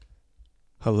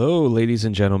Hello, ladies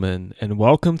and gentlemen, and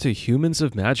welcome to Humans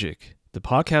of Magic, the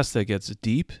podcast that gets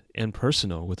deep and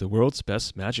personal with the world's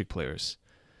best Magic players.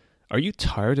 Are you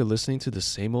tired of listening to the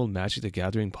same old Magic the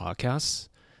Gathering podcasts?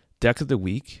 Deck of the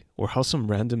Week, or how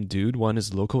some random dude won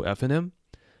his local FNM?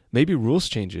 Maybe rules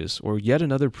changes, or yet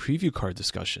another preview card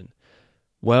discussion?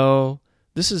 Well,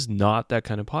 this is not that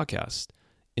kind of podcast.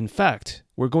 In fact,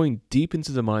 we're going deep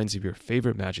into the minds of your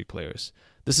favorite Magic players.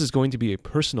 This is going to be a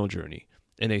personal journey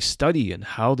and a study in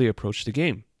how they approach the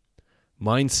game.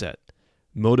 Mindset,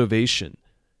 motivation,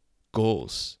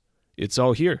 goals. It's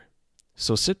all here.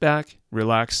 So sit back,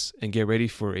 relax, and get ready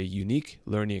for a unique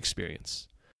learning experience.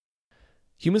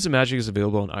 Humans of Magic is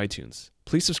available on iTunes.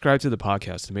 Please subscribe to the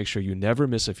podcast to make sure you never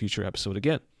miss a future episode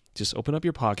again. Just open up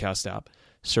your podcast app,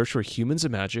 search for Humans of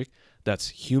Magic, that's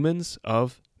Humans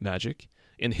of Magic,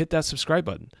 and hit that subscribe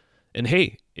button. And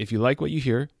hey, if you like what you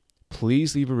hear,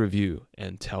 please leave a review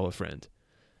and tell a friend.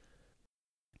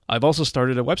 I've also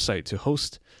started a website to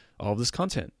host all of this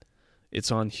content.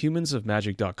 It's on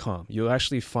humansofmagic.com. You'll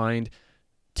actually find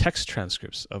text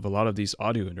transcripts of a lot of these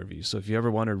audio interviews. So if you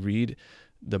ever want to read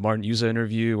the Martin Yuza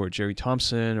interview or Jerry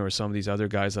Thompson or some of these other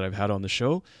guys that I've had on the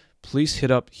show, please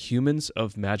hit up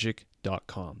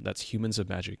humansofmagic.com. That's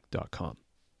humansofmagic.com.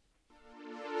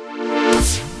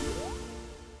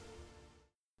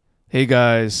 Hey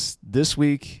guys, this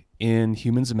week in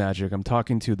Humans of Magic, I'm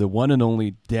talking to the one and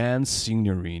only Dan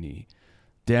Signorini.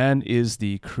 Dan is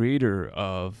the creator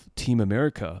of Team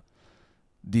America,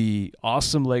 the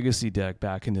awesome legacy deck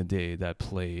back in the day that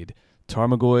played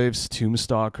Tarmogoyfs,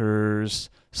 Tombstalkers,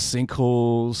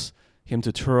 Sinkholes, Hymn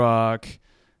to Turok,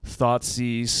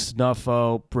 Thoughtseize, Snuff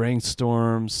Out,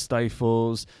 Brainstorm,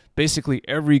 Stifles, basically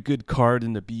every good card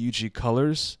in the BUG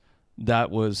colors,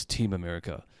 that was Team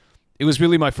America. It was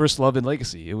really my first love in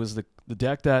Legacy. It was the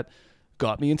deck that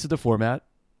got me into the format,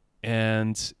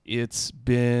 and it's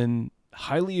been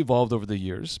highly evolved over the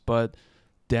years, but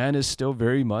Dan is still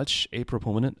very much a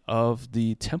proponent of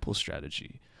the tempo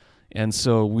strategy. And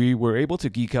so we were able to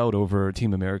geek out over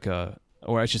Team America,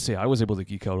 or I should say I was able to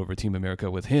geek out over Team America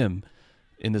with him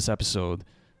in this episode.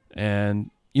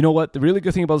 And you know what? The really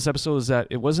good thing about this episode is that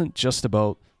it wasn't just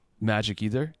about Magic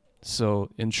either. So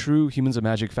in true Humans of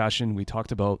Magic fashion, we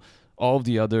talked about all of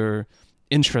the other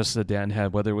interests that Dan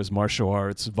had, whether it was martial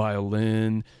arts,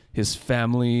 violin, his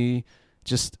family,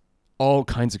 just all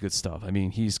kinds of good stuff.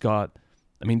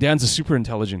 Dan's a super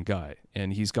intelligent guy,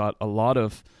 and he's got a lot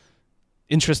of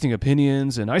interesting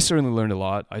opinions, and I certainly learned a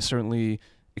lot. I certainly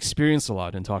experienced a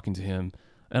lot in talking to him,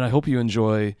 and I hope you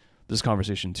enjoy this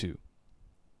conversation too.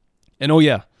 And oh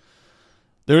yeah,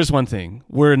 there is one thing.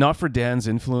 Were it not for Dan's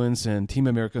influence and Team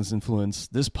America's influence,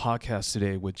 this podcast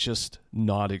today would just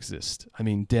not exist. I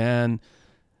mean, Dan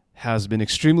has been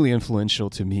extremely influential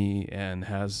to me and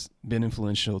has been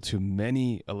influential to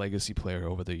many a Legacy player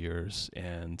over the years,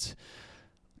 and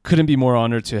couldn't be more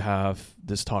honored to have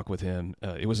this talk with him.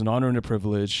 It was an honor and a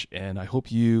privilege, and I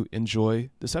hope you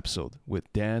enjoy this episode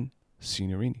with Dan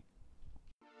Signorini.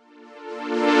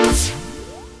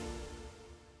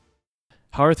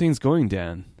 How are things going,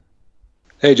 Dan?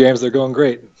 Hey, James, they're going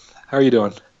great. How are you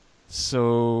doing?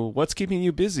 So what's keeping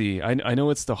you busy? I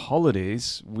know it's the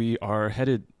holidays. We are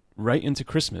headed right into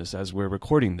Christmas as we're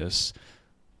recording this.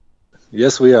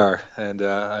 Yes, we are, and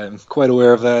I'm quite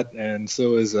aware of that, and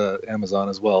so is Amazon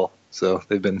as well. So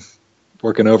they've been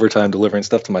working overtime delivering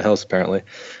stuff to my house, apparently.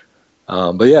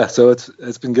 But yeah, so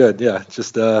it's been good. Yeah,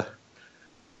 just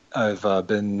I've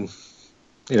been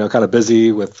kind of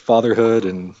busy with fatherhood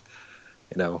and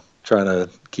trying to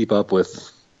keep up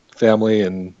with family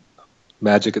and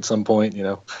Magic at some point.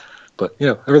 But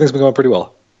everything's been going pretty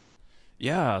well.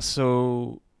 Yeah.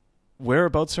 So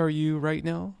whereabouts are you right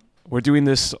now? We're doing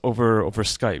this over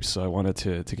Skype, so I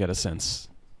wanted to get a sense.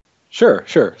 Sure.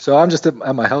 So I'm just at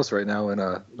my house right now in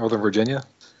Northern Virginia,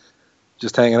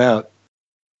 just hanging out.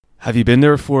 Have you been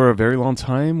there for a very long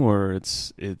time, or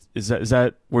is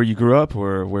that where you grew up,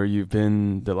 or where you've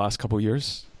been the last couple of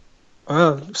years?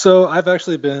 So I've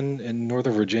actually been in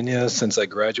Northern Virginia since I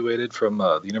graduated from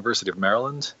the University of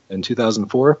Maryland in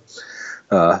 2004.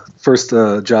 First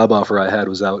job offer I had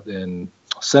was out in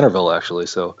Centerville, actually,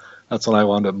 so that's when I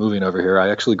wound up moving over here. I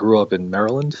actually grew up in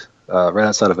Maryland, right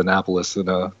outside of Annapolis, in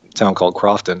a town called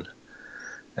Crofton.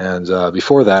 And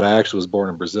before that, I actually was born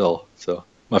in Brazil. So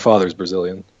my father's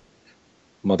Brazilian,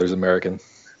 mother's American.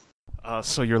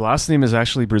 So your last name is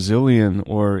actually Brazilian,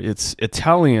 or it's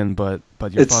Italian, but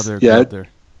your father grew up there.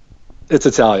 It's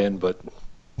Italian, but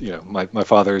my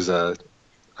father's I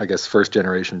guess first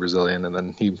generation Brazilian, and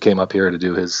then he came up here to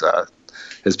do his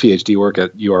PhD work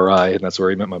at URI, and that's where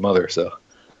he met my mother. So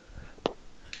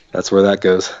that's where that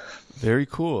goes. Very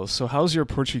cool. So how's your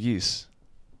Portuguese?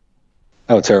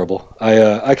 Oh, terrible.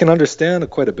 I can understand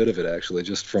quite a bit of it actually,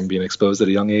 just from being exposed at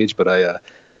a young age, but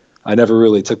I never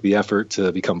really took the effort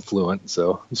to become fluent.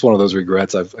 So it's one of those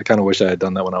regrets. I kind of wish I had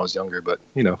done that when I was younger, but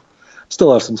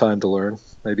still have some time to learn.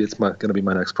 Maybe it's going to be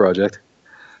my next project.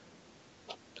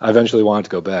 I eventually wanted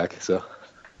to go back. So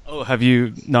Oh, have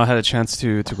you not had a chance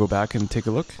to go back and take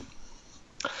a look?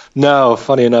 no,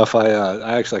 funny enough,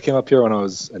 I came up here when I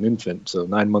was an infant, so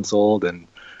 9 months old, and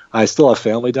I still have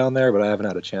family down there, but I haven't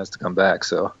had a chance to come back.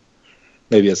 So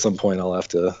maybe at some point I'll have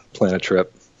to plan a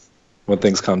trip when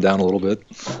things calm down a little bit.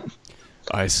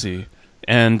 I see.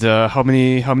 And how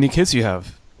many kids do you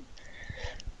have?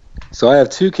 So I have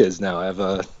two kids now. I have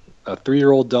a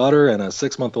 3-year-old daughter and a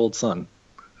 6-month-old son.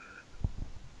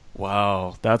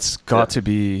 Wow, that's Yeah. got to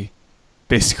be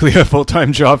basically a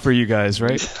full-time job for you guys,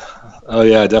 right? Oh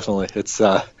yeah, definitely. It's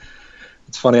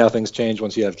funny how things change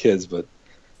once you have kids, but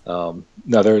no,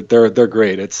 they're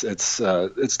great. It's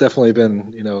definitely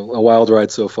been a wild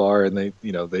ride so far, and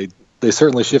they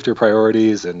certainly shift your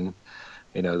priorities, and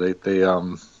they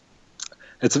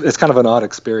it's kind of an odd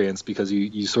experience because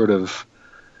you sort of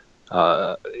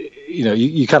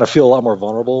you kind of feel a lot more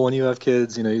vulnerable when you have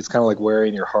kids. It's kind of like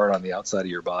wearing your heart on the outside of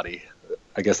your body.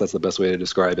 I guess that's the best way to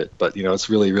describe it. But it's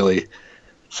really, really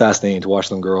fascinating to watch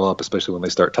them grow up, especially when they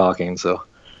start talking. So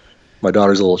my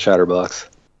daughter's a little chatterbox.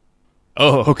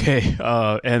 Oh, okay.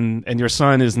 And your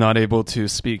son is not able to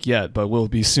speak yet, but will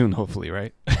be soon, hopefully,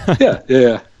 right?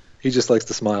 Yeah. He just likes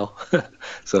to smile.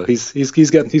 So he's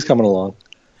coming along.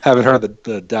 Haven't heard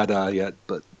the dada yet,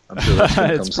 but I'm sure that's going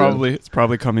to come soon. It's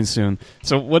probably coming soon.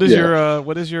 So what is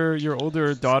Yeah. your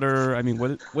older daughter? I mean,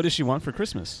 what does she want for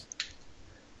Christmas?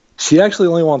 She actually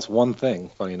only wants one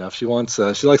thing. Funny enough, she likes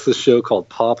this show called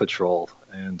Paw Patrol,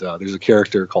 and there's a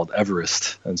character called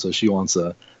Everest, and so she wants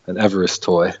an Everest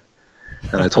toy.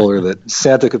 And I told her that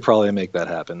Santa could probably make that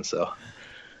happen. So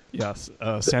Yes,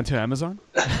 Santa Amazon.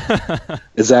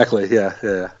 exactly,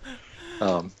 yeah.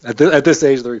 At this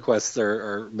age, the requests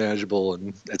are manageable,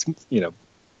 and it's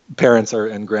parents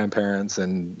and grandparents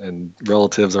and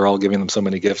relatives are all giving them so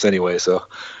many gifts anyway. So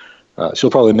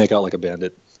she'll probably make out like a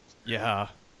bandit. Yeah,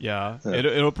 yeah. Yeah.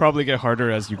 It'll probably get harder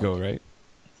as you go, right?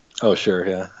 Oh sure,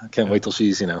 yeah. I can't wait till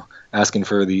she's asking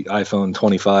for the iPhone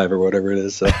 25 or whatever it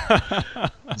is. So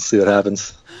let's see what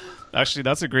happens. Actually,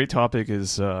 that's a great topic. I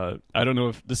don't know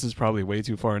if this is probably way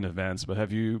too far in advance, but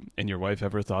have you and your wife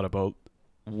ever thought about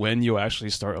when you'll actually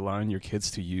start allowing your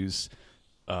kids to use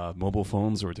mobile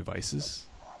phones or devices?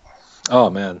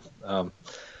 Oh man, I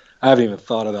haven't even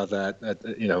thought about that.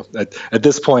 At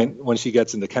this point, when she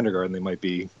gets into kindergarten, they might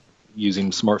be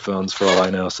using smartphones for all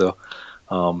I know. So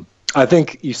I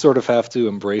think you sort of have to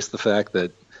embrace the fact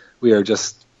that we are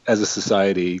just, as a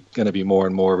society, going to be more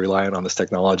and more reliant on this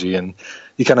technology, and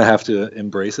you kind of have to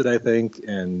embrace it, I think,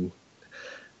 and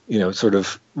sort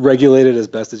of regulate it as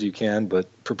best as you can, but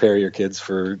prepare your kids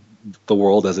for the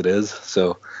world as it is.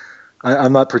 So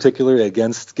I'm not particularly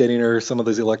against getting her some of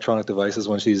these electronic devices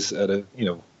when she's at a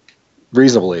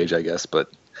reasonable age, I guess. But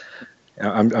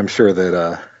I'm sure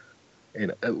that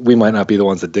we might not be the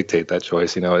ones that dictate that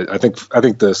choice. I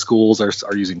think the schools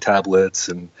are using tablets,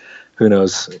 and who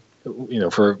knows.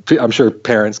 I'm sure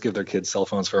parents give their kids cell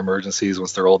phones for emergencies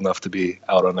once they're old enough to be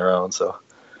out on their own. So.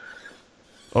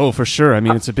 Oh, for sure. I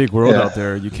mean, it's a big world Yeah. out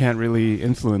there. You can't really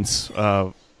influence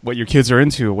what your kids are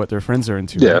into, or what their friends are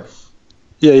into. Yeah. Right?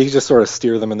 Yeah, you can just sort of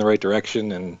steer them in the right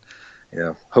direction and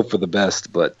hope for the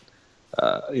best. But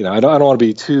I don't want to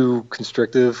be too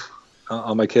constrictive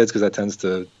on my kids because that tends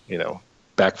to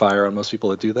backfire on most people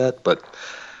that do that. But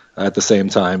at the same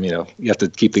time, you have to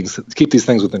keep these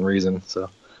things within reason.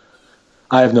 So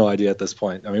I have no idea at this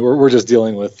point. I mean, we're just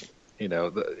dealing with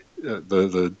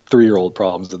the 3-year-old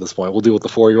problems at this point. We'll deal with the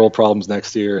 4-year-old problems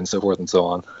next year, and so forth and so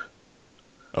on.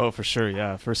 Oh, for sure.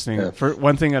 Yeah. First thing, Yeah. for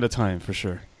one thing at a time, for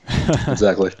sure.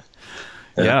 Exactly.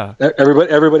 Yeah.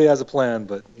 Everybody has a plan,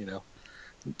 but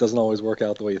it doesn't always work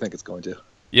out the way you think it's going to.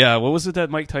 Yeah. What was it that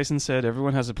Mike Tyson said?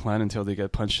 Everyone has a plan until they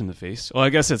get punched in the face. Well, I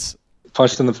guess it's.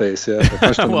 Punched in the face, yeah. Or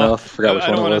punched in the Well, mouth. Forgot which I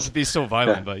one don't it want was. it to be so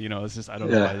violent, Yeah. but it's just I don't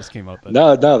know Yeah. why this came up. But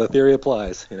No, the theory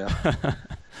applies.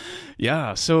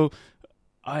 yeah. So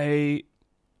I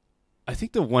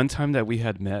think the one time that we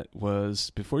had met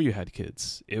was before you had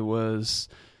kids.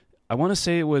 I want to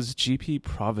say it was GP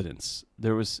Providence.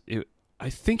 I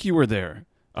think you were there.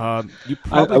 You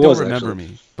probably I don't was, remember actually.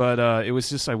 me, but it was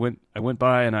just I went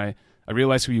by and I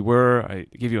realized who you were. I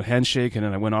gave you a handshake and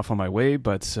then I went off on my way.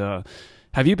 But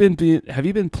have you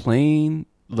been playing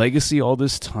Legacy all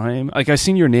this time? Like I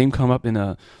seen your name come up in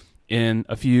a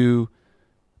few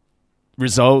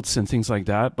results and things like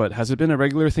that. But has it been a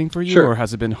regular thing for you, Sure. or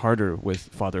has it been harder with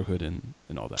fatherhood and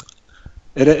all that?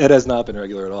 It has not been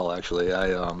regular at all, actually.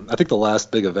 I think the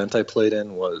last big event I played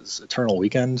in was Eternal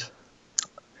Weekend,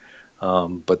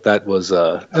 but that was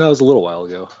a little while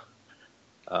ago,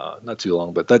 not too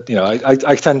long. But that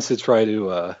I tend to try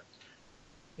to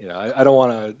I don't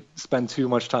want to spend too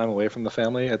much time away from the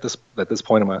family at this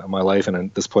point in my life and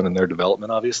at this point in their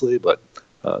development, obviously. But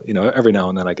every now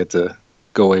and then I get to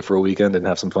go away for a weekend and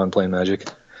have some fun playing Magic.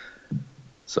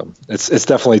 So it's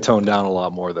definitely toned down a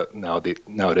lot more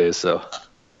nowadays. So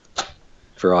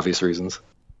for obvious reasons.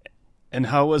 And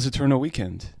how was Eternal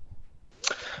Weekend?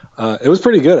 It was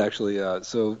pretty good, actually. I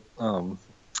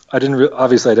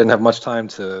didn't have much time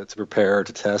to prepare or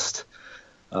to test,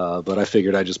 but I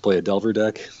figured I'd just play a Delver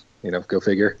deck. Go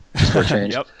figure, just for a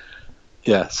change. Yep.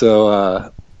 Yeah.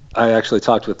 So I actually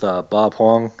talked with Bob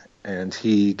Huang, and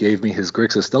he gave me his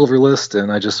Grixis Delver list,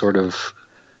 and I just sort of,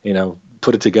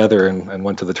 put it together and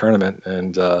went to the tournament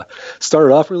and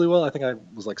started off really well. I think I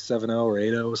was like 7-0 or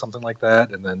 8-0, something like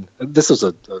that. And then this was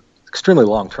a extremely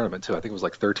long tournament too. I think it was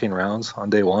like 13 rounds on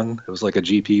day one. It was like a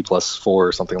GP plus 4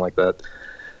 or something like that.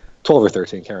 12 or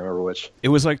 13, can't remember which. It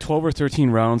was like 12 or 13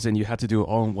 rounds, and you had to do it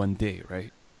all in one day,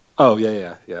 right? Oh,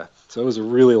 yeah. So it was a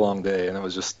really long day, and it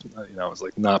was just, I was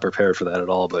like not prepared for that at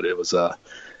all, but it was,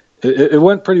 it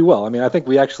went pretty well. I mean, I think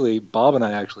Bob and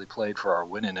I actually played for our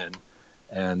winning in,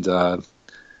 and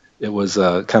it was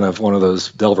kind of one of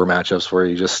those Delver matchups where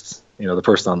you just, the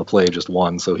person on the play just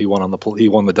won. So he won he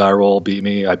won the die roll, beat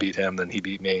me, I beat him, then he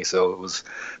beat me. So it was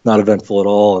not eventful at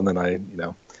all. And then I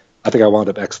think I wound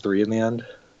up X3 in the end.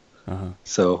 Uh-huh.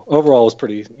 So overall, it was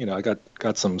pretty. I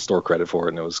got some store credit for it,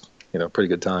 and it was pretty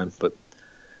good time. But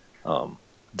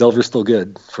Delver's still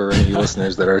good for any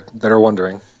listeners that are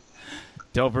wondering.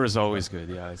 Delver is always good.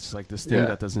 Yeah, it's like this thing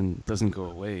that doesn't go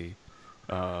away.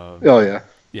 Oh yeah.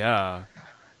 Yeah.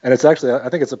 And it's actually, I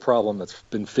think it's a problem that's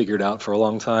been figured out for a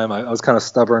long time. I was kind of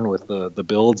stubborn with the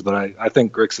builds, but I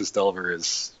think Grixis Delver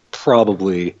is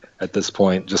probably at this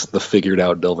point just the figured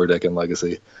out Delver deck in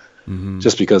Legacy,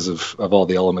 just because of all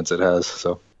the elements it has.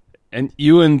 So. And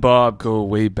you and Bob go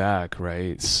way back,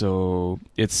 right? So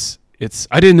it's.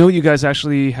 I didn't know you guys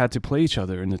actually had to play each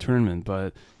other in the tournament,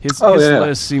 but his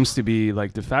list seems to be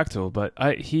like de facto. But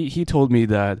he told me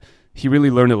that he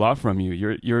really learned a lot from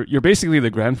you. You're basically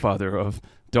the grandfather of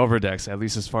Delver decks, at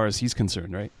least as far as he's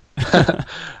concerned, right?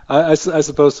 I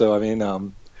suppose so. I mean,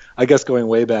 I guess going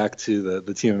way back to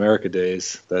the Team America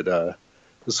days, that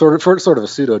was sort of a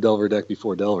pseudo Delver deck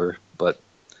before Delver, but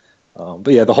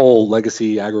yeah, the whole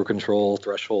Legacy aggro control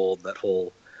threshold, that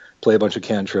whole play a bunch of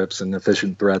cantrips and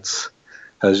efficient threats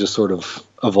has just sort of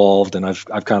evolved, and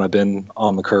I've kind of been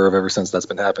on the curve ever since that's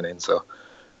been happening. So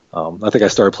I think I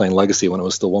started playing Legacy when it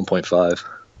was still 1.5,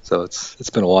 so it's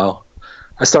been a while.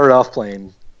 I started off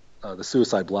playing the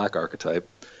Suicide Black archetype,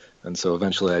 and so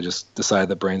eventually I just decided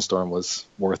that Brainstorm was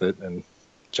worth it and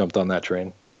jumped on that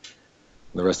train.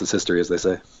 The rest is history, as they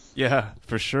say. Yeah,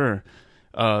 for sure.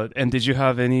 And did you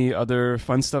have any other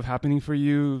fun stuff happening for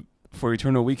you for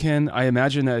Eternal Weekend? I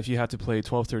imagine that if you had to play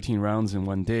 12, 13 rounds in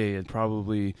one day, it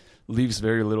probably leaves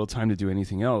very little time to do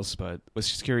anything else, but was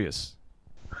just curious.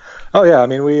 Oh, yeah. I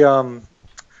mean, we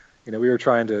were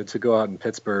trying to go out in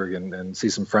Pittsburgh and see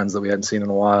some friends that we hadn't seen in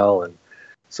a while. And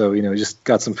so, we just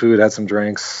got some food, had some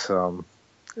drinks.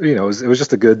 It was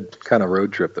just a good kind of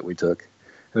road trip that we took.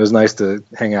 It was nice to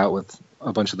hang out with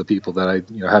a bunch of the people that I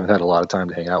haven't had a lot of time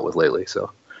to hang out with lately. So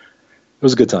it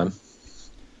was a good time.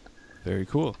 Very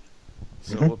cool.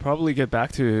 So we'll probably get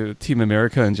back to Team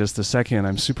America in just a second.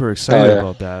 I'm super excited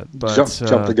about that. But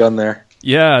jump the gun there.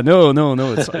 Yeah, no.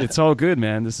 It's all good,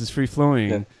 man. This is free flowing.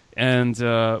 Yeah.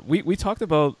 And we talked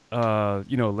about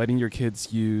letting your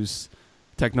kids use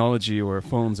technology or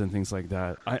phones and things like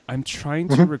that. I'm trying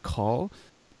to recall.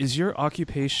 Is your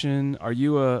occupation? Are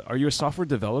you a software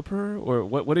developer, or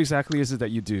what exactly is it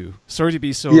that you do? Sorry to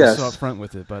be so upfront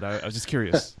with it, but I was just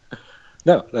curious.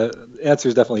 No, the answer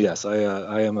is definitely yes.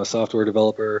 I am a software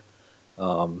developer,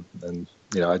 and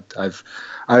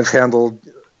I've handled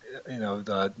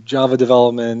Java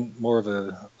development,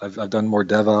 I've done more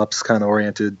DevOps kind of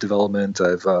oriented development.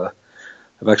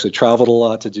 I've actually traveled a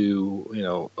lot to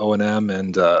do O&M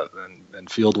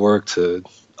and field work to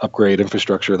upgrade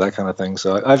infrastructure, that kind of thing.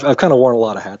 So I've kind of worn a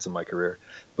lot of hats in my career,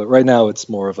 but right now it's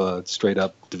more of a straight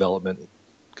up development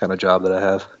kind of job that I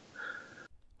have.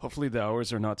 Hopefully the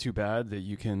hours are not too bad that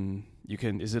you can,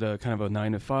 is it a kind of a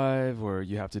 9 to 5, or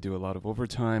you have to do a lot of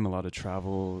overtime, a lot of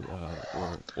travel,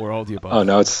 or all the above? Oh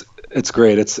no, it's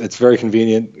great. It's very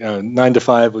convenient. 9 to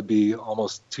 5 would be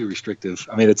almost too restrictive.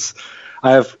 I mean,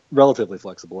 I have relatively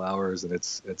flexible hours, and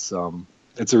it's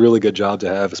it's a really good job to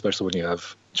have, especially when you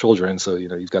have children. So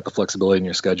you've got the flexibility in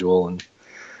your schedule, and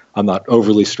I'm not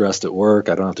overly stressed at work.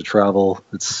 I don't have to travel.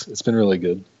 It's been really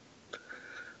good.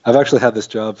 I've actually had this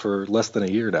job for less than a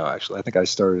year now. Actually, I think I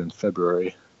started in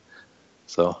February,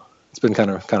 so it's been kind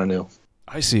of new.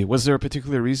 I see. Was there a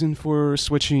particular reason for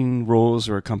switching roles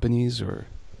or companies, or?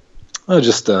 Oh,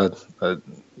 just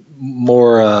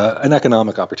more an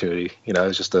economic opportunity.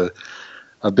 It's just a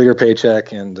bigger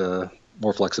paycheck and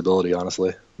more flexibility.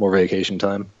 Honestly, more vacation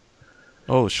time.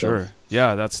 Oh, sure. So,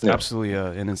 yeah, that's absolutely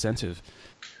an incentive.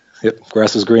 Yep,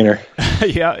 grass is greener.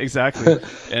 Yeah, exactly.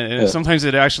 And sometimes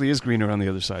it actually is greener on the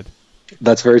other side.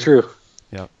 That's very true.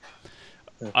 Yeah.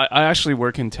 I actually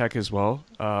work in tech as well,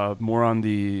 more on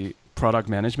the product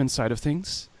management side of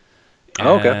things.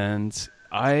 And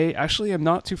I actually am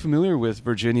not too familiar with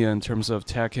Virginia in terms of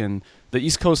tech, and the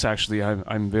East Coast actually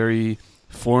I'm very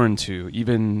foreign to,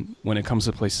 even when it comes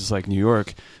to places like New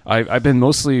York. I've been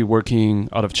mostly working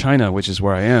out of China, which is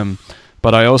where I am,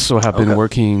 but I also have been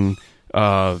working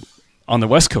on the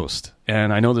West Coast,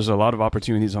 and I know there's a lot of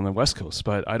opportunities on the West Coast,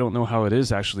 but I don't know how it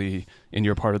is actually in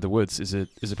your part of the woods. Is it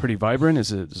pretty vibrant?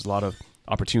 There's a lot of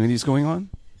opportunities going on?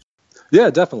 Yeah,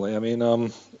 definitely. I mean,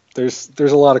 there's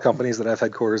a lot of companies that have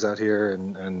headquarters out here,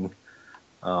 and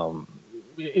a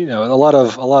lot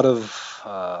of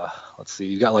let's see,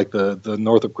 you got like the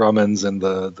Northrop Grumman's and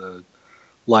the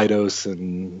Leidos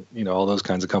and all those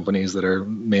kinds of companies that are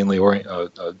mainly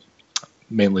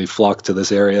flocked to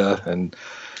this area, and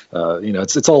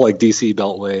it's all like DC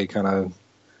Beltway kind of.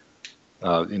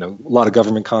 A lot of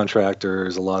government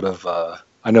contractors, a lot of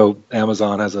I know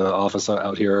Amazon has an office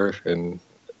out here, and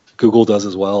Google does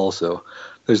as well. So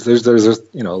there's a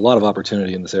lot of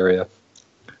opportunity in this area,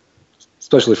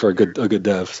 especially for a good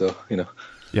dev. So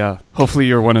Yeah, hopefully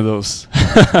you're one of those.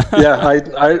 Yeah,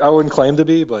 I wouldn't claim to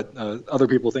be, but other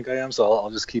people think I am, so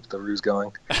I'll just keep the ruse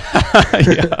going.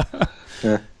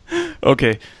 Yeah.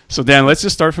 Okay, so Dan, let's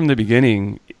just start from the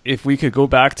beginning. If we could go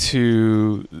back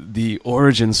to the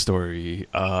origin story,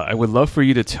 I would love for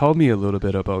you to tell me a little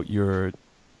bit about your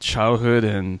childhood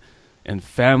and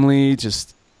family,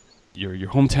 just your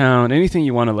hometown, anything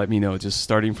you want to let me know, just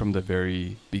starting from the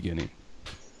very beginning.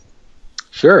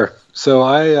 Sure. So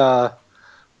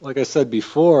like I said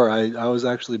before, I was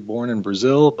actually born in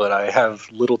Brazil, but I have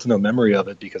little to no memory of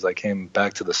it because I came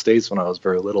back to the States when I was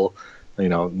very little,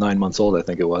 9 months old, I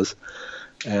think it was.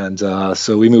 And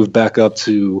so we moved back up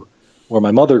to where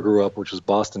my mother grew up, which was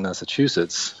Boston,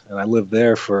 Massachusetts. And I lived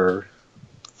there for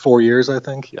 4 years, I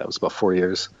think. Yeah, it was about 4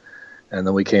 years. And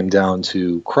then we came down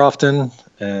to Crofton,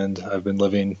 and I've been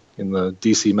living in the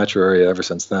DC metro area ever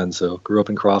since then. So grew up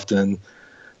in Crofton,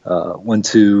 went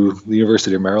to the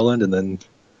University of Maryland, and then,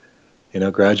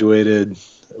 graduated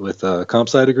with a comp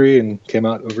sci degree and came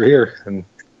out over here. And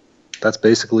that's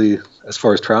basically, as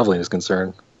far as traveling is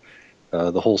concerned,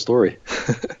 the whole story.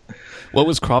 What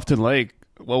was Crofton like?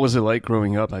 What was it like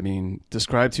growing up? I mean,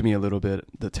 describe to me a little bit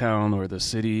the town or the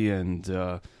city, and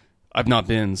I've not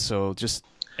been, so just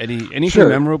anything Sure.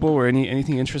 memorable or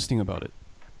anything interesting about it?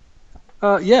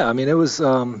 Yeah, I mean, it was.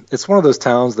 It's one of those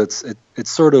towns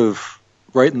it's sort of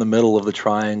right in the middle of the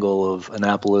triangle of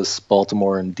Annapolis,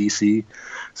 Baltimore, and DC.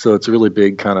 So it's a really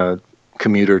big kind of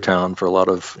commuter town for a lot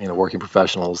of working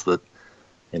professionals that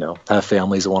have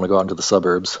families that want to go out into the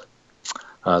suburbs.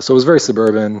 So it was very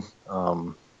suburban.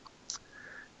 I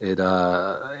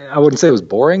wouldn't say it was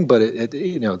boring, but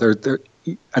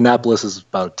Annapolis is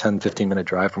about a 10, 15-minute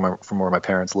drive from where my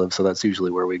parents live, so that's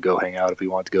usually where we go hang out if we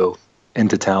want to go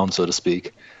into town, so to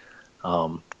speak.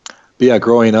 But yeah,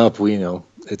 growing up,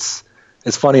 it's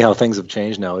funny how things have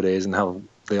changed nowadays and how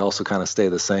they also kind of stay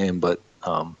the same. But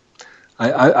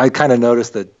I kind of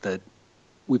noticed that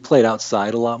we played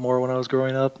outside a lot more when I was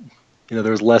growing up. There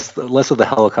was less of the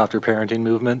helicopter parenting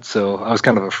movement, so I was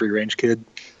kind of a free range kid.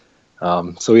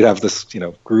 So we'd have this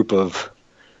group of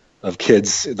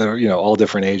kids that are all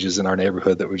different ages in our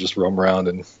neighborhood that would just roam around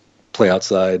and play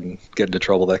outside and get into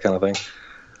trouble, that kind of thing.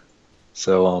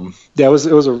 So yeah, it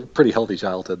was a pretty healthy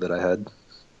childhood that I had.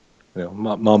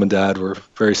 Mom and dad were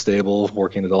very stable,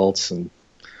 working adults, and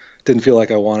didn't feel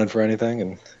like I wanted for anything.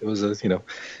 And it was a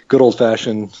good old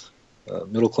fashioned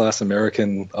middle class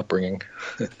American upbringing.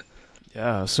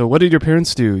 Yeah. So what did your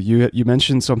parents do? You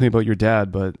mentioned something about your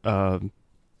dad, but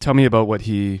tell me about what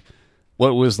it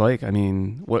was like. I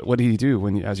mean, what did he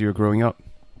do as you were growing up?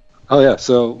 Oh yeah,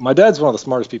 so my dad's one of the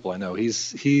smartest people I know. He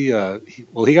got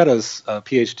his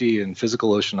PhD in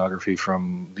physical oceanography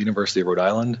from the University of Rhode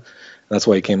Island. That's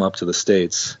why he came up to the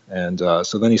States, and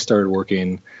so then he started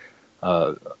working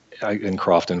in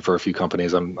Crofton for a few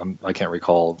companies. I can't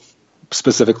recall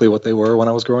specifically what they were when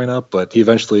I was growing up, but he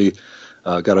eventually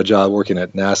got a job working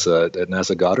at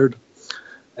NASA Goddard.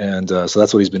 And so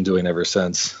that's what he's been doing ever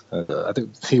since. I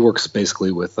think he works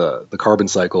basically with the carbon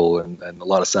cycle and a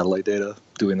lot of satellite data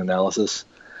doing analysis.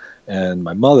 And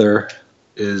my mother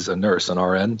is a nurse, an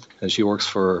RN, and she works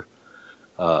for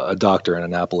a doctor in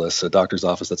Annapolis, a doctor's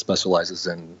office that specializes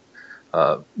in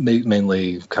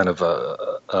mainly kind of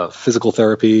a physical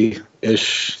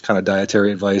therapy-ish, kind of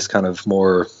dietary advice, kind of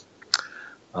more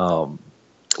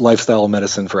lifestyle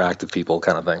medicine for active people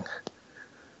kind of thing.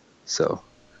 So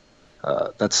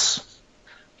that's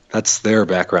their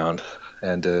background,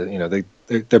 and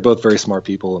they're both very smart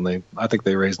people, and I think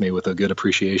they raised me with a good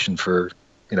appreciation for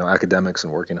academics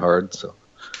and working hard. So,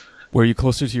 were you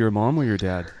closer to your mom or your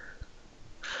dad?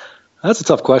 That's a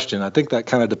tough question. I think that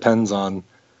kind of depends on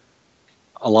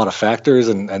a lot of factors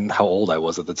and how old I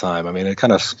was at the time. I mean, it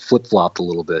kind of flip flopped a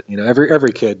little bit.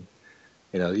 Every kid,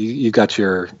 you got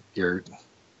your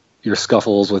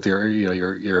scuffles with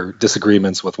your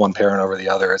disagreements with one parent over the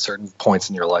other at certain points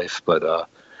in your life. But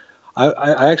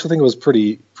I actually think it was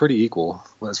pretty equal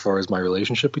as far as my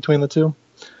relationship between the two.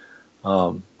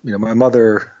 My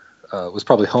mother was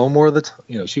probably home more of the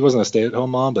time. She wasn't a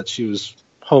stay-at-home mom, but she was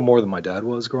home more than my dad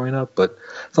was growing up. But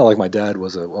it's not like my dad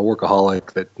was a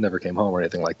workaholic that never came home or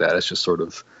anything like that. It's just sort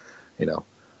of,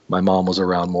 my mom was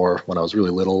around more when I was really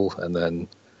little, and then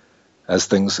as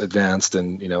things advanced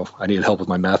and, I needed help with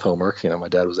my math homework, my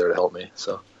dad was there to help me.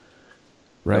 So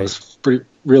right. It was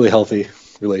really healthy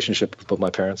relationship with both my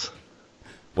parents.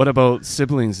 What about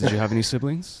siblings? Did you have any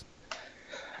siblings?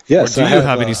 Yes. Or do you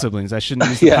have any siblings? I shouldn't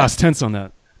use the past tense on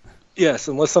that. Yes,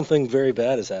 unless something very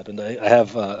bad has happened. I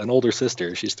have an older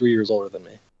sister. She's 3 years older than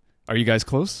me. Are you guys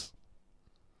close?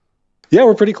 Yeah,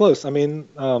 we're pretty close. I mean,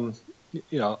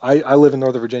 I live in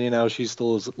Northern Virginia now. She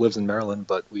still lives in Maryland,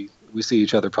 but we see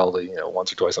each other probably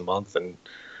once or twice a month, and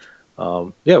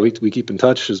we keep in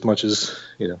touch as much as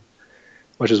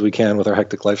we can with our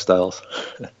hectic lifestyles.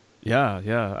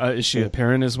 Yeah. Is she a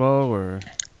parent as well, or?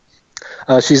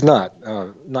 She's not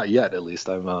yet. At least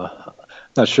I'm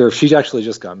not sure if she actually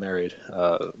just got married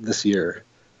this year.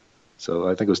 So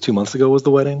I think it was 2 months ago was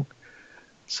the wedding.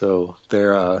 So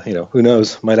they're who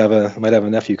knows, might have a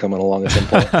nephew coming along at some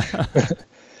point.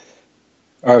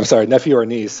 Or, I'm sorry, nephew or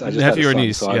niece. I just nephew had a son, or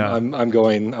niece. so yeah. I'm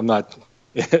going. I'm not.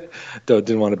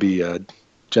 Didn't want to be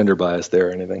gender biased there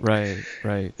or anything.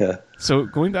 Right. Yeah. So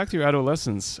going back to your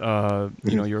adolescence,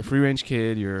 you're a free range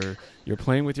kid. You're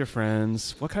playing with your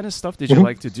friends. What kind of stuff did you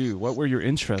like to do? What were your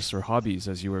interests or hobbies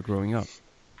as you were growing up?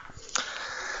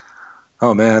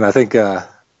 Oh man, I think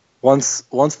once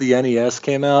the NES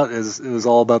came out, it was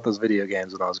all about those video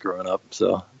games when I was growing up.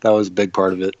 So that was a big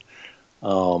part of it.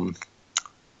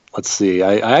 Let's see.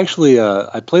 I actually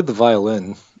I played the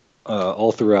violin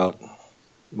all throughout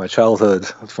my childhood.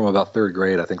 From about third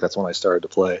grade, I think that's when I started to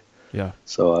play. Yeah.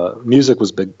 So music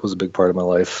was a big part of my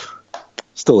life.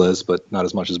 Still is, but not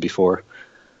as much as before.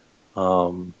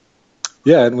 And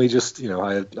we just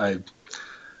I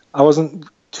wasn't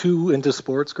too into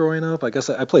sports growing up. I guess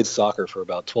I played soccer for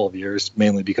about 12 years,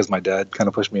 mainly because my dad kind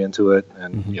of pushed me into it,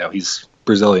 and he's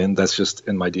Brazilian. That's just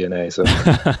in my DNA. So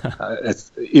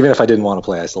even if I didn't want to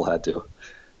play, I still had to.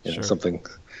 Sure.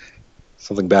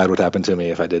 Something bad would happen to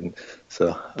me if I didn't.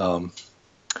 So so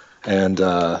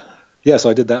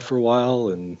I did that for a while,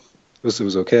 and it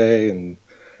was okay. And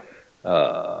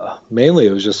mainly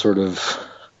it was just sort of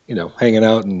hanging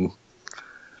out and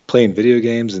playing video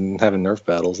games and having Nerf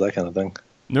battles, that kind of thing.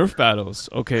 Nerf battles,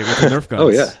 okay, with the Nerf guns. Oh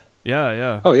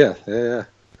yeah. Oh yeah.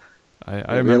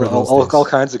 I remember all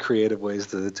kinds of creative ways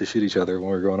to shoot each other when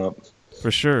we were growing up.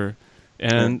 For sure.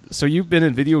 And so you've been a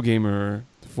video gamer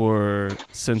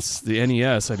since the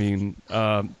NES. I mean,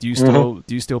 do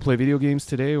you still play video games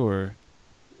today, or?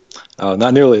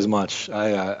 Not nearly as much.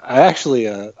 I actually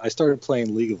I started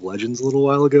playing League of Legends a little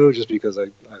while ago, just because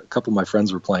a couple of my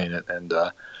friends were playing it, and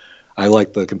I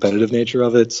like the competitive nature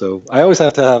of it. So I always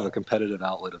have to have a competitive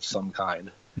outlet of some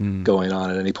kind going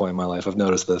on at any point in my life. I've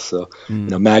noticed this. So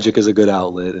Magic is a good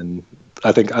outlet, and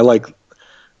I think I like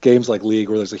games like League,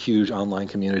 where there's a huge online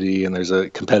community and there's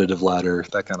a competitive ladder.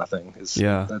 That kind of thing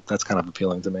that's kind of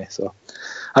appealing to me. So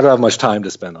I don't have much time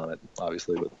to spend on it,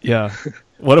 obviously. But yeah.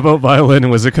 What about violin?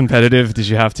 Was it competitive? Did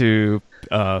you have to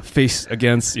face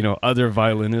against other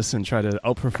violinists and try to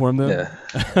outperform them? Yeah,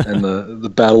 and the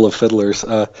battle of fiddlers.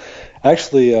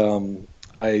 Actually,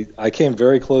 I came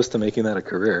very close to making that a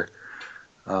career.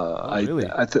 Really?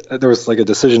 There was like a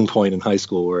decision point in high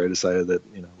school where I decided that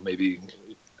maybe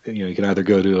you can either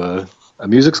go to a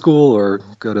music school or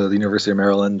go to the University of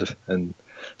Maryland and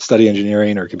study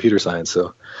engineering or computer science.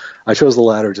 So I chose the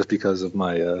latter just because of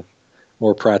my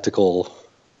more practical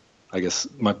I guess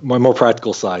my more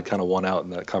practical side kind of won out in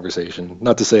that conversation.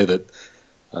 Not to say that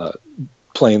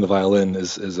playing the violin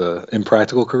is a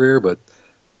impractical career, but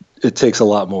it takes a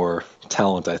lot more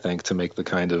talent, I think, to make the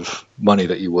kind of money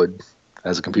that you would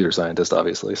as a computer scientist,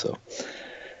 obviously. So,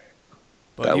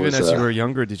 but even as you were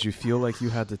younger, did you feel like you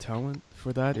had the talent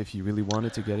for that if you really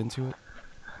wanted to get into it?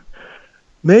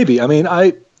 Maybe. I mean,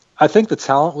 I think the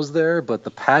talent was there, but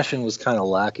the passion was kind of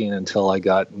lacking until I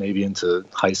got maybe into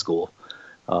high school.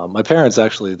 My parents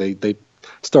actually, they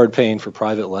started paying for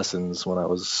private lessons when I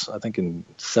was, I think, in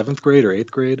 7th grade or 8th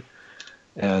grade.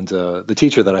 And the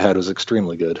teacher that I had was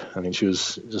extremely good. I mean, she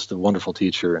was just a wonderful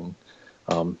teacher and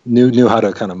knew how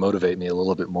to kind of motivate me a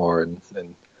little bit more. And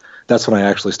that's when I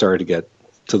actually started to get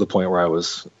to the point where I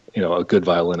was, a good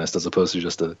violinist as opposed to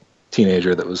just a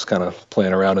teenager that was kind of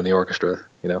playing around in the orchestra,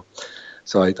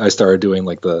 So I started doing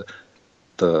like the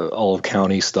Olive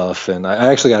County stuff, and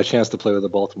I actually got a chance to play with the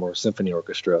Baltimore Symphony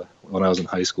Orchestra when I was in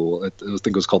high school. I think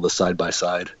it was called the Side by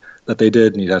Side that they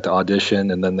did, and you'd have to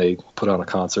audition, and then they put on a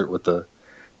concert with the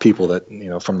people that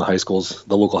from the high schools,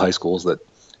 the local high schools that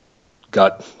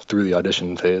got through the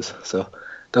audition phase. So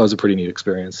that was a pretty neat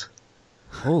experience.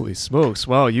 Holy smokes!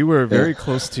 Wow, you were very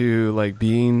close to like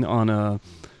being on a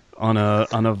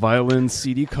violin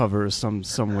CD cover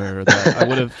somewhere that I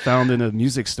would have found in a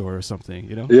music store or something,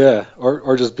 Yeah,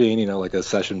 or just being like a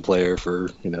session player for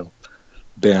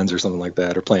bands or something like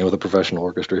that, or playing with a professional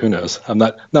orchestra. Who knows? I'm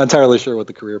not entirely sure what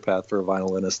the career path for a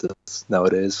violinist is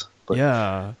nowadays. But,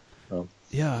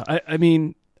 yeah. I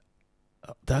mean,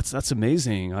 that's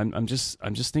amazing. I'm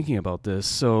just thinking about this.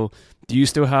 So, do you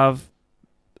still have?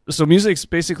 So, music's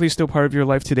basically still part of your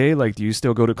life today. Like, do you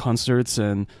still go to concerts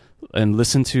and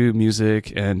listen to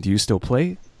music, and do you still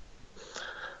play?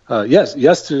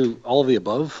 Yes to all of the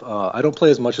above. I don't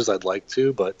play as much as I'd like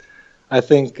to, but I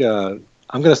think I'm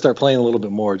going to start playing a little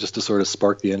bit more just to sort of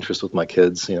spark the interest with my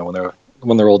kids,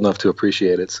 when they're old enough to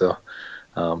appreciate it. So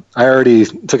I already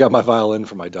took out my violin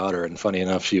for my daughter, and funny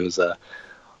enough, she was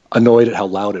annoyed at how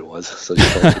loud it was, so she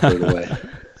told me to put it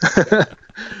away.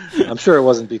 I'm sure it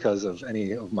wasn't because of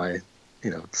any of my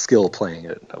skill playing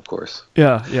it, of course.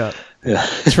 Yeah.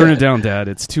 Turn it down, Dad.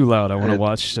 It's too loud. I want to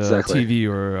watch exactly. TV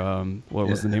or what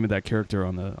was the name of that character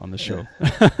on the show?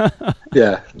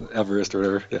 Yeah, Everest or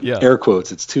whatever. Yeah. Air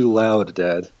quotes. It's too loud,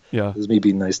 Dad. Yeah. This is me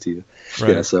being nice to you.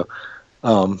 Right. Yeah. So,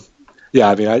 I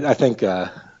mean, I think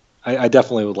I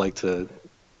definitely would like to,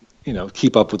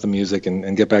 keep up with the music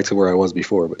and get back to where I was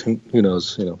before. But who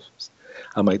knows?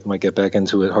 I might get back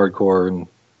into it hardcore in,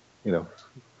 a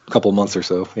couple months or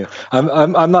so.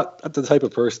 I'm not the type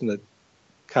of person that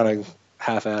kind of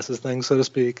half-asses things, so to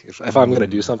speak. If I'm going to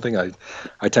do something,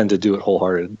 I tend to do it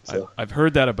wholehearted. So. I've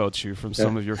heard that about you from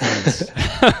some of your friends.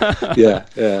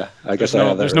 Yeah. I guess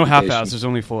there's no half-ass. There's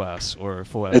only full-ass or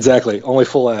full-ass. Exactly, only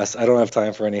full-ass. I don't have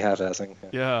time for any half-assing.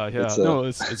 Yeah.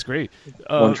 It's great.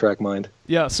 One-track mind.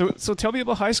 Yeah. So tell me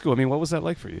about high school. I mean, what was that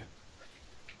like for you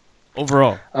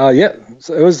overall?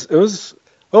 So it was.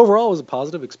 Overall, it was a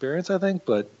positive experience, I think,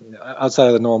 but outside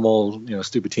of the normal,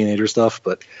 stupid teenager stuff.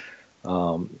 But, I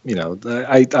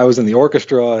was in the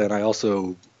orchestra, and I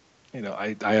also,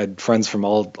 I had friends from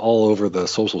all over the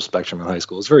social spectrum in high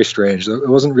school. It was very strange. It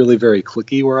wasn't really very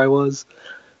cliquey where I was.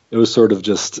 It was sort of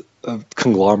just a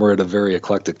conglomerate of very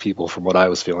eclectic people from what I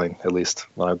was feeling, at least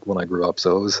when I grew up.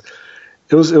 So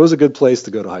it was a good place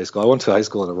to go to high school. I went to high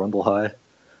school at Arundel High.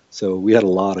 So we had a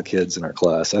lot of kids in our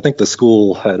class. I think the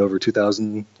school had over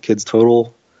 2,000 kids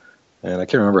total, and I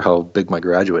can't remember how big my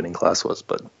graduating class was,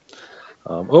 but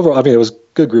overall, I mean, it was a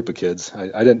good group of kids.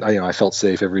 I felt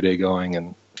safe every day going,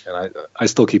 and I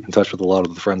still keep in touch with a lot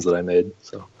of the friends that I made.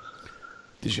 So,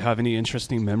 did you have any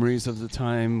interesting memories of the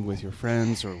time with your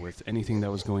friends or with anything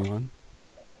that was going on?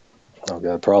 Oh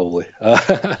God, probably.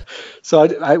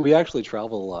 So we actually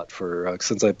traveled a lot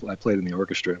since I played in the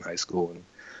orchestra in high school, and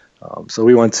so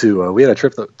we went to we had a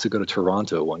trip to go to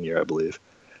Toronto one year, I believe,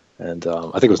 and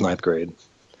I think it was 9th grade,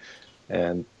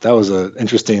 and that was an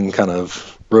interesting kind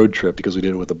of road trip because we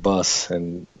did it with a bus,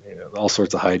 and all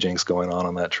sorts of hijinks going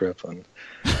on that trip, and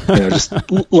just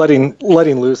letting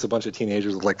loose a bunch of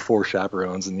teenagers with like 4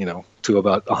 chaperones and to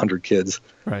about 100 kids.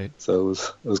 Right. So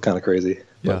it was kind of crazy.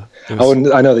 Yeah.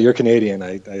 I know that you're Canadian.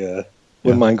 I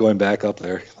wouldn't mind going back up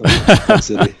there. Fun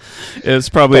city. It's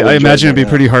probably I imagine it'd be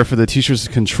pretty hard for the teachers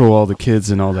to control all the kids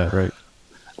and all that, right?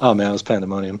 Oh man, it was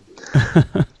pandemonium.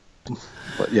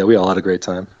 But yeah, we all had a great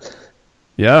time.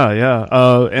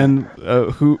 Yeah. And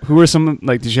who were some,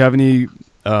 like, did you have any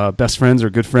best friends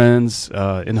or good friends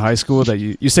in high school that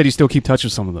you said you still keep touch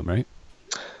with some of them, right?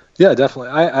 Yeah, definitely.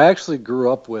 I actually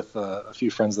grew up with a few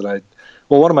friends that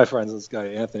one of my friends, this guy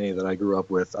Anthony that I grew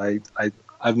up with, I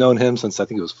I've known him since I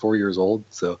think he was 4 years old.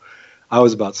 So I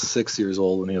was about 6 years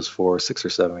old when he was 4, 6 or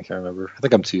 7. I can't remember. I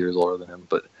think I'm 2 years older than him,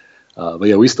 but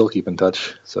yeah, we still keep in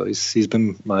touch. So he's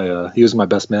been he was my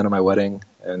best man at my wedding,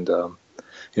 and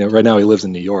right now he lives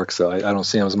in New York, so I don't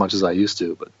see him as much as I used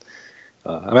to. But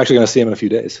I'm actually going to see him in a few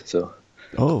days. So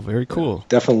oh, very cool.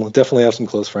 Definitely have some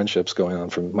close friendships going on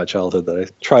from my childhood that I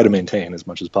try to maintain as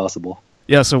much as possible.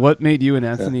 Yeah. So what made you and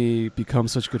Anthony become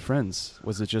such good friends?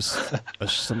 Was it just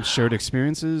some shared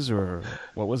experiences, or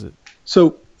what was it?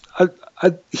 So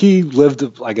he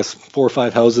lived, I guess, 4 or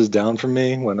 5 houses down from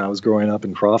me when I was growing up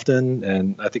in Crofton,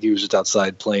 and I think he was just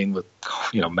outside playing with,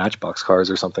 Matchbox cars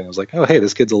or something. I was like, oh, hey,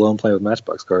 this kid's alone playing with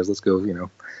Matchbox cars. Let's go,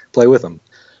 play with him.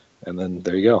 And then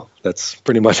there you go. That's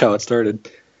pretty much how it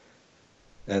started.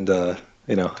 And I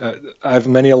have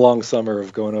many a long summer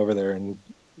of going over there and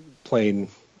playing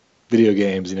video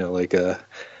games.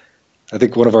 I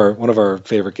think one of our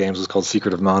favorite games was called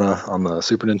Secret of Mana on the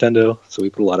Super Nintendo, so we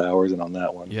put a lot of hours in on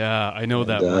that one. Yeah, I know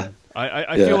that one.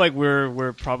 I feel like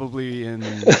we're probably in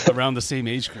around the same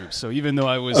age group. So even though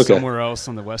I was somewhere else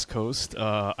on the West Coast,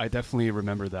 I definitely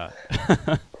remember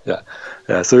that.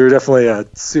 Yeah. So we were definitely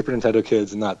Super Nintendo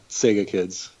kids and not Sega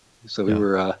kids. So we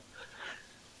were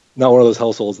not one of those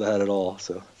households that had it all.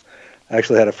 So I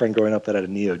actually had a friend growing up that had a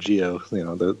Neo Geo,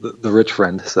 the rich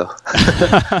friend. So,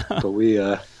 but we.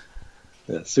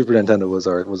 Yeah, Super Nintendo was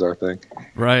our thing.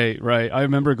 Right. I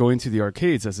remember going to the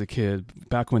arcades as a kid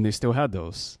back when they still had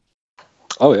those.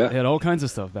 Oh yeah, they had all kinds of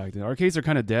stuff back then. Arcades are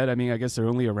kind of dead. I mean, I guess they're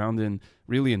only around in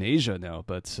Asia now,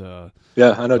 but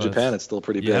yeah, I know Japan it's still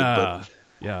pretty big. Yeah,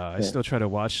 I still try to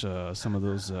watch some of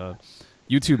those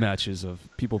YouTube matches of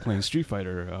people playing Street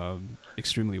Fighter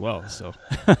extremely well. So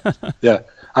yeah,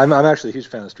 I'm actually a huge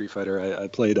fan of Street Fighter. I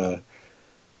played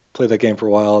that game for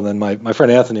a while, and then my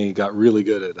friend Anthony got really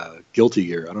good at Guilty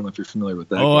Gear. I don't know if you're familiar with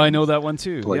that. Oh, game. I know that one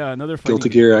too. Yeah, another Guilty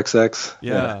Gear XX.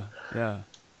 Yeah.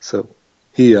 So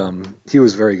he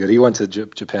was very good. He went to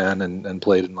Japan and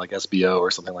played in like SBO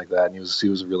or something like that, and he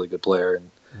was a really good player.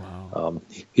 And wow.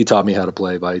 He taught me how to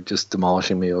play by just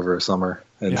demolishing me over a summer,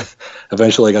 and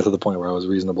eventually I got to the point where I was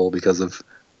reasonable because of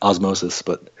osmosis.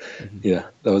 But yeah,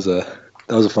 that was a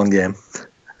fun game.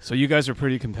 So you guys are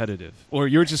pretty competitive, or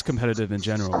you're just competitive in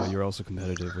general, but you're also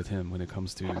competitive with him when it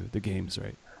comes to the games,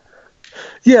 right?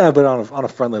 Yeah, but on a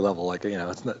friendly level, like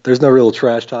there's no real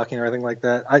trash talking or anything like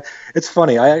that. It's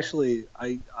funny. I'm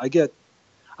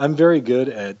very good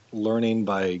at learning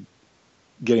by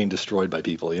getting destroyed by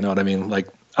people. You know what I mean? Like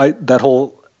that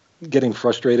whole getting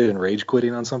frustrated and rage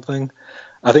quitting on something.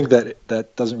 I think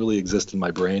that doesn't really exist in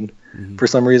my brain for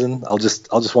some reason. I'll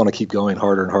just want to keep going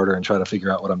harder and harder and try to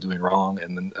figure out what I'm doing wrong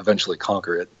and then eventually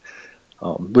conquer it,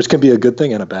 which can be a good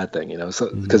thing and a bad thing,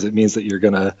 because it means that you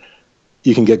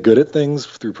can get good at things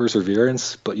through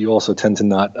perseverance, but you also tend to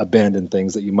not abandon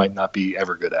things that you might not be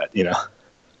ever good at,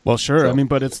 Well, sure. So, I mean,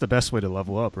 but it's the best way to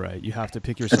level up, right? You have to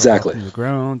pick yourself up from the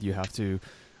ground. You have to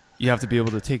be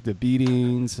able to take the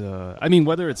beatings. I mean,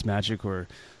 whether it's Magic or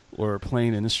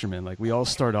playing an instrument, like we all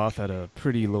start off at a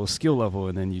pretty low skill level,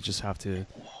 and then you just have to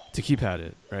keep at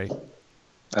it, right?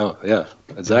 Oh yeah,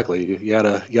 exactly. You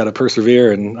gotta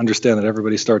persevere and understand that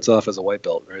everybody starts off as a white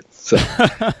belt, right? So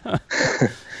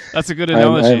that's a good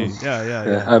analogy.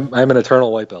 Yeah. I'm an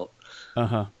eternal white belt.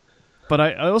 But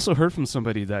I also heard from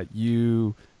somebody that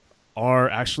you are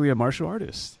actually a martial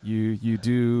artist. You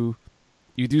do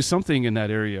something in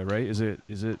that area, right? Is it?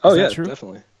 Oh yeah, true?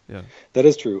 Definitely. Yeah, that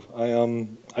is true.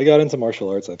 I got into martial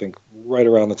arts, I think, right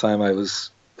around the time I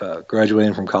was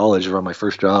graduating from college, around my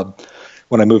first job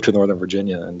when I moved to Northern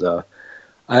Virginia. And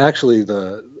I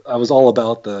was all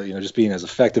about just being as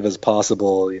effective as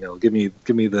possible. Give me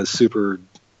the super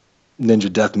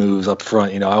ninja death moves up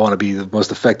front. I want to be the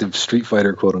most effective Street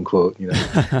Fighter, quote unquote.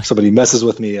 If somebody messes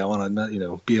with me, I want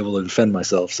to be able to defend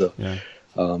myself. So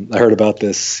I heard about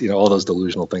this, all those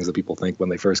delusional things that people think when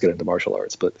they first get into martial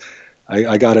arts, but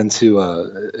I got into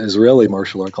Israeli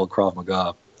martial art called Krav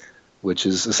Maga, which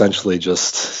is essentially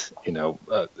just,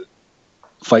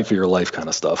 fight for your life kind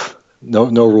of stuff. No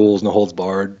rules, no holds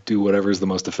barred. Do whatever is the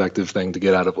most effective thing to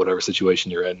get out of whatever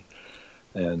situation you're in.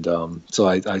 And so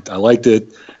I liked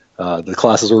it. The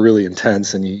classes were really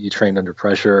intense, and you trained under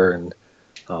pressure, and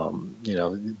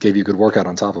gave you a good workout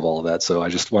on top of all of that. So I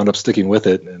just wound up sticking with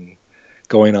it and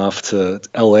going off to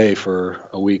LA for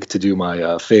a week to do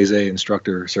my Phase A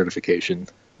instructor certification,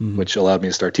 which allowed me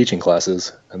to start teaching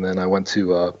classes. And then I went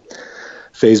to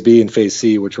Phase B and Phase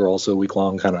C, which were also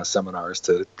week-long kind of seminars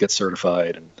to get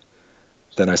certified. And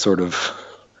then I started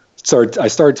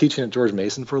teaching at George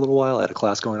Mason for a little while. I had a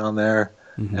class going on there.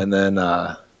 And then,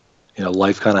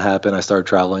 life kind of happened. I started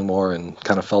traveling more and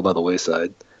kind of fell by the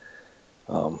wayside.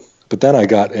 But then I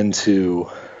got into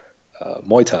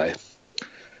Muay Thai,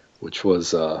 which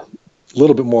was a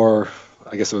little bit more,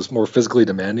 I guess it was more physically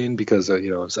demanding because, I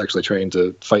was actually trained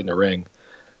to fight in a ring.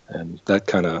 And that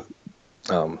kind of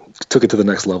took it to the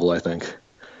next level, I think.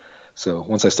 So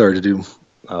once I started to do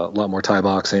a lot more Thai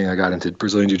boxing, I got into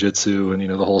Brazilian Jiu-Jitsu and,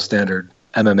 the whole standard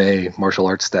MMA martial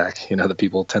arts stack, that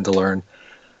people tend to learn,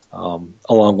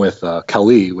 along with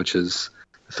Kali, which is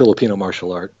a Filipino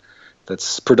martial art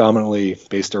that's predominantly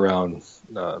based around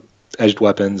edged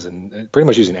weapons and pretty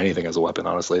much using anything as a weapon,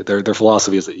 honestly. Their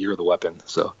philosophy is that you're the weapon.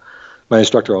 So my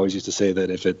instructor always used to say that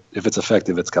if it's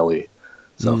effective, it's Kali.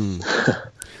 So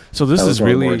So this is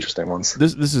really interesting ones.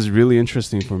 This is really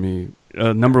interesting for me.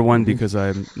 Number one, because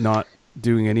I'm not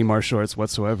doing any martial arts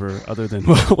whatsoever other than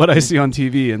what I see on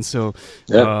TV, and so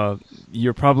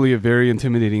you're probably very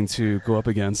intimidating to go up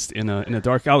against in a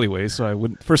dark alleyway. So I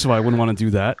wouldn't want to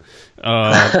do that.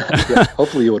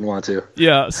 Hopefully you wouldn't want to.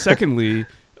 Yeah. Secondly,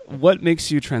 what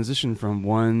makes you transition from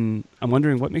one? I'm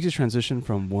wondering what makes you transition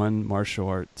from one martial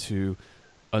art to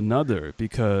another,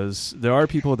 because there are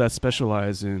people that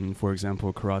specialize in, for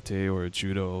example, karate or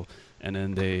judo, and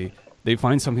then they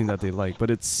find something that they like. But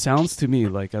it sounds to me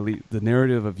like, at least the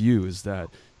narrative of you is that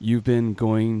you've been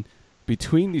going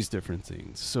between these different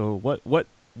things. So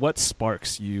what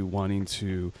sparks you wanting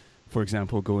to, for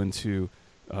example, go into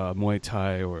Muay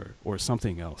Thai or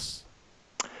something else?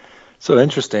 So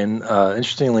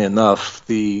interestingly enough,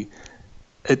 I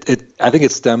think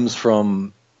it stems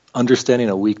from understanding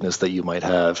a weakness that you might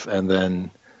have and then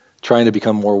trying to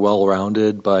become more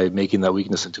well-rounded by making that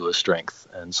weakness into a strength.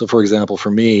 And so, for example,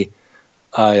 for me,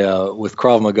 with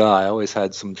Krav Maga, I always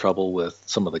had some trouble with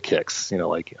some of the kicks.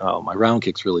 My round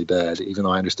kick's really bad, even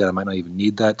though I understand I might not even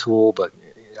need that tool, but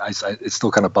it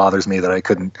still kind of bothers me that I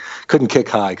couldn't kick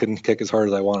high, couldn't kick as hard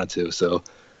as I wanted to. So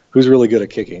who's really good at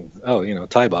kicking?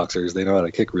 Thai boxers, they know how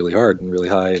to kick really hard and really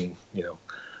high, and,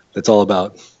 it's all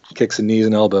about kicks and knees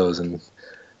and elbows, and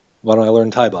why don't I learn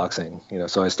Thai boxing?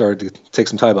 So I started to take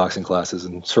some Thai boxing classes,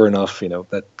 and sure enough,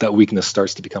 that weakness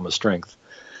starts to become a strength.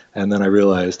 And then I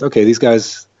realized, okay, these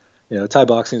guys, Thai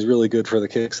boxing is really good for the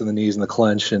kicks and the knees and the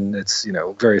clench, and it's,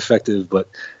 very effective, but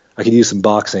I could use some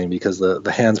boxing because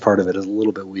the hands part of it is a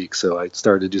little bit weak. So I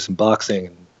started to do some boxing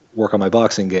and work on my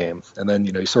boxing game. And then,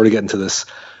 you sort of get into this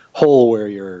hole where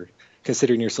you're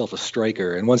considering yourself a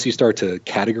striker. And once you start to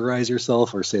categorize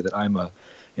yourself or say that I'm a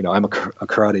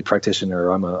karate practitioner,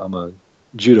 or I'm a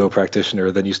judo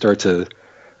practitioner, then you start to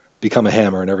become a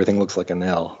hammer and everything looks like a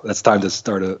nail. That's time to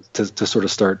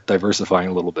start diversifying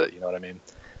a little bit. You know what I mean?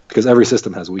 Because every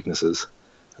system has weaknesses.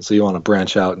 And so you want to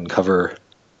branch out and cover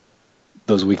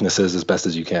those weaknesses as best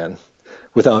as you can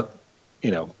without,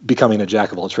 becoming a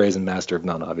jack of all trades and master of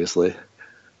none, obviously.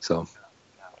 So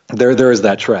there is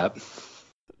that trap.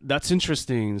 That's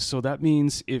interesting. So that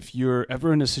means if you're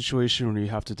ever in a situation where you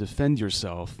have to defend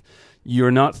yourself, you're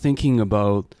not thinking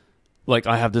about, like,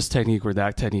 I have this technique or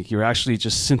that technique. You're actually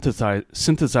just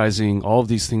synthesizing all of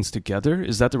these things together.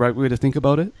 Is that the right way to think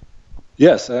about it?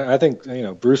 Yes, I think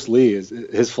Bruce Lee,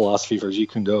 his philosophy for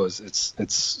Jeet Kune Do is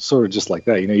it's sort of just like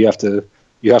that. You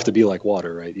have to be like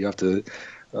water, right? You have to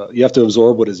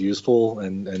absorb what is useful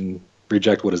and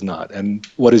reject what is not. And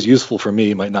what is useful for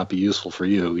me might not be useful for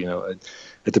you.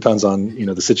 It depends on,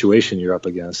 the situation you're up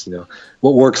against.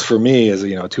 What works for me as a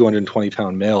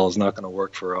 220-pound male is not going to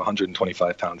work for a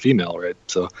 125-pound female, right?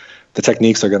 So the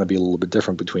techniques are going to be a little bit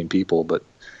different between people, but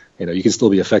you can still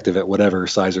be effective at whatever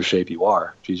size or shape you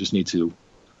are. You just need to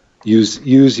use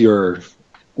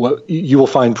what you will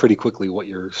find pretty quickly what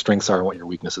your strengths are and what your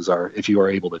weaknesses are if you are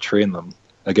able to train them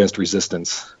against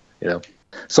resistance.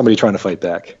 Somebody trying to fight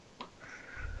back,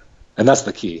 and that's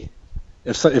the key.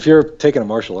 If you're taking a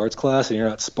martial arts class and you're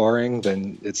not sparring,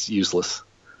 then it's useless,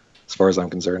 as far as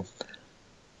I'm concerned.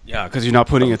 Yeah, because you're not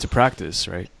putting it to practice,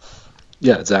 right?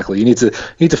 Yeah, exactly. You need to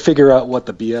figure out what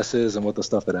the BS is and what the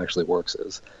stuff that actually works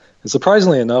is. And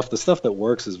surprisingly enough, the stuff that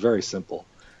works is very simple.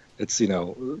 It's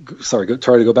try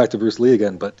to go back to Bruce Lee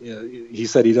again, but he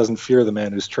said he doesn't fear the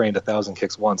man who's trained 1,000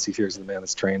 kicks once. He fears the man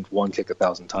that's trained one kick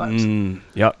 1,000 times.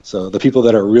 Yep. So the people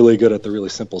that are really good at the really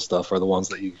simple stuff are the ones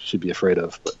that you should be afraid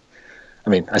of. But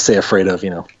I say afraid of,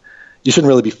 you shouldn't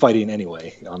really be fighting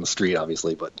anyway on the street,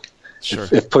 obviously, but sure.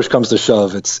 If push comes to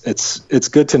shove, it's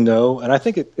good to know. And I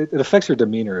think it affects your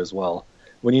demeanor as well.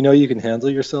 When you can handle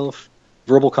yourself,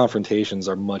 verbal confrontations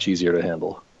are much easier to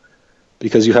handle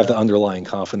because you have the underlying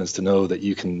confidence to know that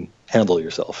you can handle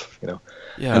yourself,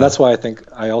 Yeah. And that's why I think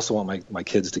I also want my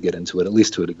kids to get into it, at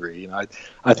least to a degree.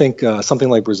 I think something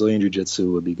like Brazilian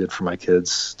Jiu-Jitsu would be good for my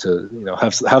kids to,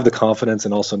 have the confidence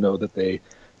and also know that they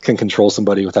can control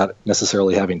somebody without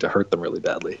necessarily having to hurt them really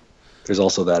badly. there's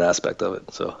also that aspect of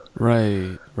it. So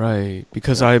Right.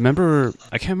 Because I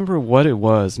can't remember what it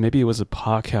was. Maybe it was a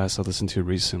podcast I listened to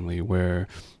recently where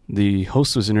the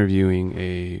host was interviewing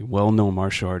a well-known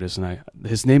martial artist, and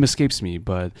his name escapes me,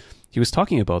 but he was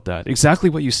talking about that. Exactly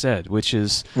what you said, which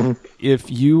is if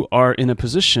you are in a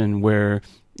position where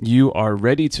you are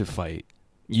ready to fight,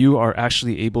 you are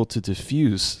actually able to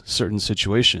diffuse certain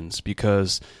situations,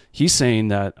 because he's saying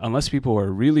that unless people are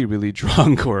really, really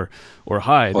drunk or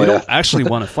high, they don't actually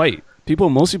want to fight.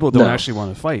 Most people don't actually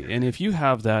want to fight. And if you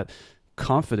have that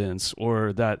confidence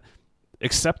or that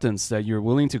acceptance that you're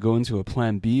willing to go into a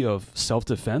plan B of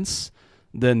self-defense,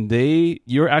 then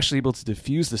you're actually able to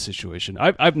diffuse the situation.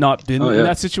 I've not been in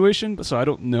that situation, so I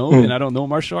don't know, and I don't know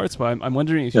martial arts, but I'm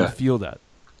wondering if you feel that.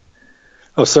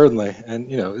 Oh, certainly.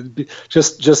 And,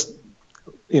 just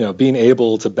being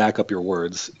able to back up your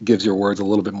words gives your words a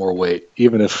little bit more weight,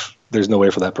 even if there's no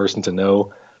way for that person to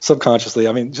know subconsciously.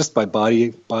 I mean, just by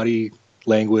body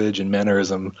language and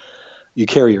mannerism, you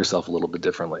carry yourself a little bit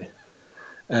differently.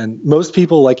 And most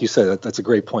people, like you said, that's a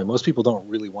great point. Most people don't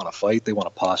really want to fight. They want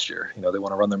to posture. They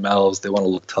want to run their mouths. They want to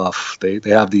look tough. They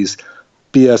have these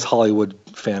BS Hollywood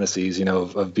fantasies,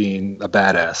 of being a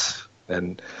badass.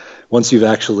 And once you've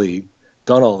actually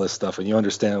done all this stuff and you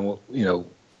understand,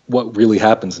 what really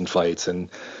happens in fights, and,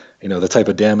 the type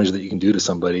of damage that you can do to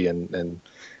somebody, and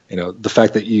the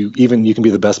fact that you can be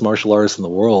the best martial artist in the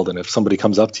world, and if somebody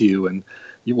comes up to you and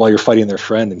while you're fighting their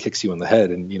friend and kicks you in the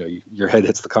head, and your head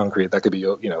hits the concrete, that could be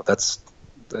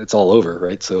it's all over,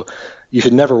 right? So you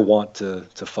should never want to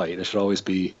fight. It should always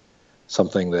be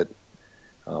something that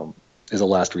is a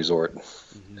last resort.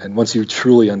 Mm-hmm. And once you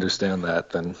truly understand that,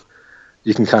 then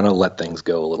you can kind of let things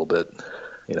go a little bit.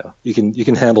 You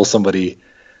can handle somebody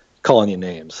calling you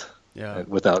names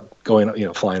without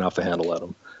going flying off the handle at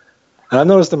them. And I've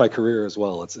noticed in my career as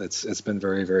well, it's been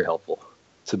very, very helpful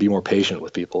to be more patient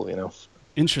with people.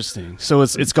 Interesting. So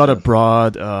it's got a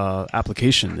broad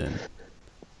application then.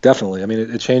 Definitely. I mean,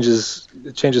 it changes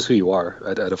who you are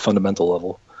at a fundamental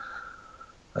level,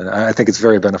 and I think it's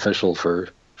very beneficial for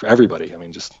everybody. I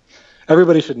mean, just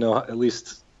everybody should know at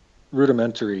least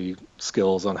rudimentary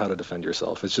skills on how to defend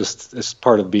yourself. It's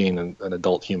part of being an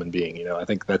adult human being. I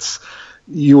think that's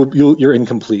you're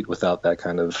incomplete without that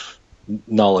kind of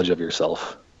knowledge of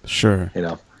yourself. Sure.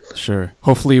 Sure.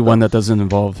 Hopefully one that doesn't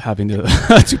involve having to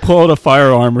to pull out a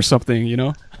firearm or something,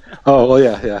 Oh, well,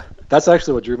 yeah. That's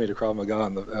actually what drew me to Krav Maga.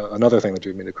 And another thing that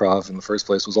drew me to Krav in the first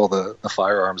place was all the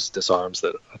firearms disarms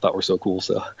that I thought were so cool.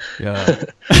 So yeah.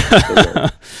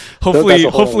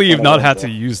 Hopefully you've not had to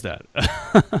use that.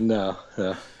 No.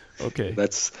 Okay.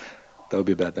 That would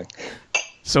be a bad thing.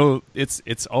 So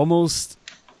it's almost,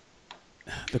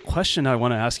 the question I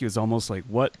want to ask you is almost like,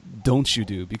 what don't you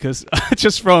do? Because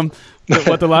just from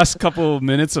the last couple of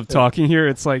minutes of talking here,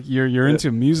 it's like you're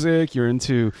into music, you're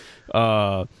into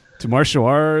to martial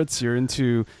arts, you're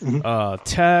into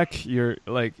tech, you're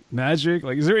like magic.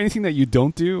 Like, is there anything that you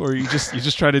don't do, or you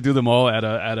just try to do them all at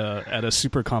a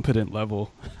super competent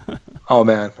level? Oh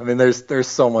man, I mean, there's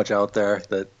so much out there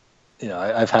that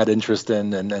I've had interest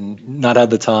in and not had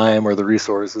the time or the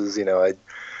resources.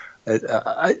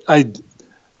 I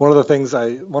one of the things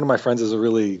one of my friends is a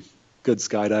really good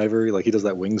skydiver. Like, he does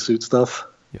that wingsuit stuff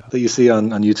that you see on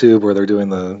YouTube, where they're doing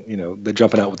they're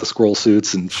jumping out with the squirrel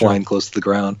suits and flying close to the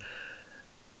ground.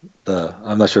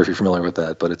 I'm not sure if you're familiar with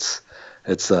that, but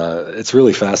it's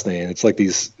really fascinating. It's like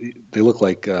they look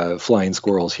like flying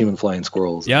squirrels, human flying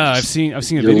squirrels. Yeah, I've seen a you're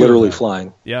video. You're literally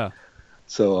flying. Yeah.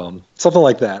 So something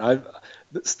like that.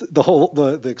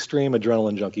 The extreme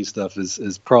adrenaline junkie stuff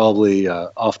is probably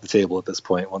off the table at this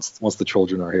point once the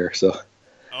children are here. So.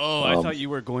 Oh, I thought you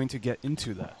were going to get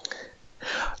into that.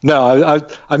 No,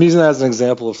 I'm using that as an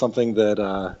example of something that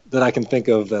I can think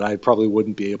of that I probably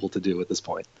wouldn't be able to do at this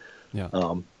point. Yeah.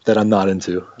 That I'm not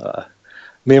into.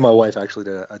 Me and my wife actually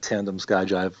did a tandem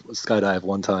skydive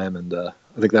one time, and I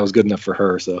think that was good enough for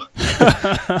her. So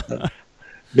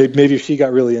maybe if she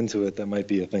got really into it, that might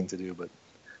be a thing to do. But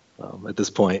at this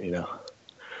point,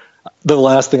 the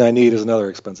last thing I need is another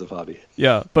expensive hobby.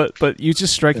 Yeah, but you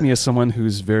just strike me as someone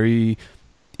who's very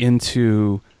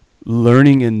into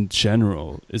learning in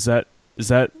general. Is that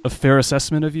a fair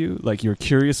assessment of you? Like, you're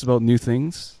curious about new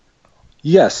things?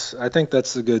 Yes, I think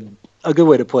that's a good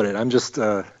way to put it.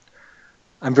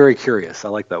 I'm very curious. I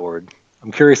like that word.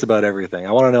 I'm curious about everything.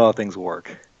 I want to know how things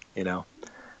work,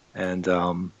 and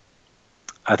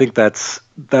I think that's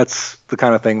the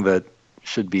kind of thing that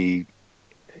should be,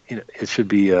 it should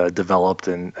be developed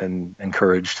and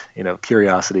encouraged.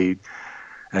 Curiosity,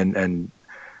 and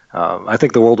I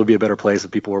think the world would be a better place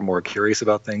if people were more curious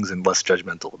about things and less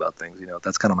judgmental about things.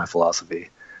 That's kind of my philosophy.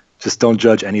 just don't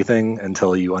judge anything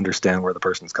until you understand where the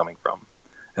person's coming from,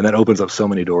 and that opens up so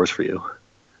many doors for you.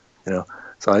 You know,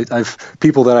 so I've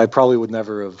people that I probably would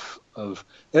never have.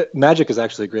 Magic is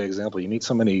actually a great example. You meet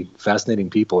so many fascinating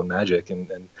people in Magic,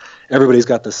 and everybody's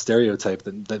got this stereotype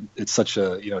that it's such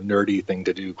a nerdy thing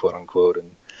to do, quote unquote,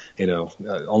 and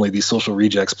only these social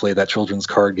rejects play that children's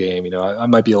card game. I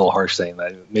might be a little harsh saying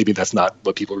that. Maybe that's not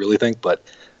what people really think, but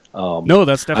no,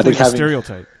 that's definitely a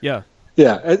stereotype. Yeah,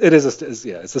 it is.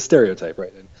 It's a stereotype,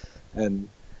 right? And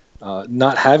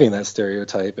not having that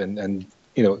stereotype and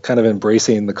kind of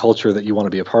embracing the culture that you want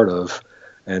to be a part of,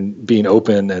 and being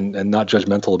open and not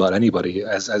judgmental about anybody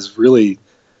as really,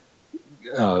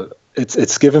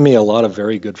 it's given me a lot of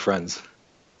very good friends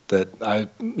that I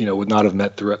would not have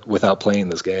met without playing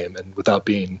this game, and without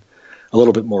being a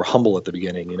little bit more humble at the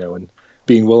beginning, and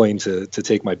being willing to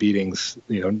take my beatings,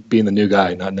 being the new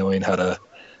guy, not knowing how to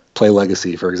play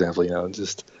Legacy, for example,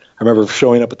 I remember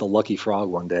showing up at the Lucky Frog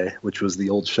one day, which was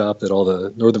the old shop that all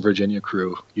the Northern Virginia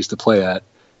crew used to play at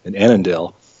in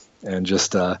Annandale, and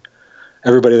just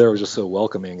everybody there was just so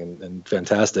welcoming and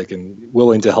fantastic and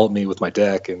willing to help me with my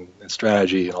deck and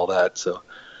strategy and all that. So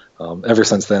ever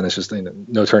since then, it's just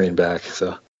no turning back.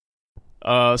 So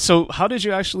how did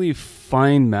you actually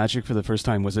find Magic for the first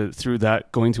time? Was it through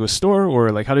that going to a store,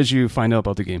 or like how did you find out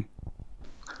about the game?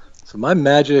 So my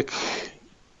Magic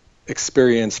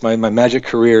experience, my Magic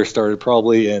career started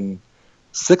probably in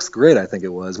 6th grade, I think it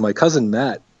was. My cousin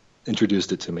Matt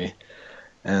introduced it to me.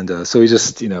 And so he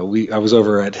just, I was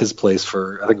over at his place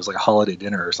for, I think it was like a holiday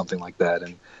dinner or something like that.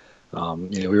 And,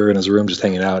 we were in his room just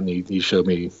hanging out, and he showed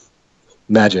me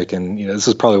Magic. And, this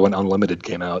is probably when Unlimited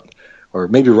came out, or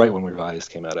maybe right when Revised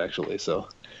came out, actually. So,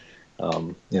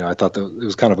 I thought that it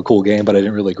was kind of a cool game, but I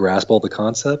didn't really grasp all the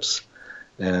concepts.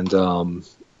 And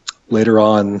later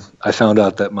on, I found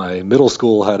out that my middle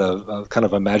school had a kind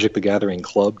of a Magic the Gathering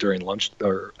club during lunch,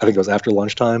 or I think it was after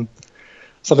lunchtime.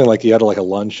 Something like you had like a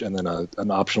lunch and then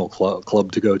an optional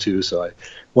club to go to. So I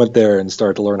went there and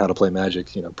started to learn how to play Magic,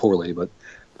 poorly, but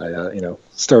I,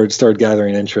 started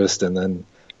gathering interest, and then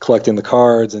collecting the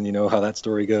cards, and how that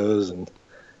story goes. And,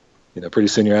 pretty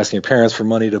soon you're asking your parents for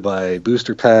money to buy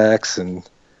booster packs and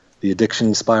the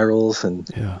addiction spirals, and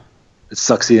it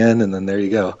sucks you in, and then there you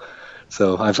go.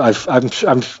 So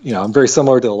I'm very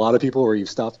similar to a lot of people, where you've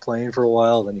stopped playing for a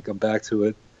while, then you come back to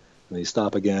it, and then you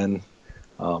stop again.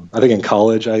 I think in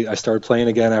college I started playing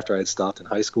again after I had stopped in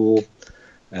high school,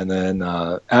 and then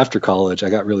after college I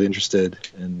got really interested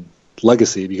in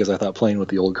Legacy because I thought playing with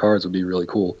the old cards would be really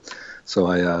cool. So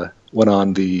I went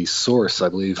on the Source. I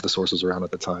believe the Source was around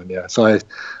at the time. Yeah. So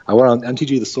I went on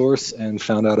MTG The Source and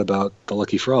found out about the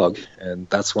Lucky Frog, and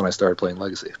that's when I started playing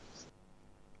Legacy.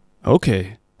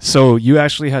 Okay. So you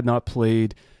actually had not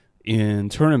played in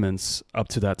tournaments up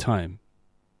to that time?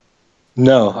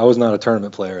 No, I was not a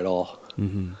tournament player at all.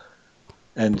 Mm-hmm.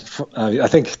 And I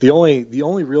think the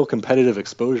only real competitive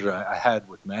exposure I had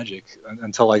with Magic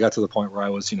until I got to the point where I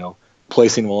was,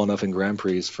 placing well enough in Grand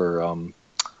Prix for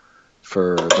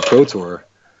the Pro Tour,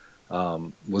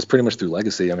 was pretty much through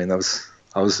Legacy. I mean, I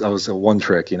was a one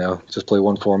trick, just play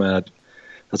one format.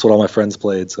 That's what all my friends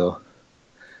played. So,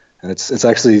 and it's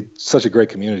actually such a great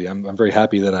community. I'm very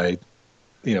happy that I,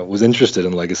 was interested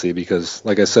in Legacy because,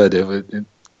 like I said, it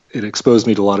exposed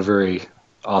me to a lot of very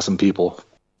awesome people.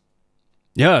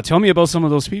 Yeah, tell me about some of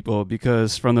those people,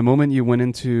 because from the moment you went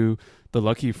into the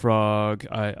Lucky Frog,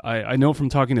 I know from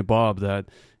talking to Bob that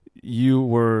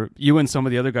you and some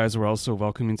of the other guys were also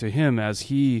welcoming to him as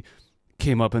he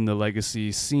came up in the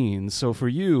Legacy scene. So for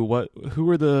you, who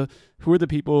were the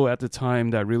people at the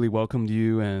time that really welcomed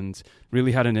you and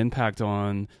really had an impact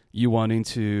on you wanting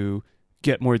to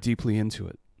get more deeply into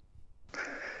it?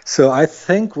 So I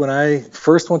think when I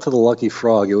first went to the Lucky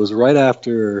Frog, it was right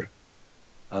after,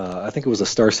 I think it was a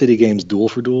Star City Games Duel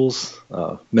for Duels.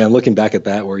 Man, looking back at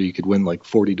that, where you could win like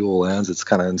 40 dual lands, it's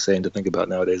kind of insane to think about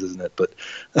nowadays, isn't it? But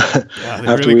yeah,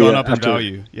 they've really gone up in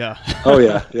value. Yeah. Oh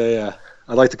yeah.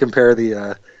 I'd like to compare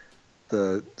the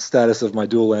status of my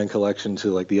dual land collection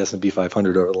to like the S&P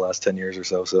 500 over the last 10 years or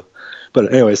so. So,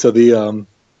 but anyway, so the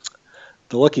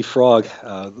Lucky Frog,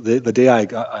 the day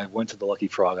I went to the Lucky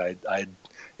Frog, I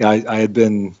had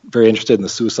been very interested in the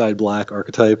Suicide Black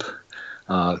archetype.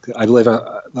 I believe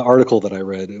the article that I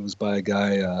read, it was by a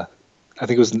guy, I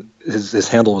think it was his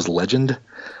handle was Legend,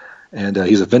 and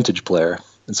he's a Vintage player.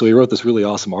 And so he wrote this really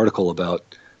awesome article about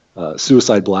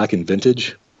Suicide Black and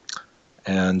Vintage,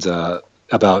 and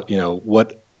about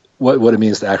what it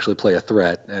means to actually play a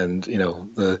threat, and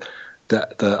the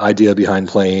idea behind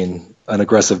playing an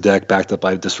aggressive deck backed up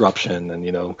by disruption,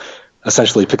 and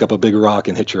essentially pick up a big rock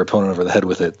and hit your opponent over the head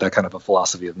with it. That kind of a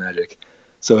philosophy of Magic.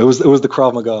 So it was the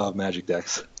Krav Maga of Magic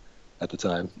decks at the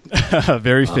time.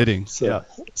 Very fitting. So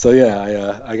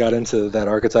yeah, I got into that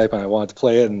archetype and I wanted to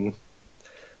play it, and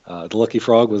the Lucky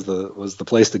Frog was the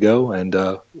place to go. And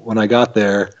when I got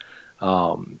there,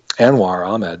 Anwar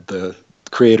Ahmed, the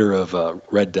creator of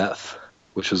Red Death,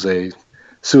 which was a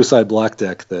suicide block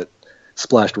deck that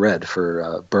splashed red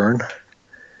for burn,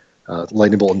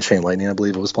 Lightning Bolt and Chain Lightning, I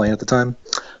believe it was playing at the time.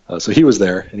 So he was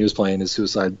there, and he was playing his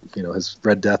suicide, his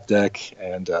Red Death deck,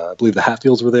 and I believe the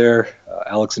Hatfields were there,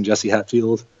 Alex and Jesse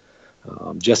Hatfield,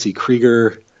 Jesse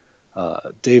Krieger,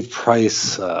 Dave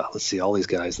Price, let's see, all these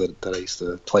guys that I used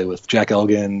to play with, Jack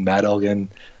Elgin, Matt Elgin.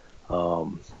 There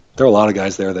are a lot of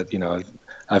guys there that,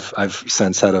 I've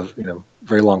since had a,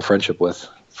 very long friendship with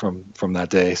from that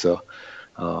day. So,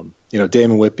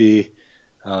 Damon Whitby,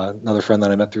 another friend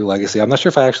that I met through Legacy. I'm not sure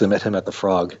if I actually met him at the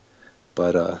Frog,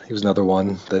 but he was another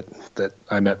one that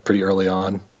I met pretty early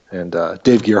on. And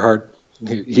Dave Gearhart,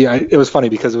 it was funny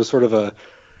because it was sort of a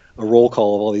roll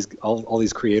call of all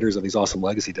these creators of these awesome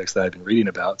Legacy decks that I've been reading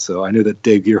about. So I knew that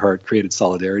Dave Gearhart created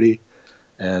Solidarity,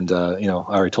 and I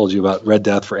already told you about Red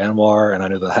Death for Anwar, and I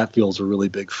knew the Hatfields were really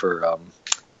big for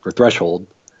Threshold,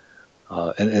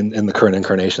 and the current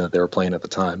incarnation that they were playing at the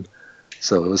time.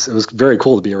 So it was very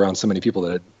cool to be around so many people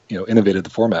that had innovated the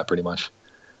format pretty much.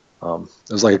 It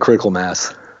was like a critical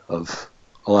mass of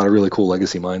a lot of really cool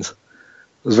Legacy minds.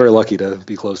 I was very lucky to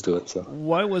be close to it. So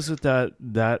why was it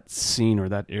that scene or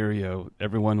that area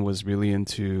everyone was really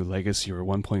into Legacy or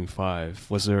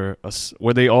 1.5?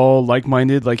 Were they all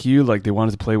like-minded like you? Like they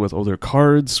wanted to play with older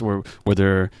cards, or were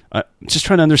there? Just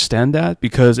trying to understand that,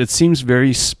 because it seems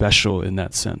very special in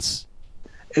that sense.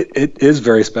 It is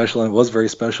very special, and it was very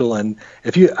special. And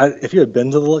if you had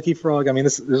been to the Lucky Frog, I mean,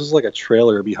 this was like a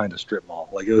trailer behind a strip mall.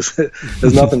 Like it was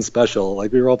nothing special.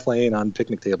 Like we were all playing on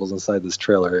picnic tables inside this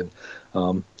trailer.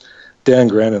 And Dan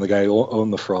Grannon, the guy who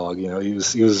owned the Frog, he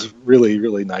was really,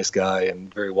 really nice guy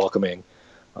and very welcoming.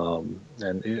 And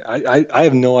I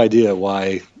have no idea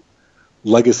why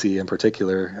Legacy in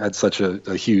particular had such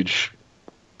a huge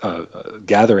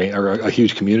gathering or a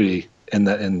huge community in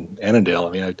Annandale.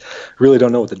 I mean, I really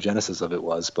don't know what the genesis of it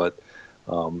was, but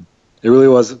it really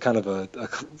was kind of a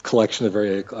collection of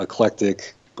very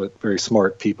eclectic but very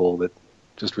smart people that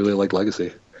just really liked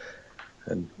Legacy,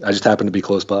 and I just happened to be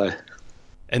close by.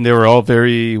 And they were all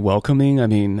very welcoming. I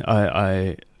mean,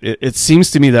 it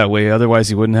seems to me that way.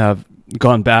 Otherwise, you wouldn't have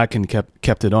gone back and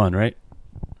kept it on, right?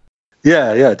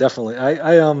 Yeah, definitely.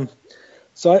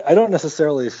 So I don't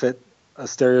necessarily fit a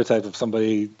stereotype of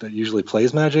somebody that usually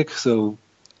plays Magic, so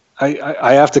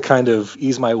I have to kind of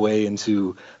ease my way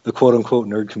into the quote unquote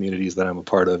nerd communities that I'm a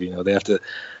part of. They have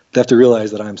to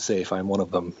realize that I'm safe. I'm one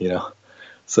of them.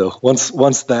 So once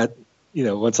that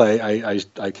once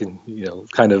I can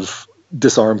kind of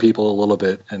disarm people a little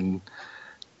bit, and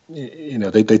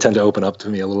they tend to open up to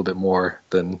me a little bit more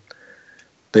than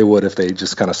they would if they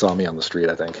just kind of saw me on the street,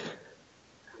 I think.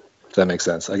 If that makes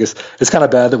sense. I guess it's kind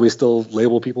of bad that we still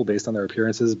label people based on their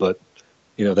appearances, but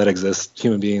that exists.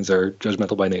 Human beings are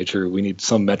judgmental by nature. We need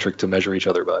some metric to measure each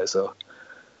other by. So,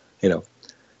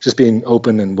 just being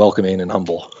open and welcoming and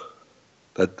humble,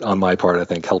 that on my part, I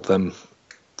think helped them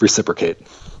reciprocate.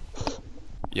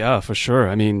 Yeah, for sure.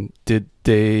 I mean, did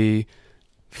they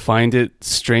find it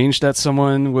strange that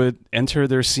someone would enter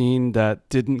their scene that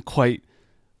didn't quite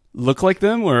look like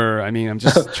them? Or, I mean, I'm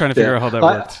just trying to figure out how that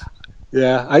worked.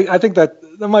 Yeah, I think that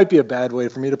might be a bad way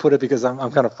for me to put it, because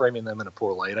I'm kind of framing them in a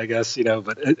poor light, I guess,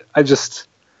 but I just,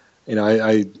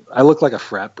 I look like a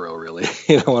frat bro, really,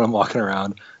 when I'm walking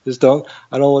around. I don't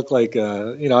look like,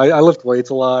 I lift weights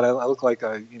a lot. I look like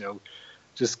I,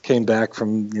 just came back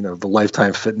from, the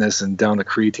Lifetime Fitness and down to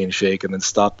creatine shake, and then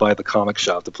stopped by the comic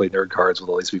shop to play nerd cards with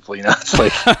all these people, it's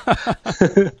like,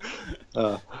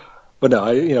 but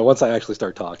no, once I actually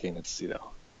start talking, it's,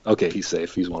 okay, he's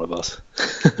safe. He's one of us.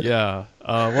 Yeah.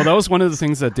 Well, that was one of the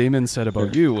things that Damon said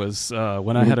about you was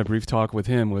when I had a brief talk with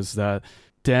him, was that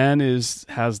Dan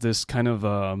has this kind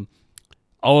of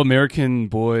all-American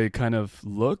boy kind of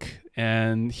look.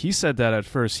 And he said that at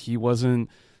first he wasn't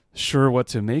sure what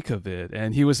to make of it.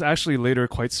 And he was actually later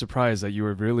quite surprised that you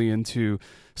were really into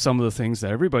some of the things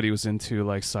that everybody was into,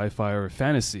 like sci-fi or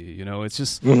fantasy. It's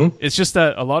just it's just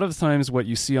that a lot of times what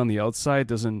you see on the outside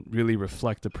doesn't really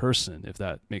reflect the person, if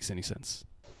that makes any sense.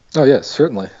 Oh yes,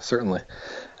 certainly.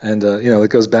 And it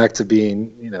goes back to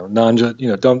being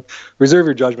don't reserve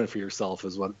your judgment for yourself,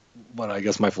 is what I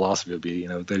guess my philosophy would be.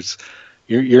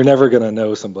 You're never going to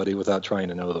know somebody without trying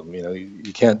to know them.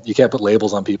 You can't put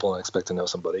labels on people and expect to know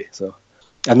somebody. So,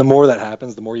 and the more that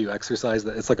happens, the more you exercise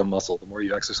that. It's like a muscle. The more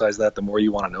you exercise that, the more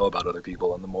you want to know about other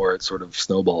people, and the more it sort of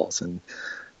snowballs. And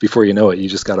before you know it, you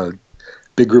just got a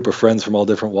big group of friends from all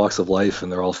different walks of life,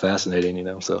 and they're all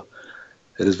fascinating, so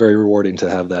it is very rewarding to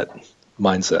have that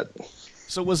mindset.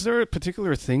 So was there a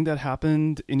particular thing that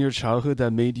happened in your childhood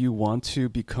that made you want to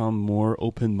become more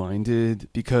open-minded?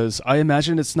 Because I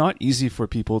imagine it's not easy for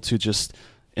people to just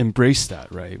embrace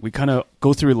that, right? We kind of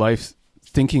go through life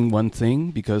thinking one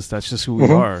thing because that's just who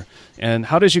we are. And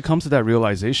how did you come to that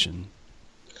realization?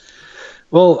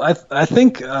 Well, I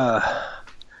think,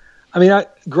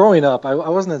 growing up, I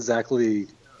wasn't exactly,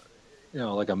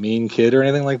 like a mean kid or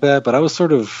anything like that, but I was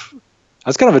kind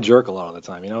of a jerk a lot of the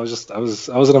time. I was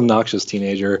an obnoxious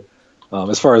teenager.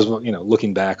 As far as,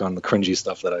 looking back on the cringy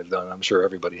stuff that I've done, I'm sure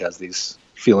everybody has these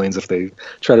feelings if they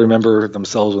try to remember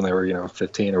themselves when they were,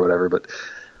 15 or whatever. But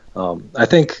I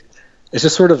think it's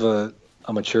just sort of a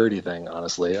maturity thing,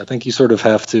 honestly. I think you sort of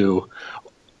have to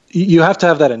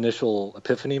have that initial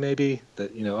epiphany, maybe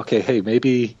that, okay, hey,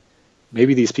 maybe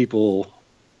these people,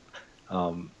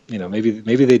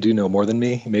 maybe they do know more than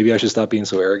me. Maybe I should stop being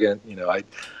so arrogant.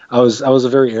 I was a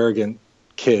very arrogant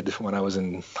kid when I was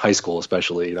in high school,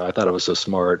 especially. I thought I was so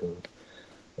smart,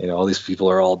 and all these people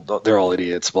they're all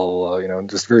idiots, blah blah blah.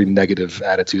 Just very negative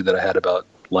attitude that I had about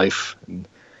life. And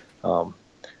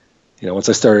once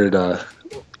I started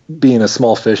being a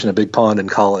small fish in a big pond in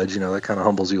college, that kind of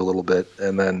humbles you a little bit.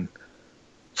 And then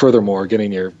furthermore,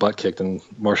 getting your butt kicked in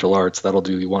martial arts, that'll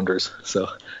do you wonders. So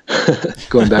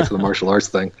going back to the martial arts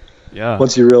thing. Yeah.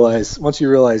 Once you realize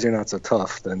you're not so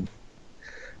tough, then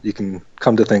you can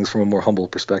come to things from a more humble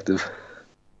perspective.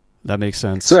 That makes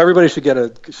sense. So everybody should get a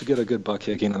good butt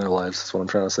kicking in their lives. That's what I'm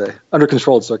trying to say. Under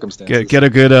controlled circumstances. Get a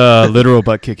good literal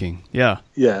butt kicking. Yeah.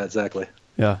 Yeah, exactly.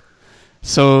 Yeah.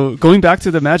 So going back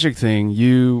to the Magic thing,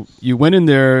 you went in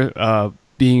there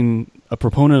being a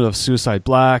proponent of Suicide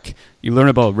Black. You learn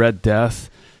about Red Death.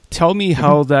 Tell me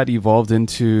how that evolved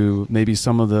into maybe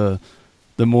some of the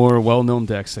more well-known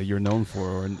decks that you're known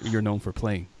for or you're known for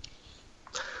playing.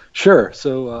 Sure.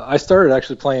 So I started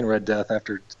actually playing Red Death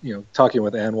after talking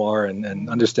with Anwar and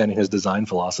understanding his design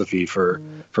philosophy for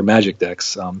Magic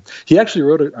decks. He actually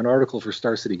wrote an article for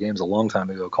Star City Games a long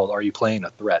time ago called "Are You Playing a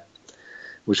Threat?"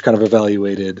 which kind of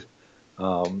evaluated,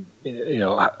 how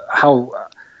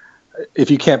if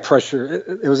you can't pressure.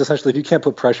 It was essentially if you can't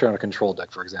put pressure on a control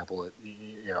deck, for example,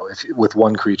 if with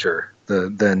one creature,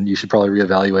 then you should probably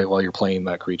reevaluate while you're playing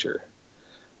that creature.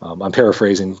 I'm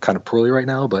paraphrasing kind of poorly right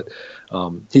now, but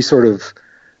he sort of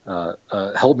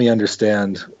helped me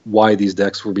understand why these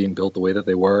decks were being built the way that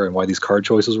they were and why these card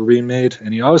choices were being made.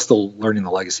 And I was still learning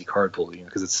the Legacy card pool,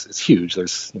 because it's huge.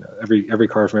 There's every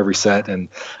card from every set, and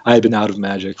I had been out of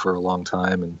Magic for a long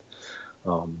time,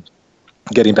 and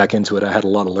getting back into it, I had a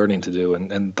lot of learning to do.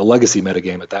 And the Legacy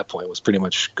metagame at that point was pretty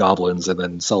much Goblins and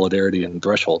then Solidarity and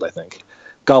Threshold. I think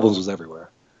Goblins was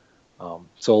everywhere,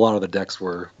 so a lot of the decks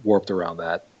were warped around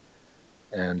that.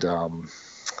 And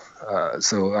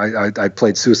so I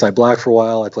played Suicide Black for a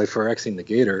while. I played Phyrexian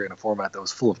Negator in a format that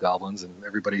was full of goblins, and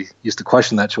everybody used to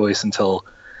question that choice until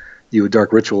you would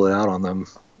Dark Ritual it out on them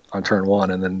on turn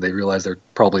one, and then they realized they're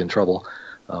probably in trouble.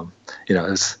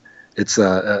 It's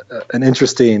an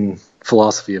interesting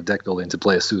philosophy of deck building to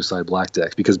play a Suicide Black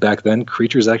deck, because back then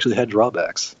creatures actually had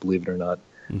drawbacks, believe it or not.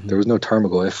 Mm-hmm. There was no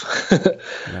Tarmogoyf.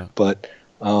 Yeah. But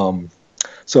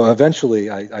so eventually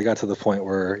I got to the point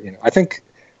where, I think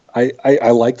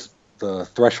I liked the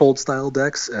Threshold style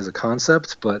decks as a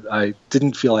concept, but I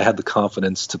didn't feel I had the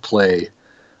confidence to play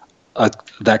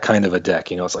that kind of a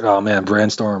deck. It's like, oh man,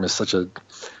 Brandstorm is such a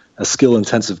skill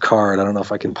intensive card. I don't know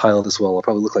if I can pilot this well. I'll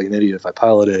probably look like an idiot if I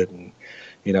pilot it. And,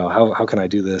 how can I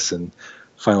do this? And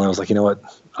finally I was like, you know what?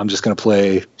 I'm just going to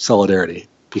play Solidarity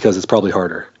because it's probably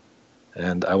harder.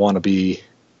 And I want to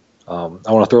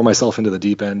throw myself into the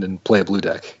deep end and play a blue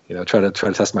deck, try to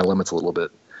test my limits a little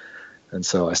bit. And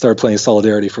so I started playing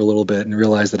Solidarity for a little bit and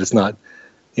realized that it's not,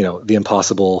 the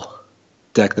impossible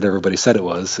deck that everybody said it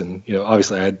was. And,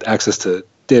 obviously I had access to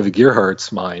David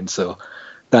Gearhart's mind, so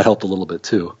that helped a little bit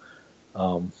too.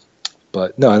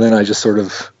 But no, and then I just sort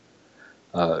of,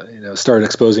 started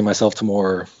exposing myself to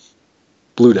more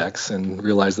blue decks and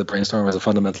realized that Brainstorm is a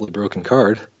fundamentally broken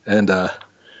card. And,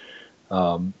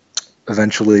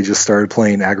 eventually just started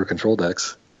playing aggro control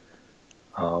decks.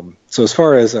 So as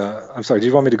far as, I'm sorry, do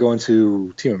you want me to go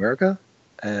into Team America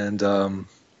and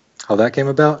how that came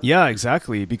about? Yeah,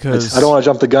 exactly. Because I don't want to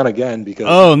jump the gun again.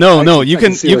 Because no, you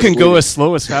can go as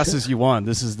slow as fast as you want.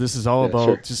 This is all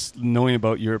about just knowing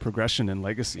about your progression in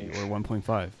Legacy or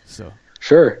 1.5. So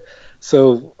sure.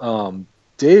 So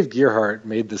Dave Gearhart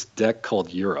made this deck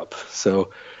called Europe.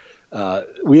 So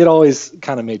we had always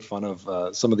kind of made fun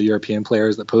of some of the European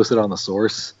players that posted on the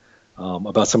source.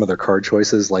 about some of their card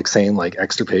choices, like saying like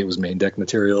Extirpate was main deck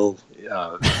material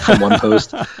from one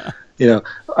post.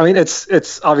 I mean,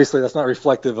 it's obviously that's not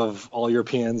reflective of all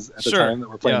Europeans at the time that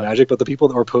were playing Magic, but the people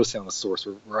that were posting on the source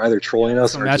were either trolling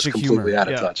us or just completely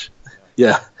out of touch.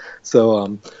 Yeah.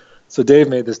 So Dave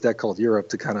made this deck called Europe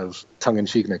to kind of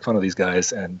tongue-in-cheek make fun of these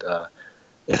guys, and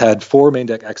it had 4 main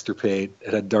deck Extirpate,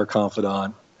 it had Dark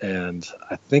Confidant, and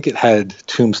I think it had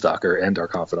Tombstalker and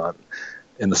Dark Confidant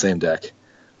in the same deck.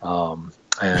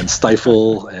 And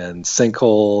Stifle and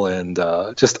Sinkhole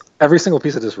and just every single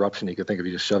piece of disruption you could think of,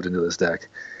 you just shoved into this deck,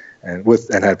 and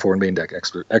had 4 main deck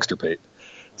Extirpate.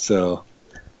 So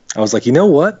I was like, you know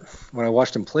what? When I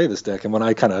watched him play this deck, and when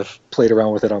I kind of played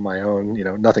around with it on my own,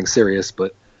 nothing serious,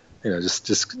 but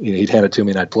just he'd hand it to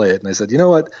me and I'd play it, and I said, you know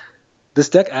what? This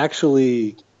deck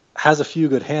actually has a few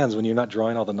good hands when you're not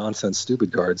drawing all the nonsense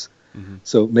stupid cards. Mm-hmm.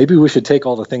 So maybe we should take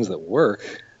all the things that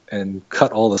work and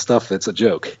cut all the stuff that's a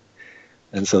joke.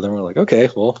 And so then we're like, okay,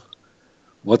 well,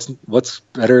 what's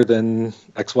better than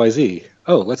XYZ?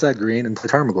 Oh, let's add green and play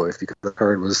Tarmogoyf because the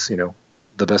card was,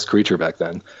 the best creature back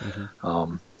then.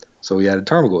 Mm-hmm. So we added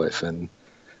Tarmogoyf, and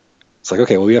it's like,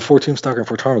 okay, well, we have 4 Tombstalker and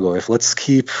 4 Tarmogoyf. Let's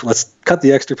cut the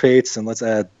Extirpates and let's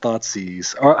add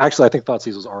Thoughtseize. Or actually, I think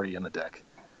Thoughtseize was already in the deck.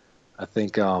 I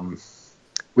think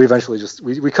we eventually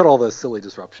we cut all the silly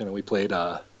disruption and we played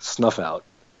Snuff Out.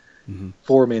 Mm-hmm.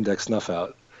 4 main deck Snuff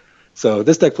Out. So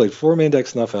this deck played 4 main deck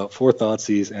Snuff Out, 4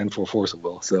 Thoughtseize, and 4 Force of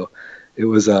Will. So it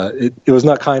was it was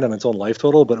not kind on its own life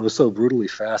total, but it was so brutally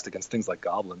fast against things like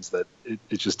goblins that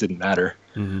it just didn't matter.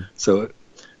 Mm-hmm. So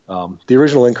the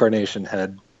original incarnation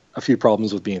had a few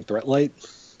problems with being threat light,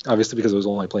 obviously because it was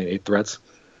only playing 8 threats.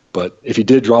 But if you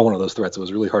did draw one of those threats, it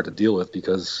was really hard to deal with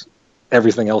because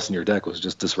everything else in your deck was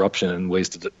just disruption and ways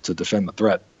to defend the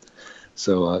threat.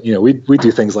 So we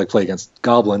do things like play against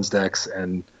goblins decks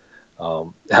and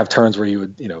have turns where you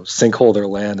would sinkhole their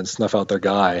land and snuff out their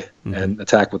guy, mm-hmm. and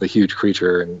attack with a huge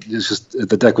creature, and it's just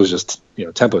the deck was just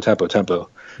tempo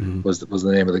mm-hmm. was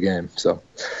the name of the game. So,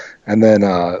 and then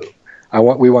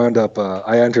we wound up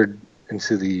I entered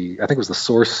into I think it was the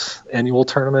Source annual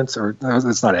tournaments, or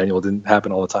it's not annual, it didn't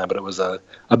happen all the time, but it was a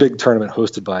big tournament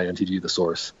hosted by MTG The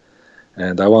Source,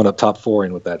 and I wound up top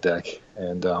 4ing with that deck,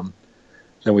 and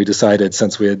then we decided,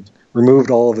 since we had removed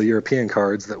all of the European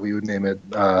cards, that we would name it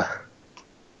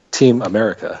Team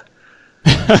America.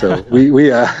 So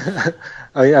we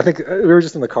I think we were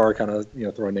just in the car kind of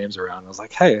throwing names around. I was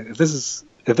like, hey, if this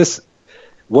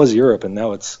was Europe and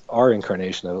now it's our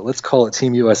incarnation of it, let's call it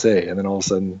Team USA. And then all of a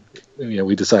sudden,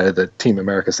 we decided that Team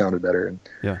America sounded better, and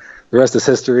the rest is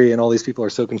history. And all these people are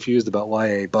so confused about why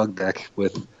a bug deck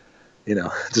with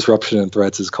disruption and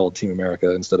threats is called Team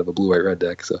America instead of a blue, white, red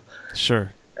deck. So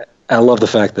sure. I love the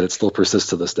fact that it still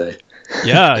persists to this day.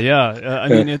 Yeah. I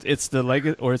mean, it's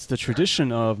the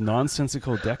tradition of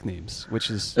nonsensical deck names, which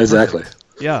is exactly perfect.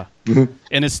 Yeah. Mm-hmm.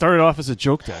 And it started off as a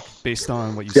joke deck based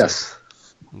on what you said.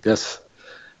 Yes.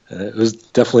 It was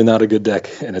definitely not a good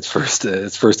deck in its first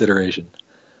iteration,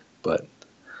 but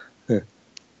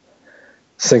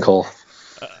Sinkhole.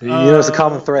 It's a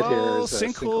common threat here.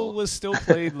 Sinkhole was still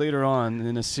played later on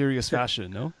in a serious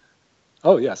fashion, no?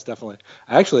 Oh yes, definitely.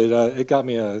 Actually, it got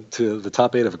me to the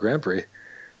top 8 of a Grand Prix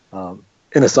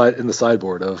in the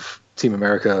sideboard of Team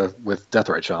America with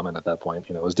Deathrite Shaman at that point.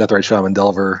 It was Deathrite Shaman,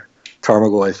 Delver,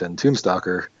 Tarmogoyf, and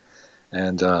Tombstalker,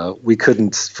 and we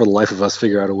couldn't, for the life of us,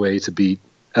 figure out a way to beat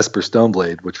Esper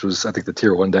Stoneblade, which was, I think, the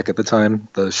tier 1 deck at the time,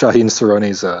 the Shaheen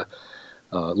Sarone's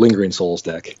Lingering Souls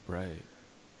deck. Right.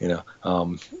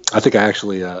 I think I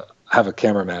actually have a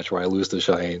camera match where I lose to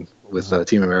Shaheen with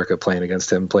Team America playing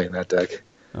against him, playing that deck.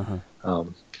 Uh-huh.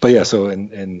 But yeah, so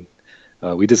and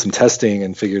we did some testing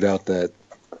and figured out that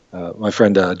my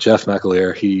friend Jeff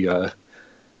McAleer,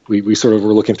 we sort of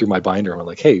were looking through my binder and we're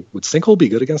like, hey, would Sinkhole be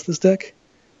good against this deck?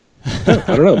 I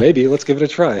don't know, maybe let's give it a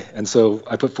try. And so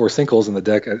I put 4 Sinkholes in the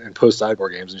deck and post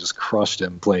sideboard games and just crushed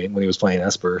him when he was playing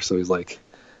Esper. So he's like,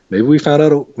 maybe we found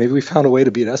a way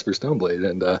to beat Esper Stoneblade.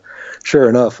 And sure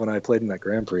enough, when I played in that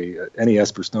Grand Prix, any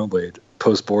Esper Stoneblade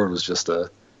post board was just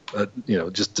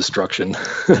just destruction.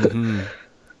 Mm-hmm.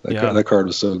 That card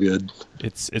was so good.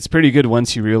 It's pretty good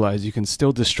once you realize you can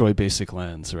still destroy basic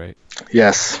lands, right?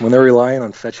 Yes, when they're relying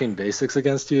on fetching basics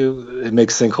against you, it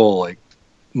makes Sinkhole like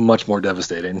much more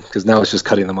devastating because now it's just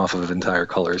cutting them off of entire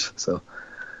colors. So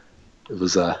it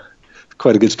was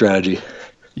quite a good strategy.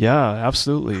 Yeah,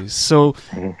 absolutely. So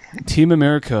Team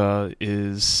America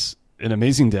is an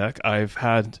amazing deck. I've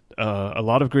had a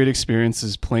lot of great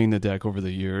experiences playing the deck over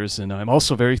the years, and I'm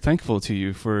also very thankful to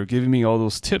you for giving me all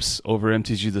those tips over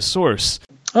MTG The Source.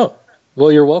 Oh, well,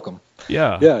 you're welcome.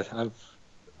 Yeah. Yeah,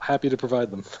 happy to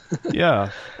provide them.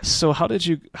 Yeah. So how did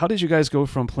you guys go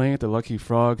from playing at the Lucky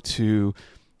Frog to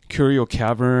Curio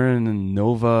Cavern and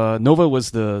Nova? Nova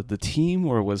was the team,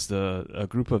 or was a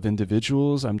group of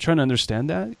individuals? I'm trying to understand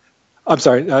that. I'm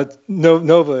sorry.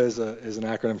 Nova is an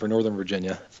acronym for Northern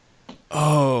Virginia.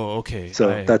 Oh, okay.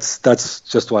 So that's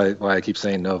just why I keep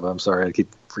saying Nova. I'm sorry. I keep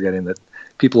forgetting that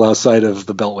people outside of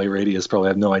the Beltway radius probably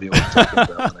have no idea what I'm talking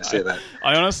about when I say that.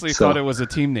 I honestly thought it was a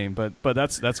team name, but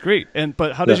that's great.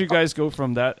 But how did you guys go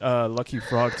from that Lucky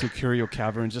Frog to Curio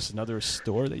Cavern? Just another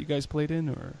store that you guys played in,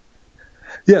 or?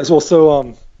 Yes. Well,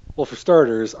 for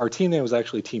starters, our team name was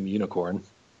actually Team Unicorn,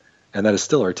 and that is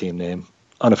still our team name,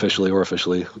 unofficially or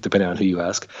officially, depending on who you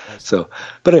ask. So,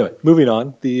 but anyway, moving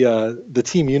on. The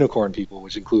Team Unicorn people,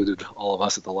 which included all of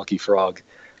us at the Lucky Frog,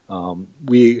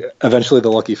 we eventually,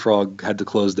 the Lucky Frog had to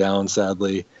close down,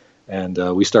 sadly, and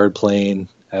we started playing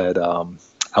at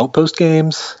Outpost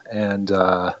Games, and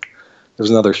there was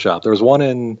another shop. There was one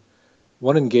in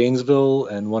Gainesville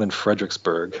and one in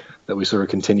Fredericksburg that we sort of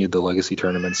continued the legacy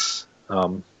tournaments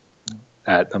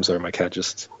at. I'm sorry, my cat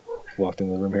just walked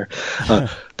into the room here.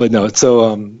 But no,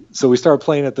 so we started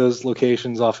playing at those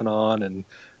locations off and on, and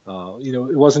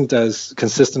it wasn't as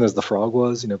consistent as the Frog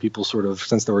was. People sort of,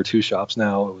 since there were two shops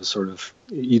now, it was sort of,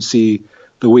 you'd see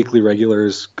the weekly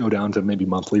regulars go down to maybe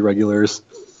monthly regulars,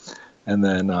 and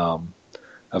then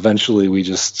eventually we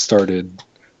just started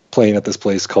playing at this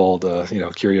place called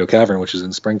Curio Cavern, which is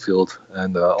in Springfield,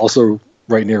 and also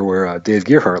right near where Dave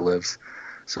Gearhart lives.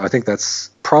 So I think that's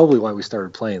probably why we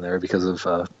started playing there, because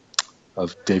of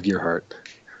Dave Gearhart,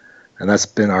 and that's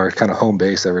been our kind of home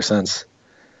base ever since.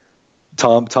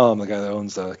 Tom, the guy that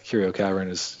owns Curio Cavern,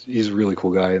 he's a really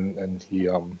cool guy, and he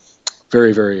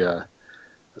very, very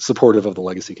supportive of the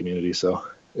legacy community. So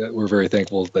we're very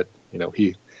thankful that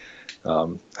he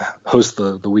hosts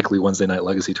the weekly Wednesday night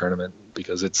legacy tournament,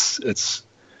 because it's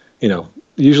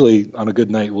usually on a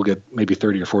good night we'll get maybe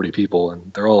 30 or 40 people,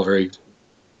 and they're all very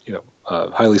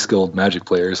highly skilled Magic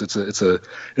players. It's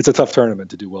a tough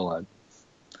tournament to do well at.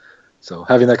 So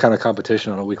having that kind of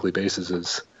competition on a weekly basis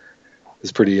is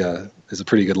a pretty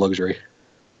good luxury.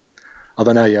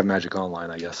 Although now you have Magic Online,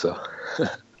 I guess. So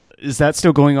is that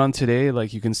still going on today?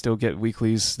 Like, you can still get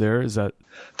weeklies there? Is that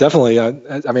definitely? I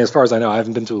mean, as far as I know, I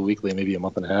haven't been to a weekly in maybe a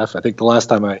month and a half. I think the last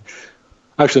time I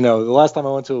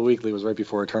went to a weekly was right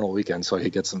before Eternal Weekend, so I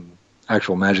could get some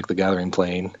actual Magic the Gathering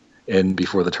playing in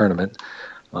before the tournament.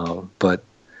 But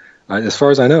as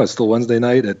far as I know, it's still Wednesday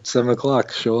night at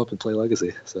 7:00. Show up and play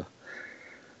Legacy. So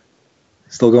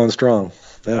still going strong.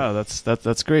 Yeah,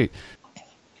 that's great.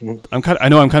 I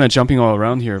know I'm kind of jumping all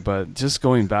around here, but just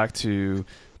going back to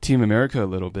Team America a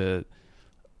little bit.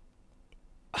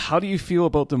 How do you feel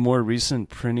about the more recent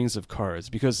printings of cards?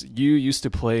 Because you used to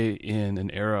play in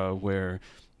an era where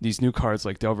these new cards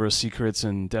like Delver of Secrets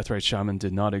and Deathrite Shaman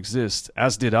did not exist,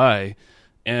 as did I,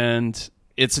 and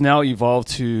it's now evolved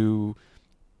to,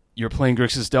 you're playing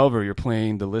Grixis Delver, you're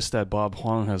playing the list that Bob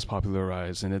Huang has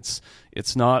popularized, and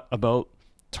it's not about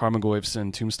Tarmogoyfs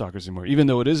and Tombstalkers anymore, even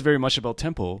though it is very much about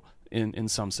Tempo in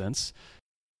some sense.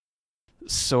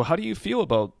 So how do you feel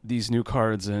about these new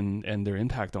cards and their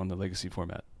impact on the Legacy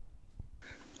format?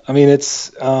 I mean, it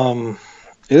is kind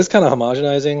of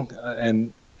homogenizing,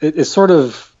 and it's sort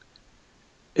of,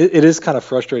 it is kind of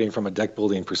frustrating from a deck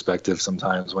building perspective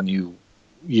sometimes when you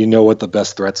know what the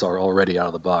best threats are already out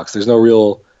of the box. There's no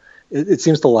real, it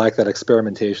seems to lack that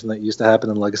experimentation that used to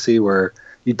happen in Legacy, where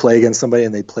you'd play against somebody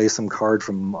and they'd play some card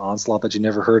from Onslaught that you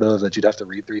never heard of, that you'd have to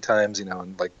read 3 times,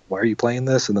 and like, why are you playing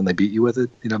this? And then they beat you with it.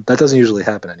 That doesn't usually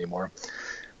happen anymore,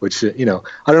 which, I don't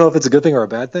know if it's a good thing or a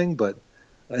bad thing, but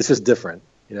it's just different.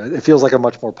 It feels like a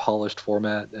much more polished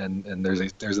format, and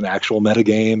there's an actual meta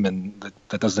game, and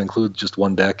that doesn't include just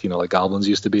one deck, like Goblins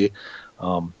used to be.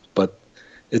 But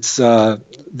it's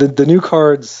the new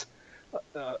cards.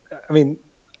 I mean,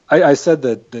 I said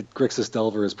that Grixis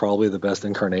Delver is probably the best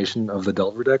incarnation of the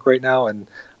Delver deck right now, and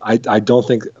I don't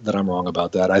think that I'm wrong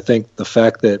about that. I think the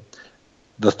fact that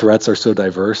the threats are so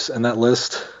diverse in that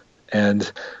list,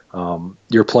 and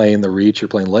you're playing the Reach, you're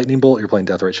playing Lightning Bolt, you're playing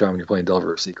Deathrite Shaman, you're playing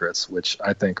Delver of Secrets, which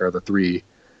I think are the 3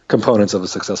 components of a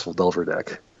successful Delver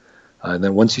deck. And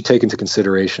then once you take into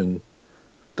consideration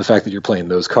the fact that you're playing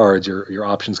those cards, your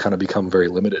options kind of become very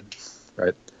limited,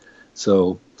 right?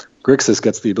 So Grixis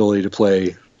gets the ability to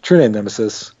play True Name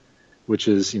Nemesis, which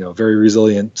is very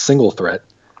resilient single threat.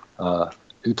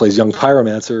 He plays Young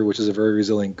Pyromancer, which is a very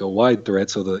resilient go wide threat.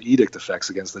 So the edict effects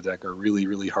against the deck are really,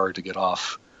 really hard to get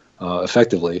off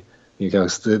effectively,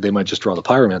 because they might just draw the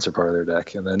Pyromancer part of their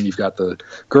deck. And then you've got the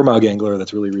Gurmag Angler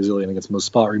that's really resilient against most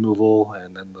spot removal,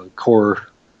 and then the core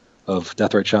of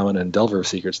Deathrite Shaman and Delver of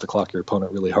Secrets to clock your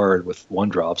opponent really hard with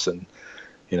 1-drops, and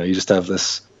you just have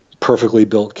this perfectly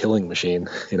built killing machine.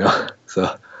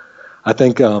 So I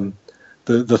think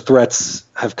the threats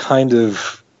have kind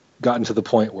of gotten to the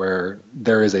point where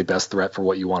there is a best threat for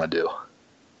what you want to do.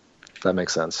 If that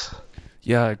makes sense.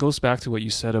 Yeah, it goes back to what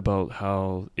you said about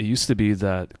how it used to be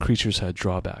that creatures had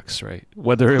drawbacks, right?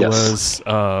 Whether it was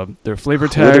their flavor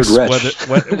text,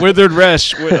 Withered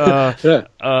Resh, Nantuko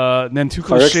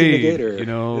Shade,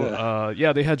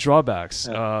 they had drawbacks.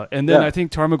 And then I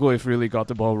think Tarmogoyf really got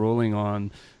the ball rolling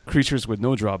on creatures with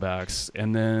no drawbacks,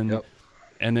 and then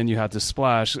you had to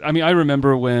splash. I mean, I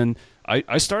remember when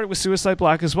I started with Suicide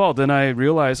Black as well. Then I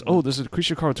realized, there's a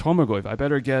creature called Tarmogoyf. I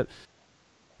better get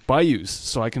Bayous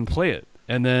so I can play it.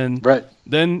 And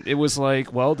then it was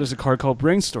like, well, there's a card called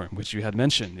Brainstorm, which you had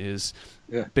mentioned is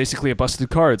basically a busted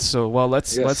card. So, well,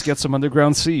 let's get some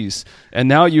Underground Seas. And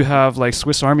now you have like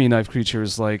Swiss Army knife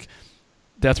creatures like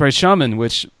Deathrite Shaman,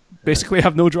 which basically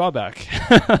have no drawback.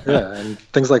 And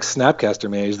things like Snapcaster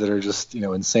Mage that are just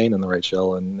insane in the right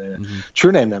shell, and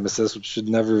True Name Nemesis, which should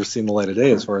never have seen the light of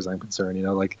day as far as I'm concerned.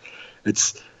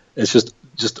 It's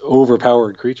just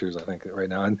overpowered creatures, I think, right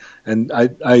now. And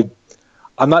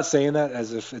I'm not saying that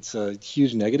as if it's a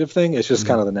huge negative thing. It's just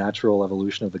kind of the natural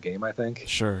evolution of the game, I think.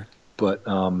 Sure. But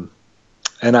and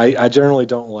I generally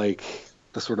don't like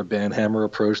the sort of banhammer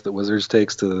approach that Wizards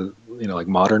takes to like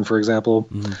Modern, for example.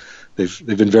 They've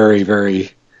been very,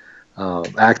 very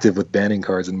active with banning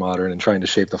cards in Modern and trying to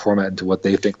shape the format into what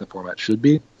they think the format should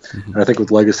be. And I think with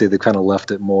Legacy, they've kind of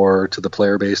left it more to the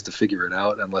player base to figure it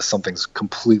out, unless something's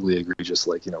completely egregious,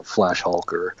 like Flash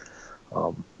Hulk or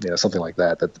something like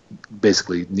that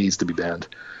basically needs to be banned.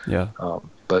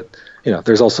 But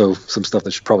there's also some stuff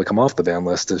that should probably come off the ban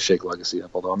list to shake Legacy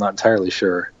up, although I'm not entirely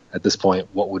sure at this point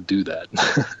what would do that.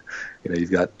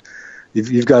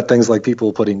 You've got things like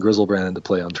people putting Grizzlebrand into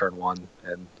play on turn 1,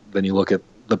 and then you look at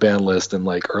the ban list and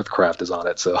like Earthcraft is on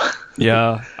it. So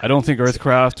I don't think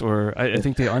Earthcraft, or I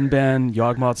think they unbanned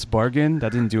Yawgmoth's Bargain.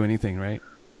 That didn't do anything, right?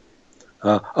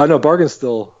 No, Bargain's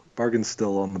still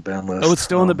on the ban list. Oh, it's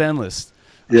still on the ban list.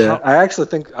 Yeah, I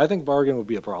think Bargain would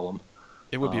be a problem.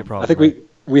 It would be a problem. I think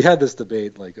we had this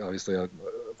debate, like, obviously,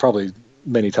 probably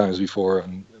many times before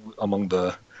among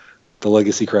the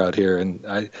Legacy crowd here, and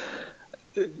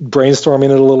brainstorming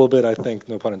it a little bit. I think,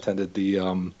 no pun intended,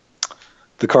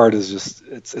 the card is just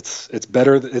it's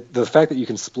better. The fact that you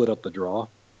can split up the draw,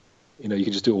 you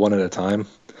can just do it one at a time,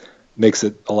 makes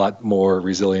it a lot more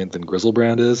resilient than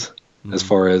Grizzlebrand is. As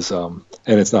far as and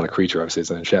it's not a creature, obviously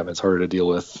it's an enchantment. It's harder to deal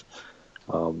with.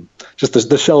 Just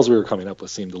the shells we were coming up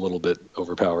with seemed a little bit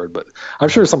overpowered, but I'm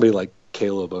sure somebody like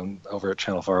Caleb over at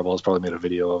Channel Fireball has probably made a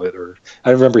video of it. Or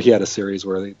I remember he had a series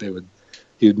where he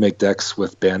would make decks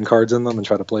with ban cards in them and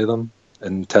try to play them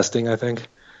and testing, I think.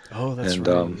 Oh, that's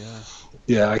right.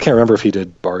 Yeah, I can't remember if he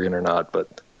did Bargain or not,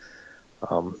 but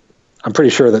I'm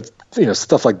pretty sure that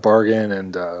stuff like Bargain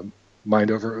and Mind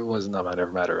Over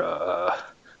Matter.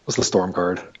 What's the Storm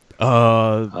card?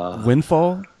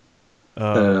 Windfall.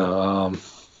 The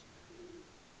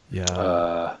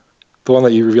one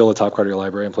that you reveal the top card of your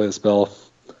library and play the spell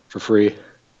for free.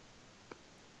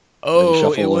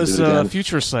 Oh, it was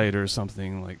Future Sight or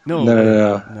something like.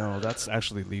 No, that's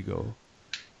actually Lego.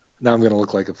 Now I'm going to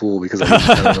look like a fool because I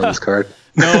don't know this card.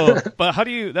 No, but how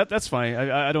do you? That's fine.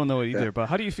 I don't know it either. Yeah. But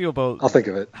how do you feel about? I'll think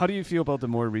of it. How do you feel about the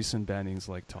more recent bannings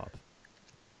like Top?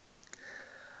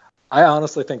 I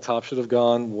honestly think Top should have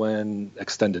gone when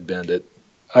Extended banned it.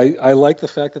 I like the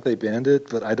fact that they banned it,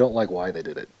 but I don't like why they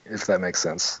did it, if that makes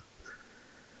sense.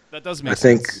 That does make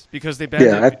sense. Because they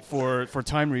banned it for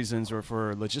time reasons or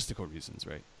for logistical reasons,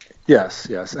 right? Yes.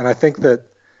 And I think that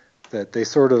the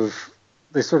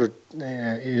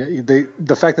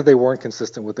fact that they weren't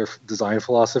consistent with their design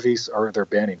philosophies, or their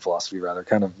banning philosophy rather,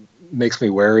 kind of makes me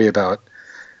wary about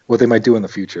what they might do in the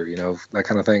future, that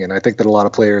kind of thing. And I think that a lot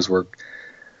of players were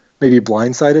maybe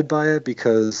blindsided by it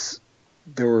because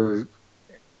there were,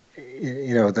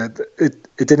 that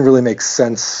it didn't really make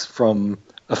sense from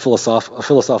a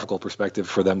philosophical perspective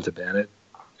for them to ban it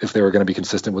if they were going to be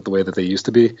consistent with the way that they used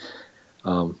to be.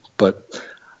 But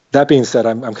that being said,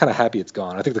 I'm kind of happy it's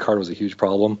gone. I think the card was a huge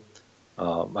problem.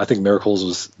 I think Miracles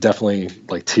was definitely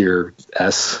like tier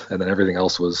S, and then everything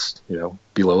else was,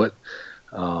 below it.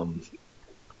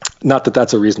 Not that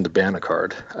that's a reason to ban a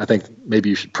card. I think maybe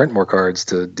you should print more cards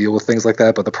to deal with things like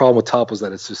that. But the problem with Top was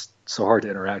that it's just so hard to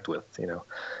interact with.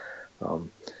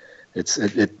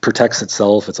 It protects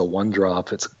itself. It's a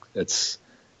 1-drop. It's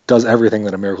does everything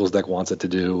that a Miracles deck wants it to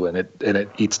do, and it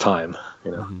eats time.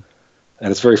 And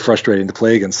it's very frustrating to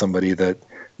play against somebody that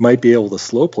might be able to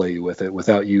slow play you with it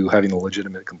without you having a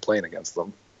legitimate complaint against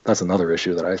them. that's another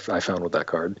issue that I found with that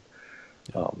card.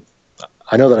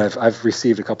 I know that I've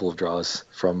received a couple of draws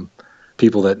from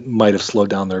people that might have slowed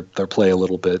down their play a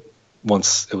little bit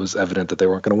once it was evident that they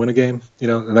weren't going to win a game,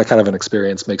 and that kind of an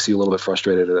experience makes you a little bit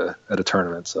frustrated at a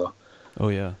tournament. So, oh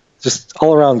yeah, just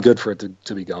all around good for it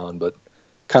to be gone, but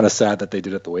kind of sad that they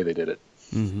did it the way they did it.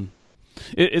 Mm-hmm.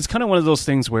 It's kind of one of those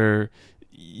things where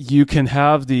you can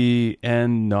have the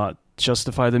end not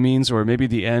justify the means, or maybe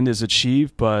the end is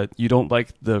achieved, but you don't like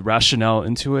the rationale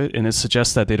into it, and it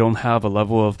suggests that they don't have a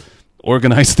level of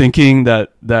organized thinking that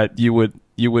you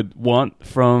would want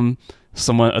from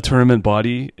a tournament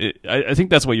body. I think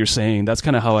that's what you're saying. That's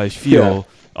kind of how I feel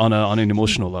on an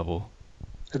emotional level.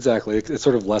 Exactly. It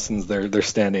sort of lessens their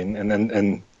standing,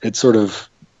 and it sort of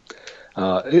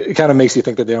it kind of makes you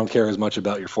think that they don't care as much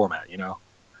about your format.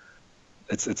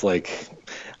 It's like,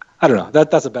 I don't know.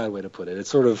 That's a bad way to put it. It's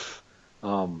sort of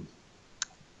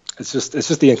it's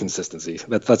just the inconsistency.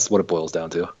 That's what it boils down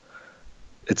to.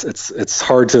 It's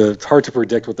hard to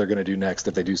predict what they're going to do next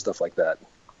if they do stuff like that.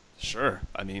 Sure.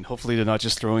 I mean, hopefully they're not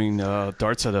just throwing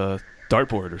darts at a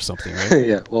dartboard or something, right?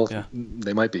 Yeah. Well,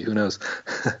 they might be. Who knows?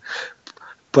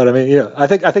 But I mean, I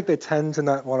think they tend to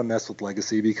not want to mess with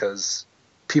Legacy because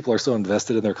people are so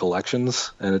invested in their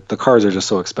collections, and the cards are just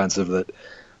so expensive that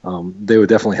they would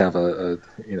definitely have a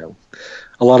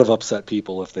lot of upset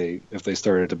people if they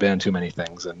started to ban too many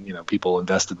things, and people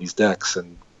invest in these decks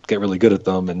and get really good at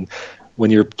them. And when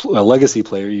you're a Legacy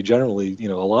player, you generally,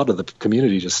 a lot of the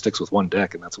community just sticks with one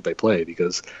deck, and that's what they play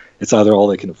because it's either all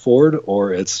they can afford,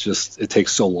 or it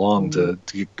takes so long to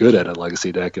get good at a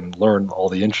Legacy deck and learn all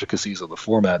the intricacies of the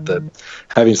format that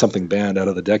having something banned out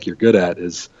of the deck you're good at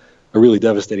is a really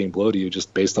devastating blow to you,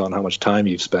 just based on how much time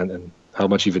you've spent and how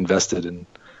much you've invested in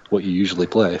what you usually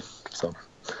play. So,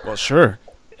 well, sure.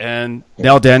 And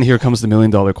now, Dan, here comes the $1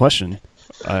 million question.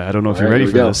 I don't know if you're ready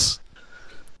for this.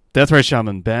 Deathrite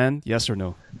Shaman, ban, yes or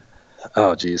no?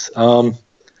 Oh, geez.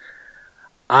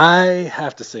 I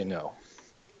have to say no.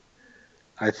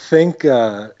 I think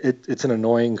it's an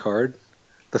annoying card.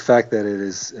 The fact that it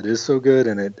is so good,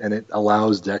 and it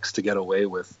allows decks to get away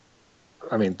with,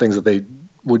 things that they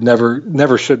would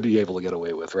never should be able to get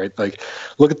away with, right? Like,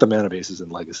 look at the mana bases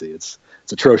in Legacy. It's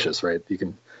atrocious, right? You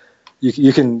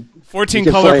can 14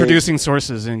 color producing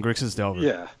sources in Grixis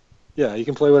Delver. Yeah, you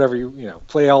can play whatever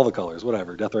play all the colors,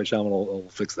 whatever. Deathrite Shaman will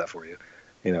fix that for you,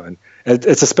 and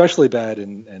it's especially bad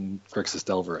in Grixis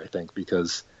Delver, I think,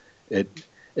 because it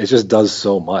just does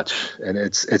so much, and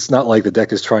it's not like the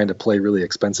deck is trying to play really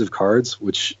expensive cards,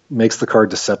 which makes the card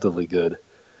deceptively good.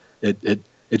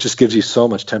 It just gives you so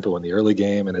much tempo in the early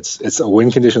game, and it's a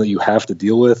win condition that you have to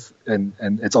deal with, and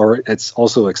it's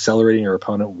also accelerating your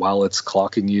opponent while it's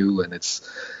clocking you, and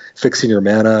it's fixing your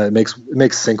mana. It makes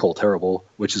Sinkhole terrible,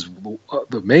 which is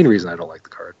the main reason I don't like the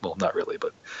card. Well, not really,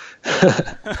 but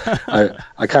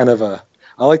I kind of I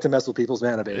like to mess with people's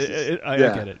mana bases. I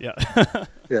get it. Yeah.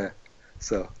 Yeah.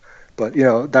 So, but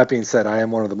that being said, I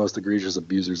am one of the most egregious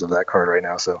abusers of that card right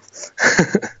now. So,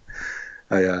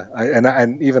 I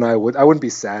wouldn't be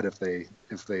sad if they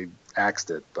axed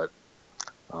it, but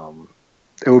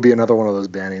it would be another one of those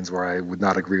bannings where I would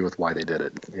not agree with why they did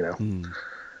it.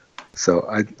 So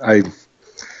I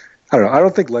don't know. I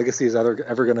don't think Legacy is ever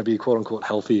going to be quote unquote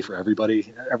healthy for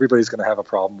everybody. Everybody's going to have a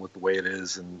problem with the way it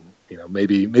is, and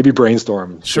maybe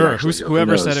Brainstorm. Sure,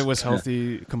 whoever said it was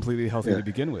healthy, completely healthy to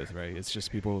begin with, right? It's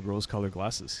just people with rose-colored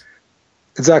glasses.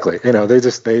 Exactly. They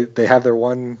have the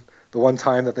one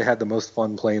time that they had the most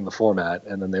fun playing the format,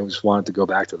 and then they just wanted to go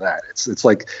back to that. It's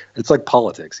like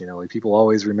politics. Like people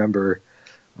always remember.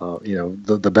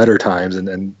 The better times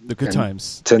and the good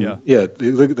times.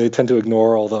 They tend to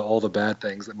ignore all the bad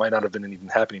things that might not have been even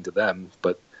happening to them,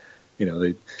 but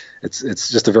it's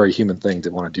just a very human thing to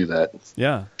want to do that.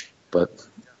 Yeah. But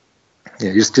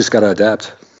you just got to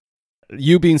adapt.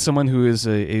 You being someone who is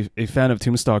a fan of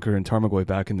Tombstalker and Tarmogoyf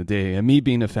back in the day, and me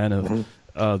being a fan of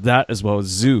that as well as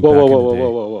Zoo.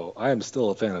 Whoa! I am still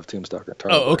a fan of Tombstalker and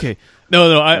Tarmogoyf. Oh, okay.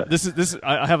 No. This is.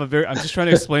 I have I'm just trying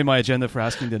to explain my agenda for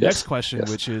asking the next question,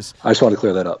 which is. I just want to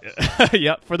clear that up.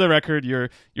 Yeah, for the record, you're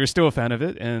still a fan of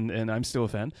it, and I'm still a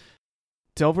fan.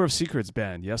 Delver of Secrets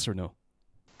banned, yes or no?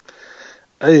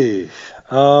 Hey,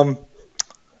 I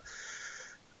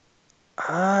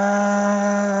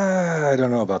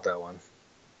don't know about that one.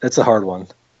 It's a hard one.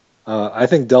 I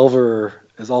think Delver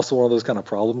is also one of those kind of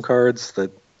problem cards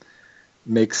that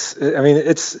makes.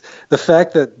 It's the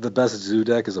fact that the best Zoo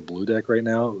deck is a blue deck right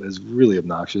now is really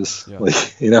obnoxious.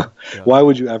 Yeah. Why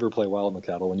would you ever play Wild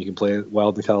Nacatl when you can play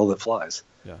Wild Nacatl that flies?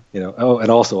 Yeah.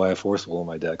 And also I have Forcible in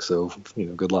my deck, so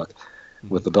good luck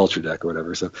with the Belcher deck or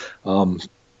whatever. So,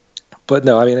 but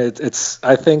no, it's.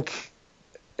 I think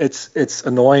it's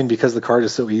annoying because the card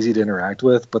is so easy to interact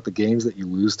with, but the games that you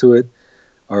lose to it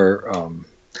are,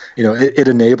 it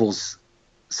enables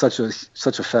such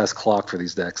a fast clock for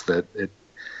these decks that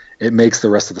it makes the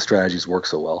rest of the strategies work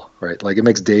so well, right? Like it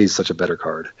makes Daze such a better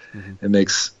card. Mm-hmm.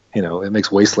 It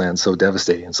makes Wasteland so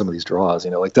devastating in some of these draws.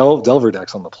 Like Delver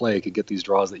decks on the play could get these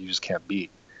draws that you just can't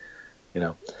beat.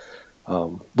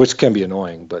 Which can be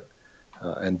annoying, but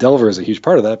and Delver is a huge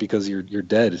part of that because you're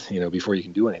dead, before you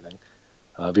can do anything,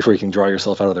 before you can draw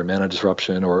yourself out of their mana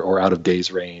disruption or out of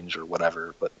Daze range or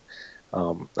whatever. But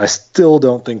I still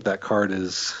don't think that card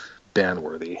is ban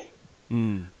worthy.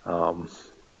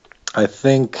 I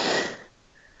think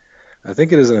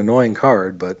it is an annoying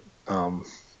card, but I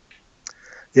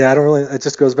don't really. It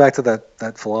just goes back to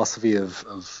that philosophy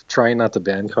of trying not to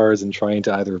ban cards and trying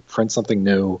to either print something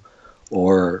new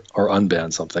or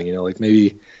unban something. Like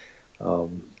maybe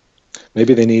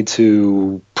they need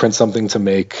to print something to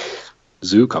make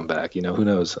Zoo come back. Who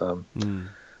knows?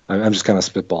 I'm just kind of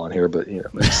spitballing here, but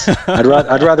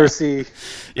I'd rather see.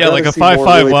 Yeah, like a 5/5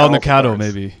 really Wild Mikado,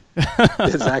 maybe.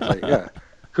 Exactly. Yeah.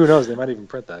 Who knows? They might even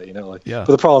print that. But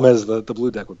the problem is the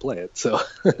blue deck would play it. So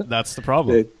that's the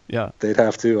problem. They'd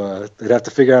have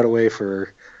to figure out a way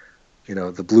for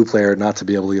the blue player not to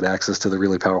be able to get access to the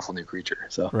really powerful new creature.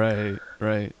 So right.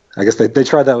 I guess they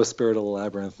tried that with Spirit of the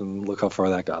Labyrinth, and look how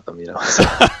far that got them. So,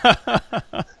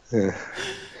 yeah.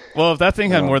 Well, if that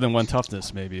thing had more than one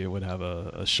toughness, maybe it would have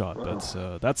a shot.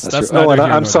 But that's not.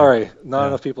 I'm sorry. Not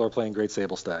enough people are playing Great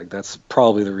Sable Stag. That's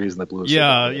probably the reason that blue.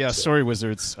 Story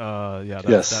Wizards.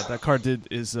 That card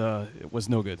was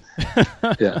no good.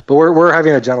 Yeah, but we're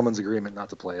having a gentleman's agreement not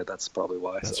to play it. That's probably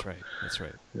why. That's right.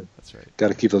 Yeah. That's right. Got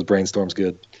to keep those brainstorms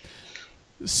good.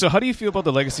 So, how do you feel about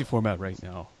the Legacy format right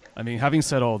now? I mean, having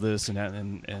said all this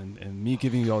and me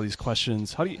giving you all these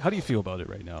questions, how do you feel about it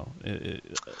right now?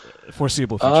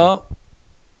 Foreseeable future.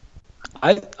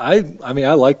 I mean,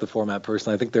 I like the format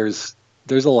personally. I think there's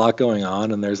a lot going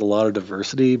on and there's a lot of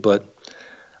diversity, but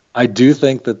I do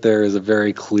think that there is a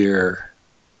very clear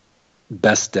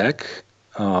best deck.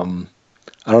 I don't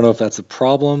know if that's a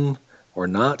problem or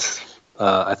not.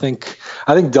 I think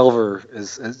Delver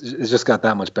is just got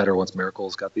that much better once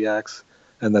Miracles got the axe.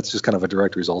 And that's just kind of a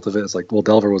direct result of it. It's like, well,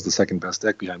 Delver was the second best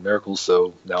deck behind Miracles,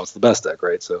 so now it's the best deck,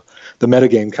 right? So the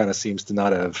metagame kind of seems to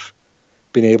not have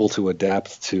been able to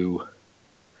adapt to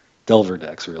Delver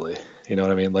decks, really. You know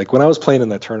what I mean? Like when I was playing in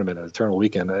that tournament at Eternal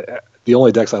Weekend, the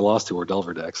only decks I lost to were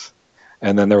Delver decks.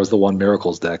 And then there was the one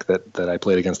Miracles deck that I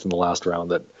played against in the last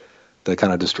round that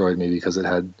kind of destroyed me because it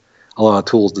had a lot of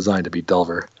tools designed to beat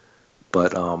Delver.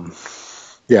 But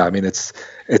I mean,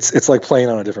 it's like playing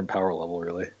on a different power level,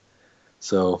 really.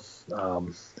 So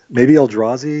maybe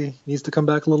Eldrazi needs to come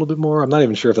back a little bit more. I'm not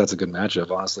even sure if that's a good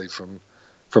matchup, honestly, from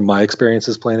my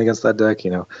experiences playing against that deck.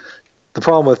 The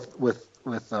problem with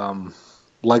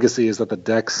Legacy is that the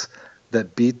decks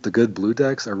that beat the good blue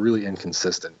decks are really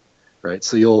inconsistent, right?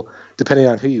 So depending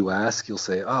on who you ask, you'll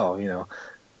say,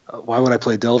 why would I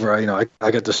play Delver?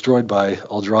 I got destroyed by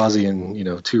Eldrazi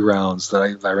in 2 rounds that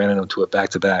I ran into it back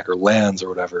to back, or lands or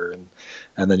whatever,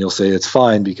 and then you'll say it's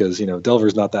fine because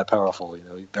Delver's not that powerful.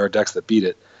 There are decks that beat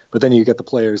it, but then you get the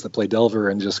players that play Delver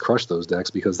and just crush those decks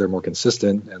because they're more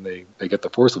consistent and they get the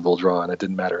forcible draw and it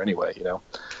didn't matter anyway.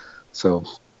 So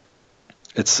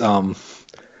it's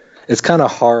kind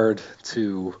of hard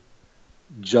to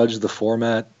judge the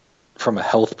format from a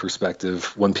health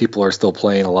perspective when people are still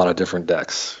playing a lot of different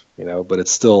decks, but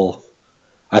it's still,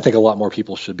 I think a lot more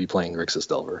people should be playing Grixis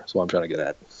Delver. That's what I'm trying to get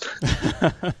at.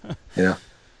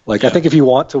 I think if you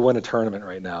want to win a tournament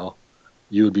right now,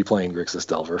 you would be playing Grixis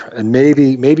Delver and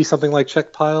maybe something like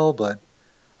Check Pile, but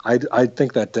I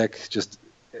think that deck just,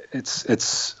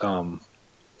 it's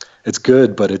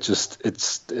good, but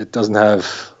it doesn't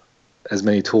have as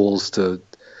many tools to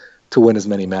win as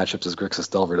many matchups as Grixis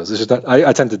Delver does. It's just that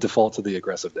I tend to default to the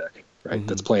aggressive deck, right? Mm-hmm.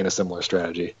 That's playing a similar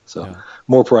strategy. So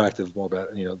more proactive,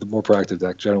 the more proactive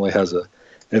deck generally has an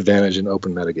advantage in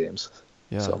open metagames.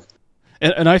 Yeah. So.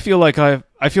 And I feel like I've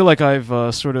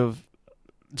sort of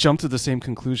jumped to the same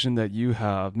conclusion that you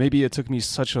have. Maybe it took me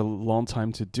such a long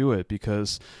time to do it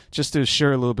because just to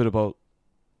share a little bit about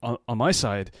on my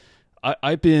side,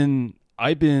 I've been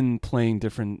playing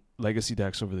different legacy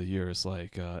decks over the years,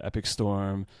 like Epic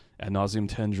Storm, Ad Nauseam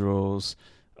Tendrils,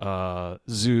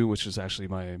 Zoo, which is actually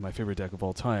my favorite deck of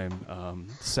all time.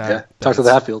 Talk to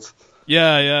the Hatfields.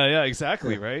 Yeah,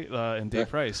 exactly, right? And Dave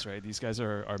Price, right? These guys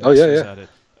are masters at it.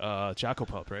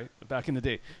 Jackopup, right? Back in the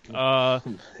day.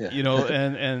 And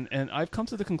I've come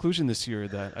to the conclusion this year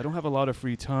that I don't have a lot of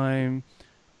free time.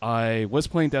 I was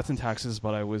playing Death and Taxes,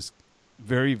 but I was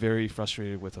very, very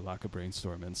frustrated with the lack of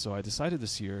brainstorm. And so I decided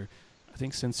this year I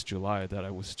think since July, that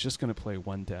I was just going to play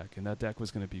one deck, and that deck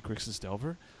was going to be Grixis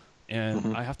Delver.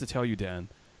 And I have to tell you, Dan,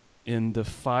 in the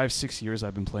 5-6 years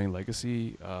I've been playing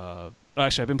Legacy,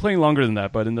 actually I've been playing longer than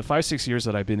that, but in the 5-6 years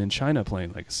that I've been in China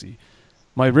playing Legacy,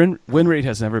 my win rate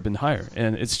has never been higher.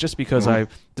 And it's just because I've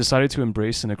decided to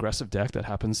embrace an aggressive deck that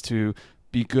happens to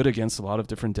be good against a lot of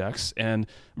different decks. And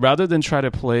rather than try to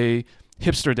play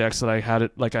hipster decks that I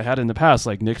had in the past,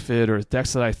 like Nick Fit, or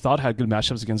decks that I thought had good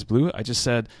matchups against blue, I just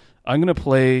said, I'm going to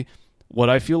play what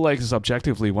I feel like is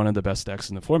objectively one of the best decks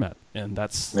in the format, and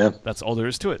that's all there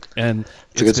is to it. And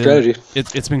it's a good strategy.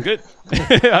 It's been good.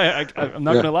 I'm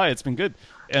not gonna lie, it's been good.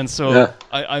 And so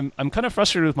I'm kind of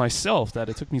frustrated with myself that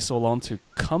it took me so long to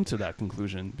come to that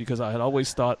conclusion, because I had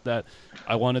always thought that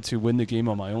I wanted to win the game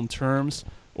on my own terms,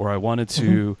 or I wanted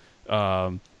to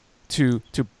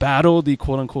to battle the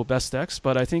quote unquote best decks.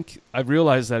 But I think I've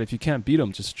realized that if you can't beat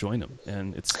them, just join them,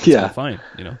 and it's fine.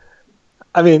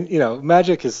 I mean,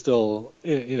 Magic is still,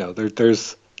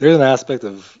 there's an aspect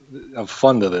of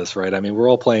fun to this, right? I mean, we're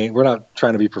all playing. We're not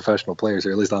trying to be professional players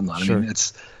here. At least I'm not. Sure. I mean,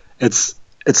 it's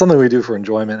something we do for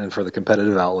enjoyment and for the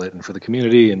competitive outlet and for the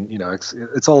community, and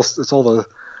it's all the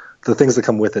things that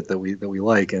come with it that we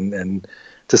like. And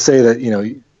to say that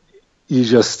you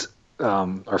just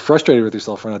are frustrated with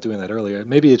yourself for not doing that earlier.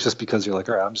 Maybe it's just because you're like,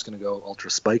 all right, I'm just going to go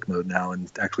ultra spike mode now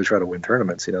and actually try to win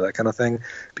tournaments, that kind of thing.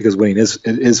 Because winning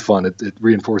is fun. It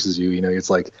reinforces you.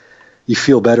 It's like you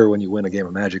feel better when you win a game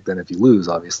of Magic than if you lose,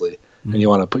 obviously. And you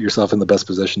want to put yourself in the best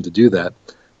position to do that.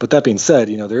 But that being said,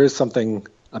 there is something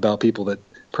about people that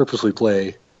purposely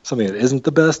play something that isn't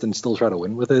the best and still try to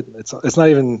win with it. It's not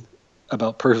even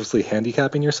about purposely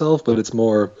handicapping yourself, but it's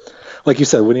more, like you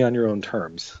said, winning on your own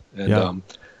terms. And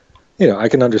I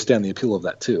can understand the appeal of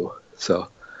that too. So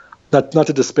not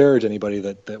to disparage anybody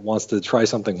that wants to try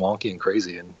something wonky and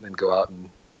crazy and go out and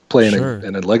play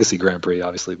in a Legacy Grand Prix,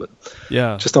 obviously, but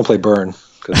just don't play Burn.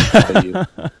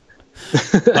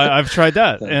 I've tried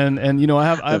that. And I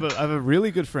have a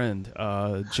really good friend,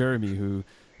 Jeremy,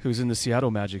 who's in the Seattle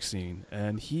Magic scene,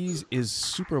 and he is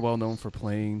super well known for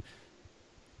playing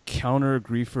counter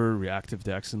griefer reactive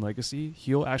decks in Legacy.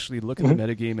 He'll actually look at the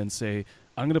metagame and say,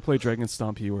 I'm going to play Dragon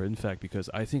Stomp you or Infect because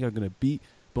I think I'm going to beat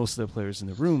most of the players in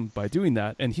the room by doing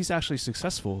that. And he's actually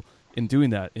successful in doing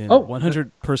that in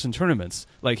 100-person tournaments.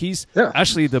 Like, he's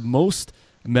actually the most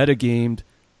metagamed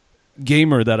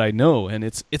gamer that I know, and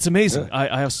it's amazing.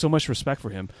 I have so much respect for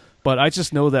him. But I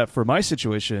just know that for my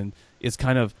situation, it's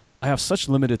kind of, I have such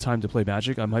limited time to play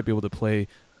Magic. I might be able to play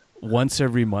once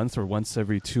every month or once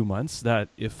every 2 months, that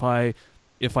if I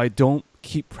don't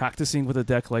keep practicing with a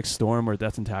deck like Storm or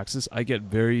Death and Taxes, I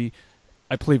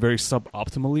play very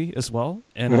suboptimally as well.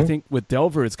 And I think with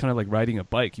Delver, it's kind of like riding a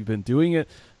bike. You've been doing it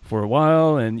for a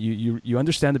while, and you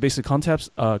understand the basic concepts.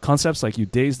 Like, you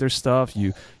daze their stuff,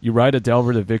 you ride a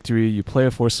Delver to victory, you play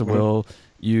a Force of Will,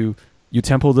 you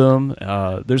temple them.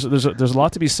 There's a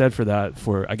lot to be said for that.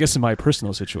 For, I guess, in my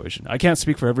personal situation, I can't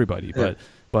speak for everybody,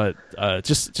 but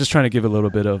just trying to give a little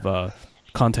bit of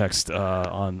context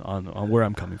on where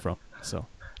I'm coming from. So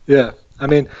I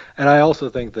mean, and I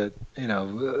also think that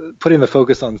putting the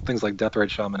focus on things like Deathrite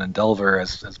Shaman and Delver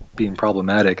as being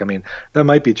problematic, I mean, that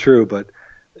might be true, but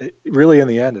really in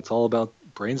the end, it's all about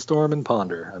brainstorm and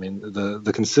ponder. I mean,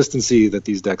 the consistency that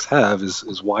these decks have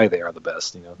is why they are the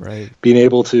best. Right. Being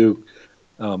able to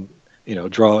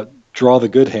draw the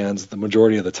good hands the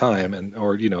majority of the time,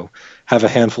 or have a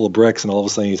handful of bricks and all of a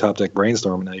sudden you top deck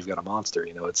brainstorm and now you've got a monster.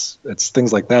 It's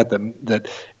things like that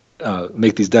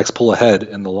make these decks pull ahead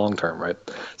in the long term, right?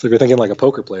 So if you're thinking like a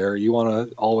poker player, you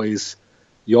always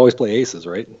play aces,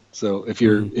 right? So if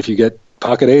you get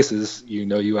pocket aces,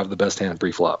 you have the best hand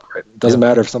pre-flop, right? It doesn't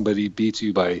matter if somebody beats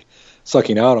you by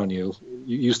sucking out on you.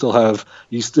 You still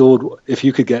would, if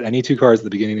you could get any two cards at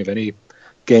the beginning of any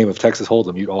game of Texas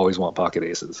Hold'em, you'd always want pocket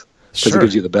aces because it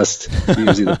gives you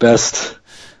the best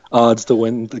odds to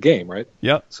win the game, right?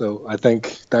 Yep. So I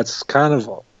think that's kind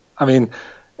of, I mean,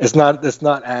 it's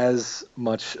not as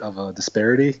much of a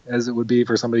disparity as it would be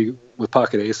for somebody with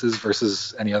pocket aces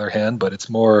versus any other hand, but it's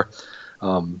more,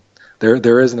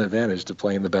 there is an advantage to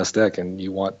playing the best deck, and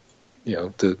you want, if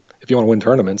you want to win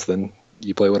tournaments, then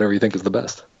you play whatever you think is the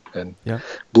best. And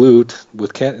blue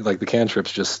with the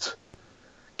cantrips just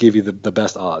give you the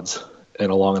best odds in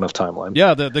a long enough timeline.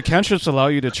 Yeah, the cantrips allow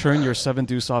you to turn your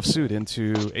 7-deuce offsuit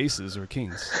into aces or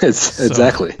kings.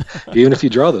 Exactly. Even if you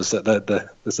draw the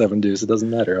 7-deuce, it doesn't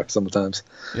matter sometimes.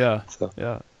 Yeah. So.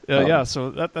 Yeah.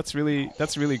 So that's really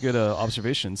good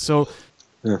observation. So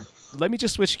let me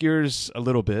just switch gears a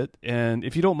little bit, and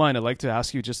if you don't mind, I'd like to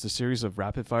ask you just a series of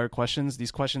rapid fire questions.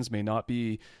 These questions may not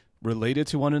be related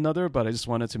to one another, but I just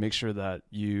wanted to make sure that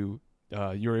you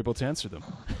you're able to answer them.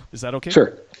 Is that okay?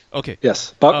 Sure. Okay.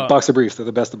 Yes. Boxer briefs. They're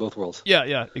the best of both worlds.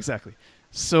 Yeah, exactly.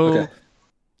 So Okay.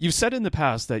 you've said in the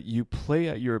past that you play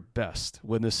at your best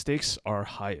when the stakes are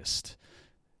highest.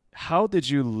 How did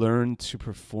you learn to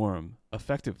perform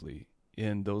effectively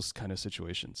in those kind of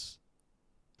situations?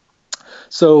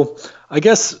 So I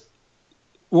guess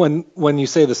when you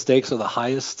say the stakes are the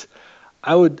highest,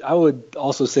 I would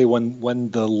also say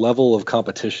when the level of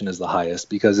competition is the highest,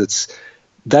 because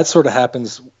that sort of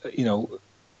happens,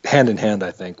 hand in hand.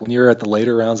 I think when you're at the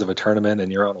later rounds of a tournament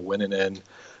and you're on a winning end,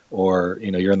 or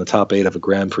you're in the top 8 of a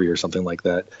Grand Prix or something like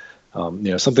that,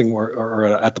 something or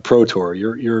at the Pro Tour,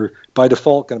 you're by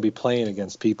default going to be playing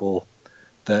against people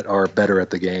that are better at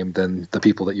the game than the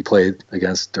people that you played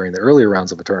against during the earlier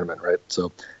rounds of a tournament, right?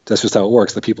 So that's just how it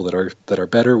works. The people that are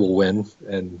better will win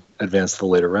and advance to the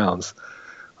later rounds.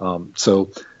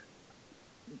 So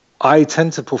I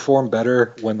tend to perform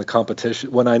better when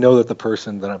I know that the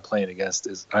person that I'm playing against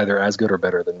is either as good or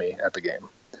better than me at the game,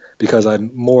 because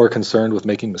I'm more concerned with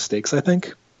making mistakes, I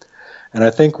think. And I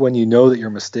think when you know that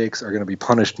your mistakes are going to be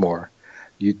punished more,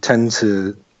 you tend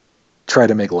to try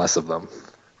to make less of them,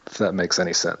 if that makes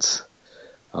any sense.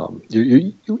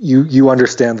 You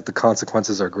understand that the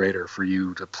consequences are greater for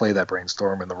you to play that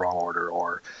brainstorm in the wrong order,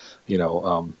 or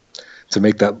to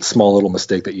make that small little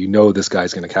mistake that this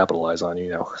guy's going to capitalize on.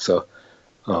 So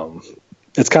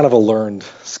it's kind of a learned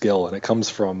skill, and it comes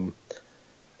from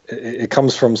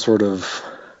sort of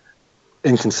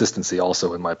inconsistency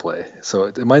also in my play. So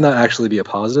it might not actually be a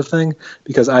positive thing,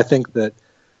 because I think that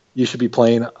you should be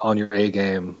playing on your A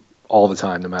game all the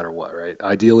time, no matter what, right?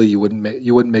 Ideally, you wouldn't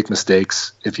make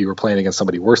mistakes if you were playing against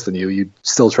somebody worse than you. You'd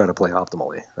still try to play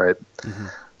optimally, right? Mm-hmm.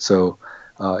 So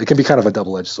it can be kind of a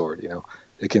double-edged sword.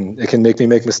 It can make me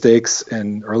make mistakes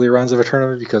in earlier rounds of a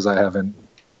tournament, because I haven't,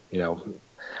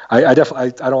 I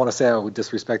don't want to say I would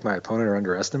disrespect my opponent or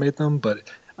underestimate them, but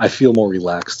I feel more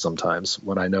relaxed sometimes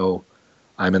when I know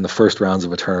I'm in the first rounds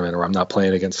of a tournament, or I'm not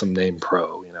playing against some named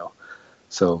pro.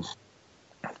 So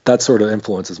that sort of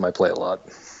influences my play a lot.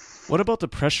 What about the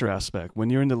pressure aspect? When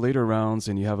you're in the later rounds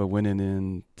and you have a winning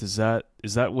in, is that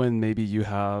when maybe you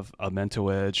have a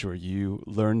mental edge, or you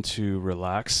learn to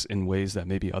relax in ways that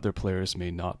maybe other players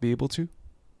may not be able to?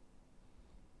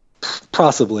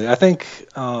 Possibly. I think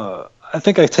I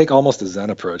take almost a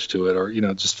Zen approach to it, or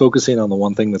just focusing on the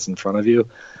one thing that's in front of you.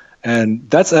 And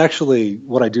that's actually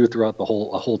what I do throughout a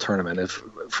whole tournament. If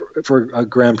for a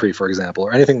Grand Prix, for example,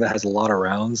 or anything that has a lot of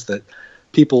rounds, that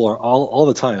people are all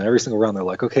the time, every single round, they're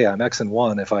like, okay, I'm X and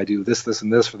 1. If I do this, this,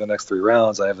 and this for the next 3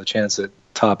 rounds, I have the chance at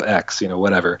top X,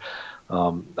 whatever.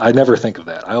 I never think of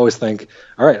that. I always think,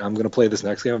 all right, I'm going to play this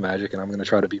next game of Magic, and I'm going to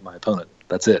try to beat my opponent.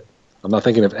 That's it. I'm not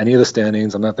thinking of any of the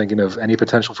standings. I'm not thinking of any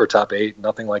potential for top 8,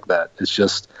 nothing like that. It's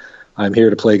just, I'm here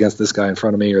to play against this guy in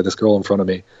front of me, or this girl in front of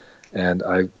me, and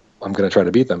I'm going to try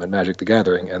to beat them in Magic the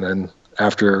Gathering. And then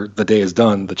after the day is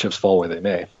done, the chips fall where they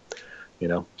may,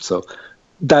 So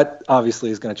that obviously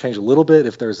is going to change a little bit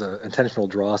if there's an intentional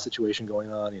draw situation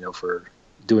going on, for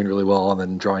doing really well and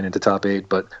then drawing into top 8.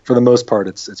 But for the most part,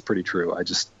 it's pretty true.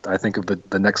 I think of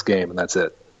the next game, and that's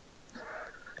it.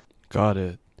 Got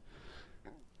it.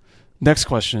 Next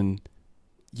question.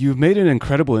 You've made an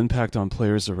incredible impact on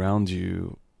players around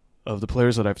you. Of the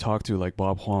players that I've talked to, like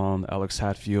Bob Huang, Alex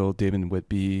Hatfield, David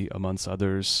Whitby, amongst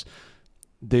others,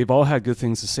 they've all had good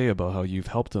things to say about how you've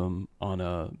helped them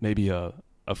on maybe a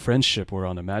friendship or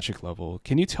on a Magic level.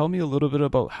 Can you tell me a little bit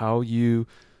about how you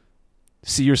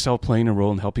see yourself playing a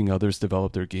role in helping others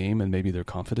develop their game and maybe their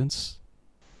confidence?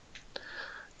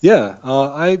 Yeah,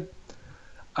 I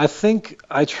think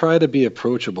I try to be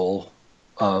approachable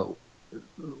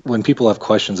when people have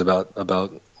questions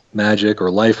about Magic or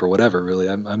life or whatever. Really,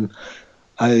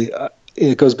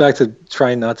 it goes back to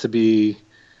trying not to be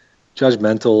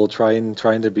judgmental,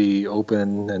 trying to be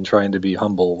open, and trying to be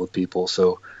humble with people.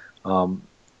 So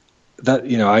that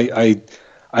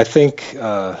I think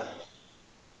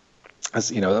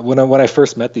as when I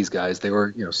first met these guys, they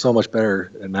were so much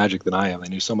better at Magic than I am. They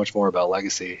knew so much more about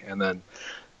Legacy, and then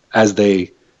as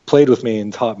they played with me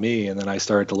and taught me, and then I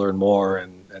started to learn more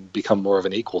and become more of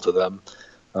an equal to them.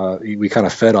 We kind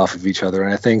of fed off of each other,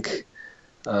 and I think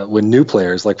when new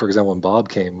players, like for example when Bob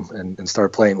came and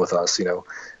started playing with us,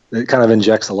 it kind of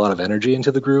injects a lot of energy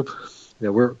into the group.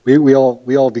 We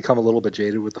all become a little bit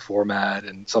jaded with the format,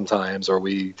 and sometimes, or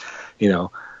we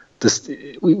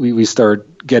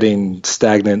start getting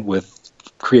stagnant with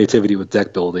creativity with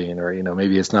deck building, or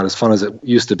maybe it's not as fun as it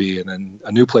used to be, and then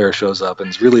a new player shows up and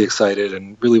is really excited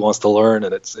and really wants to learn,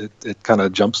 and it kind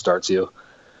of jump starts you.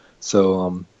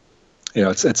 So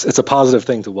it's a positive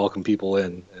thing to welcome people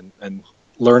in and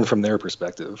learn from their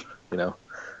perspective,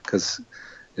 because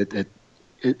it, it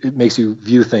it makes you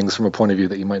view things from a point of view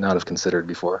that you might not have considered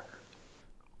before.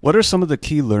 What are some of the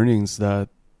key learnings that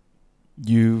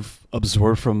you've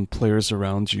absorbed from players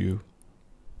around you?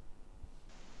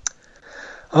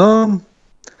 Um,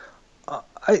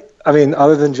 I mean,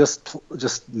 other than just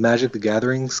Magic the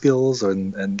Gathering skills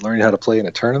and learning how to play in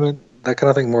a tournament, that kind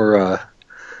of thing. More,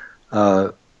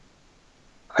 uh,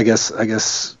 I guess. I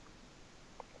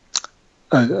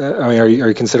mean, are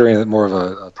you considering it more of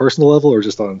a personal level or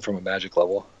just from a Magic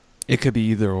level? It could be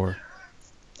either or.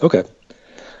 Okay.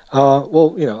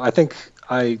 Well, I think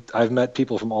I've met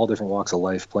people from all different walks of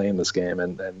life playing this game,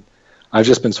 and I've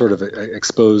just been sort of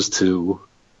exposed to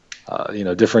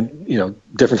different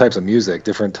types of music,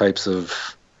 different types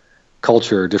of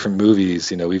culture, different movies.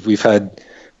 We've had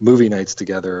movie nights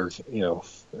together,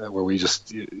 where we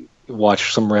just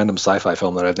watch some random sci-fi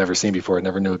film that I've never seen before, I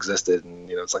never knew existed, and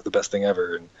it's like the best thing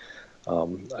ever.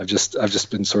 And I've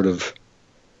just been sort of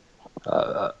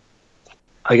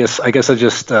I guess I've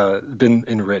just been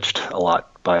enriched a lot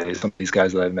by some of these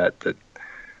guys that I've met that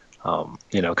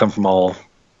come from all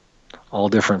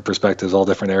different perspectives, all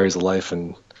different areas of life,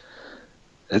 and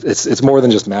it's more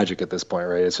than just Magic at this point,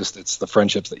 right? It's the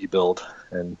friendships that you build,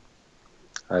 and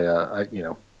I'm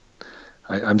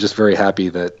just very happy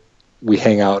that we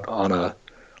hang out on a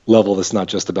level that's not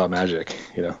just about Magic.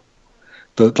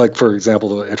 Like for example,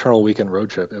 the Eternal Weekend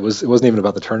road trip. It wasn't even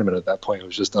about the tournament at that point. It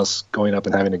was just us going up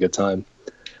and having a good time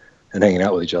and hanging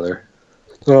out with each other.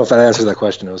 I don't know if that answers that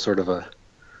question. It was sort of a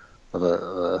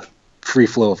free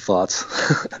flow of thoughts.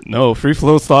 No, free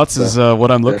flow thoughts is what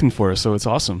I'm looking for, so it's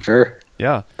awesome. Sure.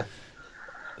 Yeah.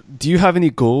 Do you have any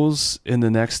goals in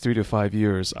the next 3 to 5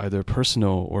 years, either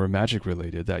personal or Magic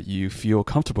related, that you feel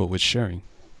comfortable with sharing?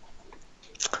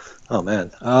 Oh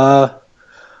man.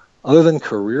 Other than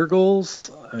career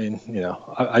goals, I mean,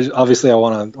 I obviously I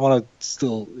want to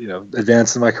still,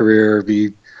 advance in my career,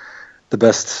 be the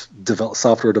best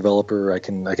software developer I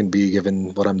can be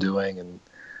given what I'm doing, and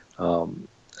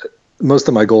most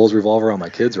of my goals revolve around my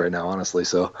kids right now, honestly.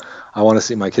 So I want to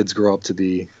see my kids grow up to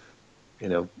be,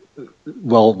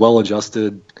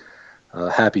 well-adjusted,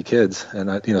 happy kids,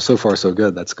 and so far so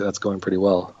good. That's going pretty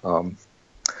well.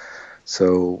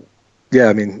 So yeah,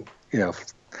 I mean,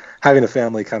 having a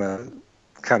family kind of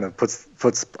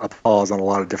puts a pause on a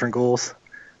lot of different goals,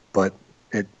 but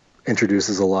it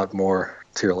introduces a lot more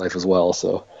to your life as well.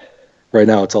 So right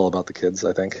now it's all about the kids,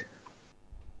 I think.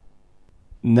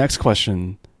 Next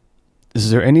question.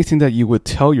 Is there anything that you would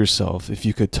tell yourself if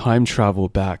you could time travel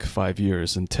back 5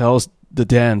 years and tell the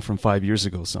Dan from 5 years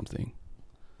ago something?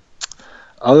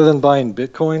 Other than buying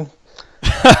Bitcoin?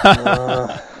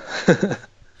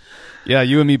 Yeah,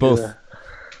 you and me both.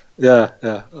 Yeah.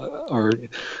 Or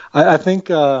I think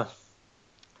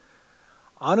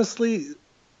honestly,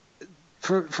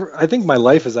 I think my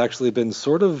life has actually been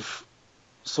sort of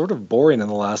boring in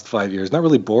the last 5 years. Not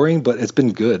really boring, but it's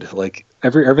been good. Like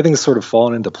everything's sort of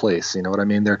fallen into place. You know what I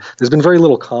mean? There's been very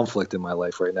little conflict in my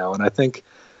life right now, and I think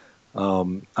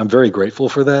I'm very grateful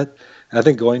for that. And I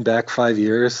think going back 5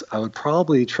 years, I would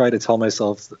probably try to tell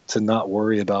myself to not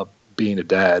worry about being a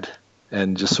dad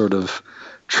and just sort of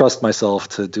trust myself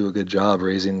to do a good job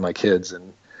raising my kids,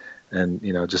 and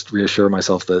just reassure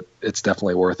myself that it's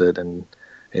definitely worth it, and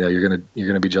you're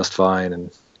gonna be just fine,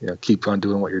 and keep on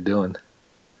doing what you're doing.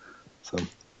 So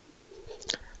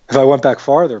if I went back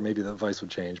farther, maybe the advice would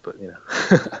change, but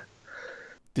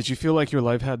Did you feel like your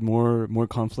life had more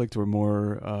conflict or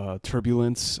more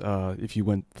turbulence if you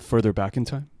went further back in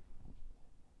time?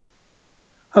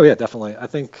 Oh yeah, definitely. I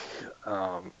think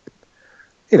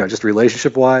just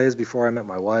relationship wise, before I met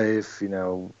my wife,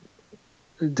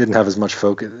 didn't have as much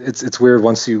focus. It's weird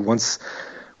once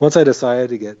I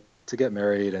decided to get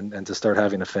married and to start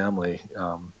having a family,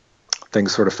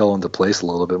 things sort of fell into place a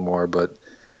little bit more. But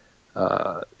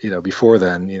before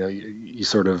then, you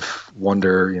sort of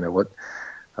wonder,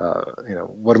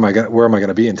 where am I going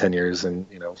to be in 10 years? And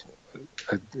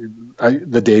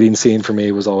the dating scene for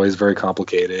me was always very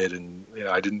complicated, and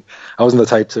I wasn't the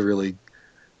type to really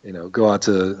go out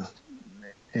to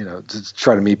just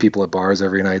try to meet people at bars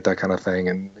every night, that kind of thing.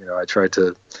 And I tried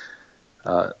to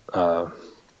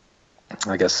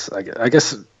I guess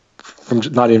from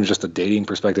not even just a dating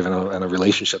perspective and a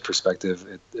relationship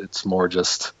perspective, it's more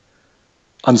just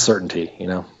uncertainty.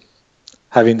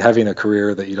 Having a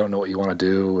career that you don't know what you want to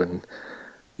do, and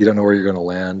you don't know where you're going to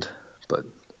land. But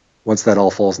once that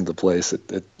all falls into place,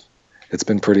 it's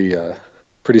been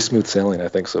pretty smooth sailing, I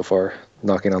think, so far.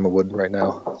 Knocking on the wood right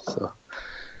now. So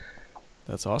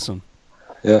that's awesome.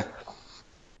 Yeah.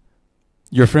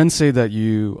 Your friends say that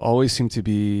you always seem to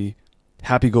be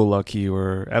happy-go-lucky,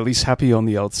 or at least happy on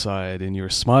the outside, and you're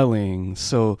smiling.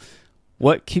 So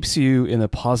what keeps you in a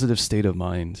positive state of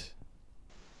mind?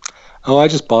 Oh, I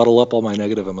just bottle up all my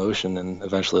negative emotion, and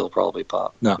eventually it'll probably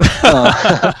pop. No,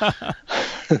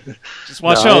 Just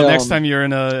watch no, out next time you're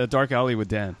in a dark alley with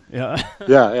Dan. Yeah.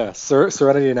 yeah.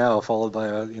 Serenity now, followed by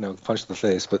a punch to the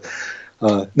face. But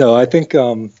no, I think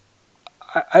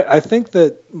I think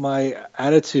that my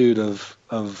attitude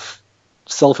of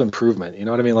self improvement. You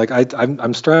know what I mean? Like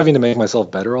I'm striving to make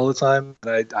myself better all the time,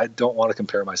 and I don't want to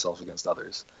compare myself against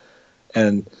others.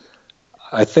 And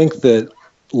I think that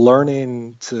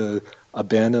learning to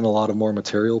abandon a lot of more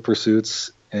material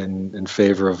pursuits in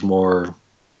favor of more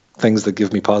things that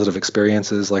give me positive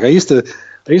experiences. Like I used to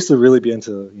really be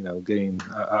into, getting,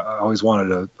 I always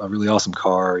wanted a really awesome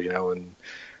car, and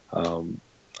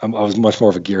I was much more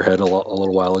of a gearhead a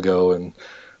little while ago. And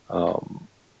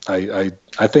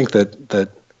I think that,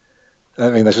 I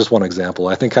mean, that's just one example.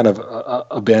 I think kind of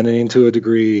abandoning to a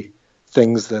degree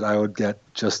things that I would get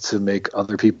just to make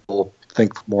other people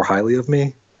think more highly of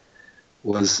me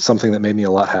was something that made me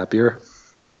a lot happier.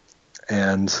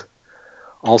 And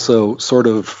also sort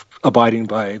of abiding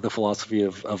by the philosophy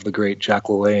of the great Jack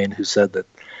LaLanne, who said that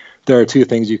there are two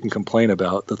things you can complain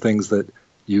about: the things that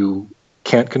you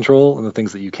can't control and the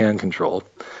things that you can control.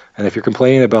 And if you're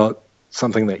complaining about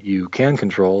something that you can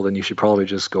control, then you should probably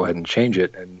just go ahead and change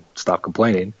it and stop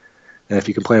complaining. And if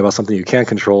you complain about something you can't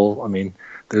control, I mean,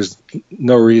 there's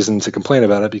no reason to complain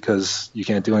about it because you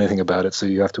can't do anything about it. So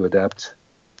you have to adapt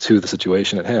to the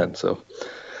situation at hand. So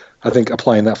I think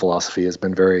applying that philosophy has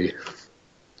been very,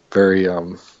 very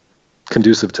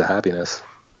conducive to happiness.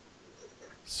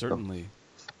 Certainly.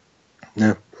 So,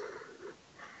 yeah.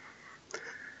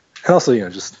 And also,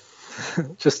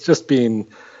 just being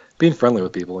friendly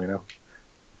with people.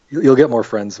 You'll get more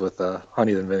friends with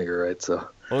honey than vinegar, right? So.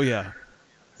 Oh yeah.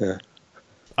 Yeah.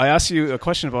 I asked you a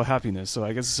question about happiness, so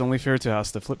I guess it's only fair to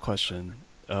ask the flip question,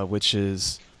 which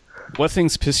is, what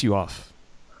things piss you off?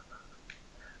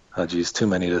 Oh, geez, too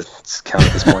many to count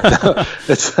at this point.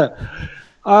 It's,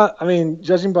 I mean,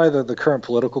 judging by the current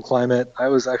political climate, I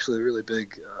was actually a really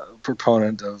big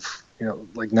proponent of,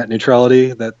 like net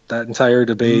neutrality. That entire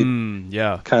debate,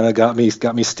 kind of got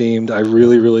me steamed. I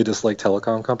really, really dislike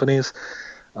telecom companies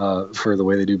for the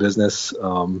way they do business.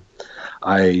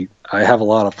 I have a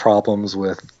lot of problems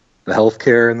with the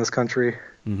healthcare in this country.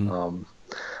 Mm-hmm.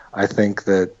 I think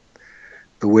that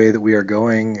the way that we are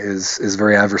going is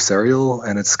very adversarial,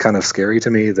 and it's kind of scary to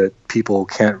me that people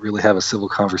can't really have a civil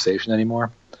conversation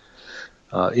anymore.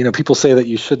 People say that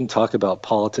you shouldn't talk about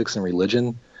politics and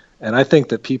religion, and I think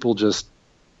that people just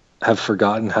have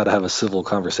forgotten how to have a civil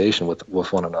conversation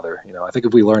with one another. I think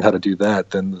if we learned how to do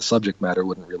that, then the subject matter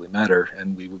wouldn't really matter,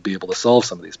 and we would be able to solve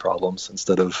some of these problems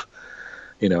instead of,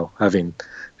 having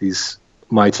these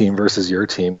my team versus your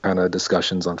team kind of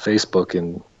discussions on Facebook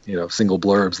and, single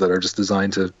blurbs that are just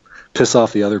designed to piss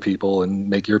off the other people and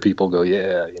make your people go,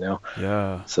 yeah.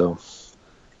 Yeah. So,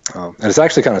 and it's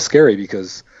actually kind of scary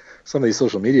because some of these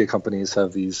social media companies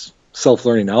have these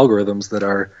self-learning algorithms that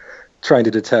are trying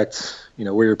to detect,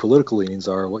 where your political leanings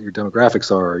are, what your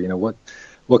demographics are,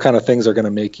 what kind of things are going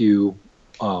to make you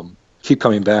keep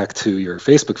coming back to your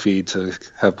Facebook feed to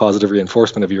have positive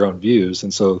reinforcement of your own views.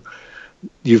 And so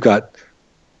you've got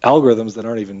algorithms that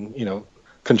aren't even,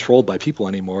 controlled by people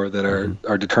anymore that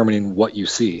are determining what you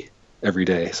see every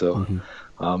day. So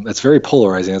it's very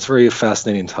polarizing. It's a very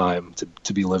fascinating time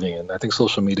to be living in. I think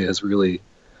social media has really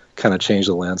kind of changed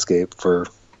the landscape for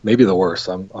maybe the worse.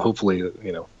 Hopefully,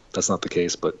 that's not the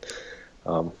case, but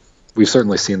we've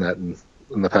certainly seen that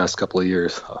in the past couple of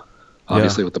years,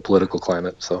 obviously with the political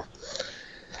climate. So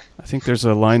I think there's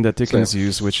a line that Dickens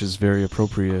used, which is very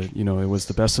appropriate. It was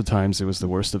the best of times, it was the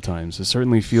worst of times. It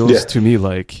certainly feels to me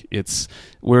like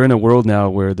we're in a world now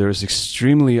where there's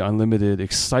extremely unlimited,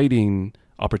 exciting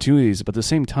opportunities, but at the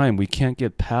same time, we can't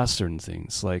get past certain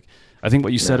things. Like, I think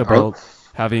what you said about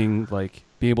having,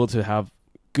 being able to have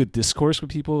good discourse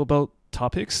with people about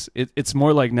topics, it's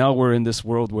more like now we're in this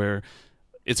world where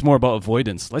it's more about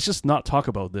avoidance. Let's just not talk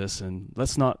about this, and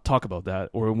let's not talk about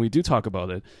that. Or when we do talk about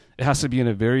it, it has to be in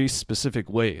a very specific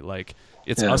way. Like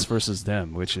it's us versus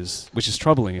them, which is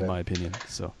troubling in my opinion.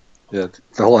 So the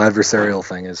whole adversarial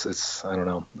thing is I don't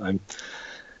know.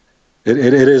 It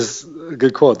is a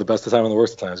good quote, the best of time and the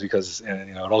worst of times, because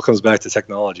it all comes back to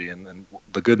technology and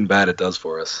the good and bad it does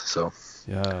for us. So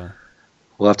yeah.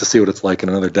 We'll have to see what it's like in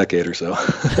another decade or so,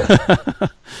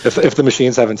 if the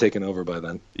machines haven't taken over by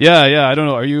then. Yeah. I don't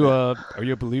know. Are you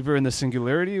a believer in the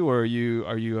singularity, or are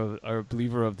you a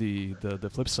believer of the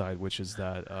flip side, which is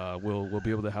that we'll be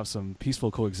able to have some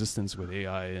peaceful coexistence with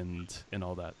AI and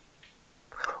all that?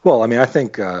 Well, I mean, I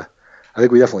think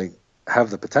we definitely have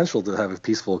the potential to have a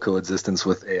peaceful coexistence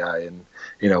with AI. And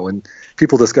when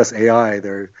people discuss AI,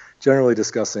 they're generally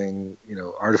discussing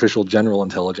artificial general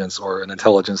intelligence, or an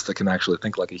intelligence that can actually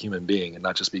think like a human being and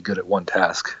not just be good at one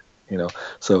task.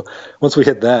 So once we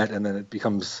hit that, and then it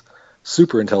becomes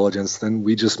super intelligence, then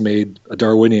we just made a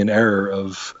Darwinian error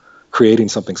of creating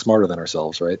something smarter than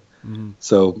ourselves, right? Mm-hmm.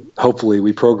 So hopefully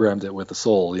we programmed it with the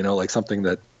soul, like something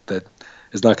that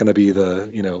is not going to be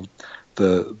the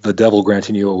devil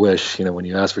granting you a wish, when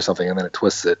you ask for something and then it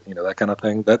twists it, that kind of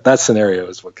thing. That scenario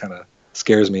is what kind of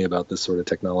scares me about this sort of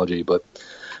technology. But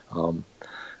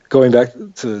going back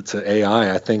to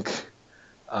AI, I think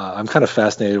I'm kind of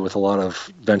fascinated with a lot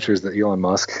of ventures that Elon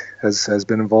Musk has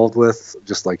been involved with,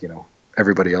 just like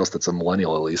everybody else that's a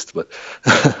millennial at least. But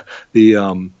he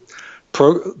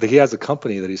has a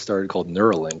company that he started called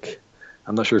Neuralink.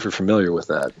 I'm not sure if you're familiar with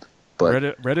that.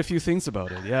 But read a few things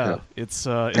about it. Yeah. It's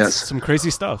yes. Some crazy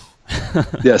stuff.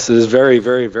 Yes, it is very,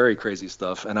 very, very crazy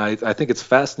stuff. And I think it's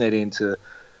fascinating to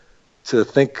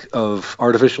think of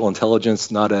artificial intelligence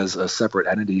not as a separate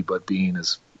entity, but being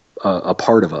as a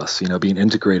part of us, being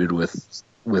integrated with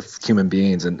human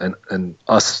beings, and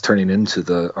us turning into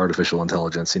the artificial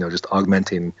intelligence, just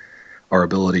augmenting our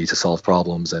ability to solve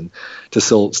problems and to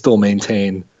still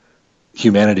maintain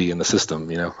humanity in the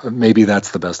system. Maybe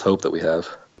that's the best hope that we have.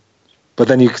 But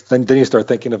then you start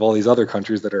thinking of all these other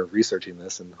countries that are researching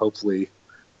this, and hopefully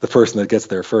the person that gets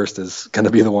there first is going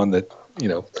to be the one that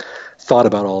thought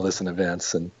about all this in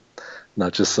advance, and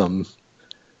not just some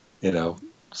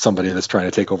somebody that's trying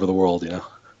to take over the world.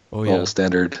 Oh yeah, whole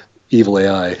standard evil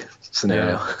AI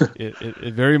scenario. Yeah.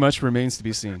 It very much remains to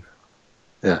be seen.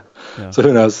 Yeah. So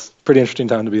who knows? Pretty interesting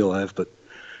time to be alive, but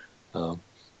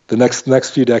the next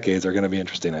few decades are going to be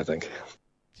interesting, I think.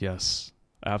 Yes,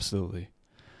 absolutely.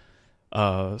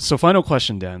 So final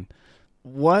question, Dan.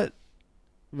 What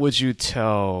would you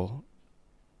tell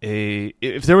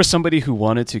if there was somebody who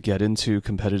wanted to get into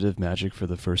competitive Magic for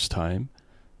the first time,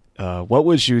 what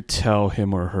would you tell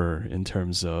him or her in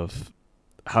terms of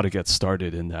how to get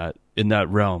started in that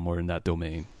realm or in that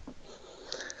domain?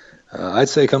 I'd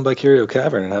say come by Curio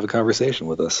Cavern and have a conversation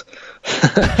with us.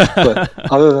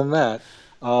 But other than that,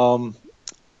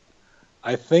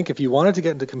 I think if you wanted to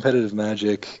get into competitive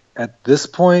Magic at this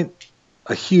point,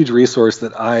 a huge resource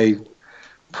that I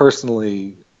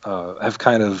personally have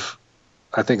kind of,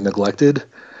 I think, neglected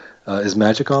is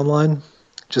Magic Online.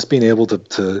 Just being able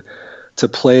to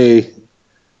play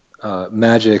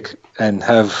Magic and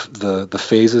have the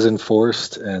phases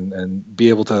enforced, and be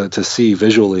able to see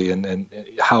visually and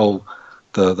how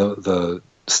the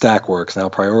stack works and how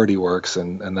priority works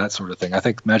and that sort of thing. I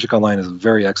think Magic Online is a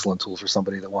very excellent tool for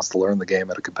somebody that wants to learn the game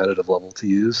at a competitive level to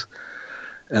use.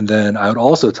 And then I would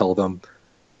also tell them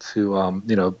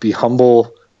to be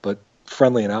humble but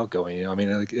friendly and outgoing. I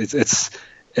mean,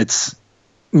 it's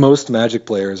most Magic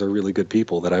players are really good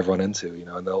people that I've run into,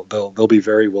 and they'll be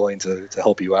very willing to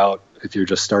help you out if you're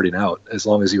just starting out, as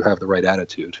long as you have the right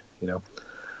attitude.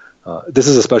 This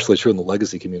is especially true in the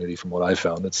Legacy community, from what I've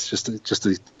found. It's just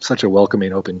such a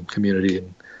welcoming, open community,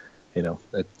 and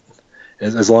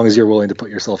as long as you're willing to put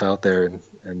yourself out there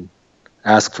and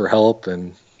ask for help,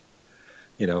 and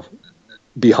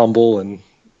be humble, and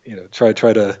try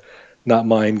to not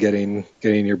mind getting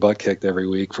your butt kicked every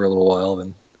week for a little while,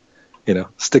 then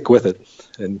stick with it,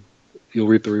 and you'll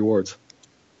reap the rewards.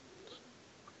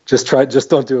 Just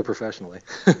don't do it professionally.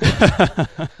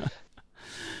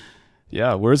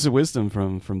 Yeah, words of wisdom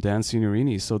from Dan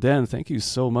Signorini. So Dan, thank you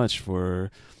so much for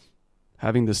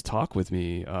having this talk with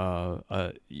me.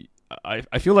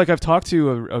 I feel like I've talked to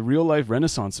a real life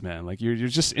Renaissance man. Like you're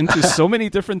just into so many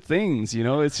different things.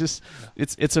 It's just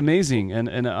it's amazing,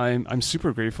 and I'm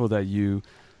super grateful that you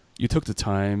took the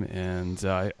time, and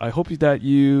I hope that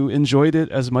you enjoyed it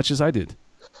as much as I did.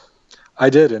 I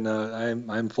did, and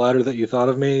I'm flattered that you thought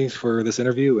of me for this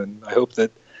interview, and I hope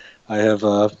that I have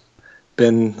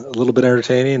been a little bit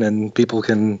entertaining, and people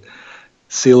can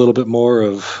see a little bit more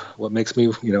of what makes me,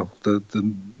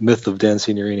 the myth of Dan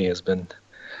Signorini has been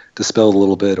dispelled a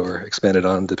little bit or expanded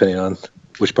on, depending on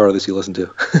which part of this you listen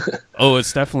to. Oh,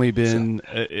 it's definitely been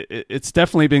it's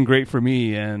definitely been great for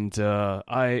me, and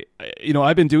I've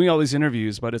been doing all these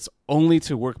interviews, but it's only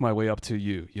to work my way up to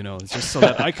you. It's just so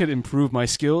that I could improve my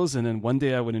skills, and then one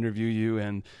day I would interview you.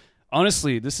 And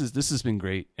honestly, this has been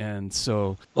great. And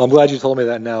so, well, I'm glad you told me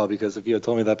that now, because if you had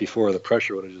told me that before, the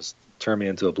pressure would have just turned me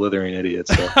into a blithering idiot.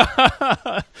 So.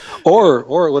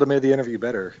 or it would have made the interview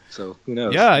better. So who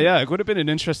knows? Yeah, it would have been an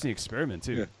interesting experiment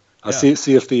too. Yeah. I'll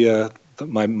see if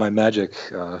my Magic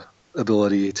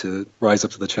ability to rise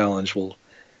up to the challenge will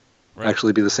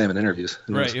actually be the same in interviews.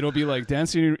 Right. It'll be like Dan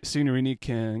Signorini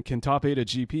can top 8 a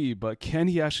GP, but can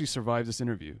he actually survive this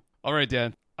interview? All right,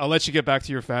 Dan, I'll let you get back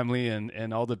to your family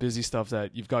and all the busy stuff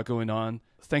that you've got going on.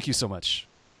 Thank you so much.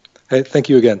 Hey, thank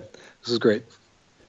you again. This is great.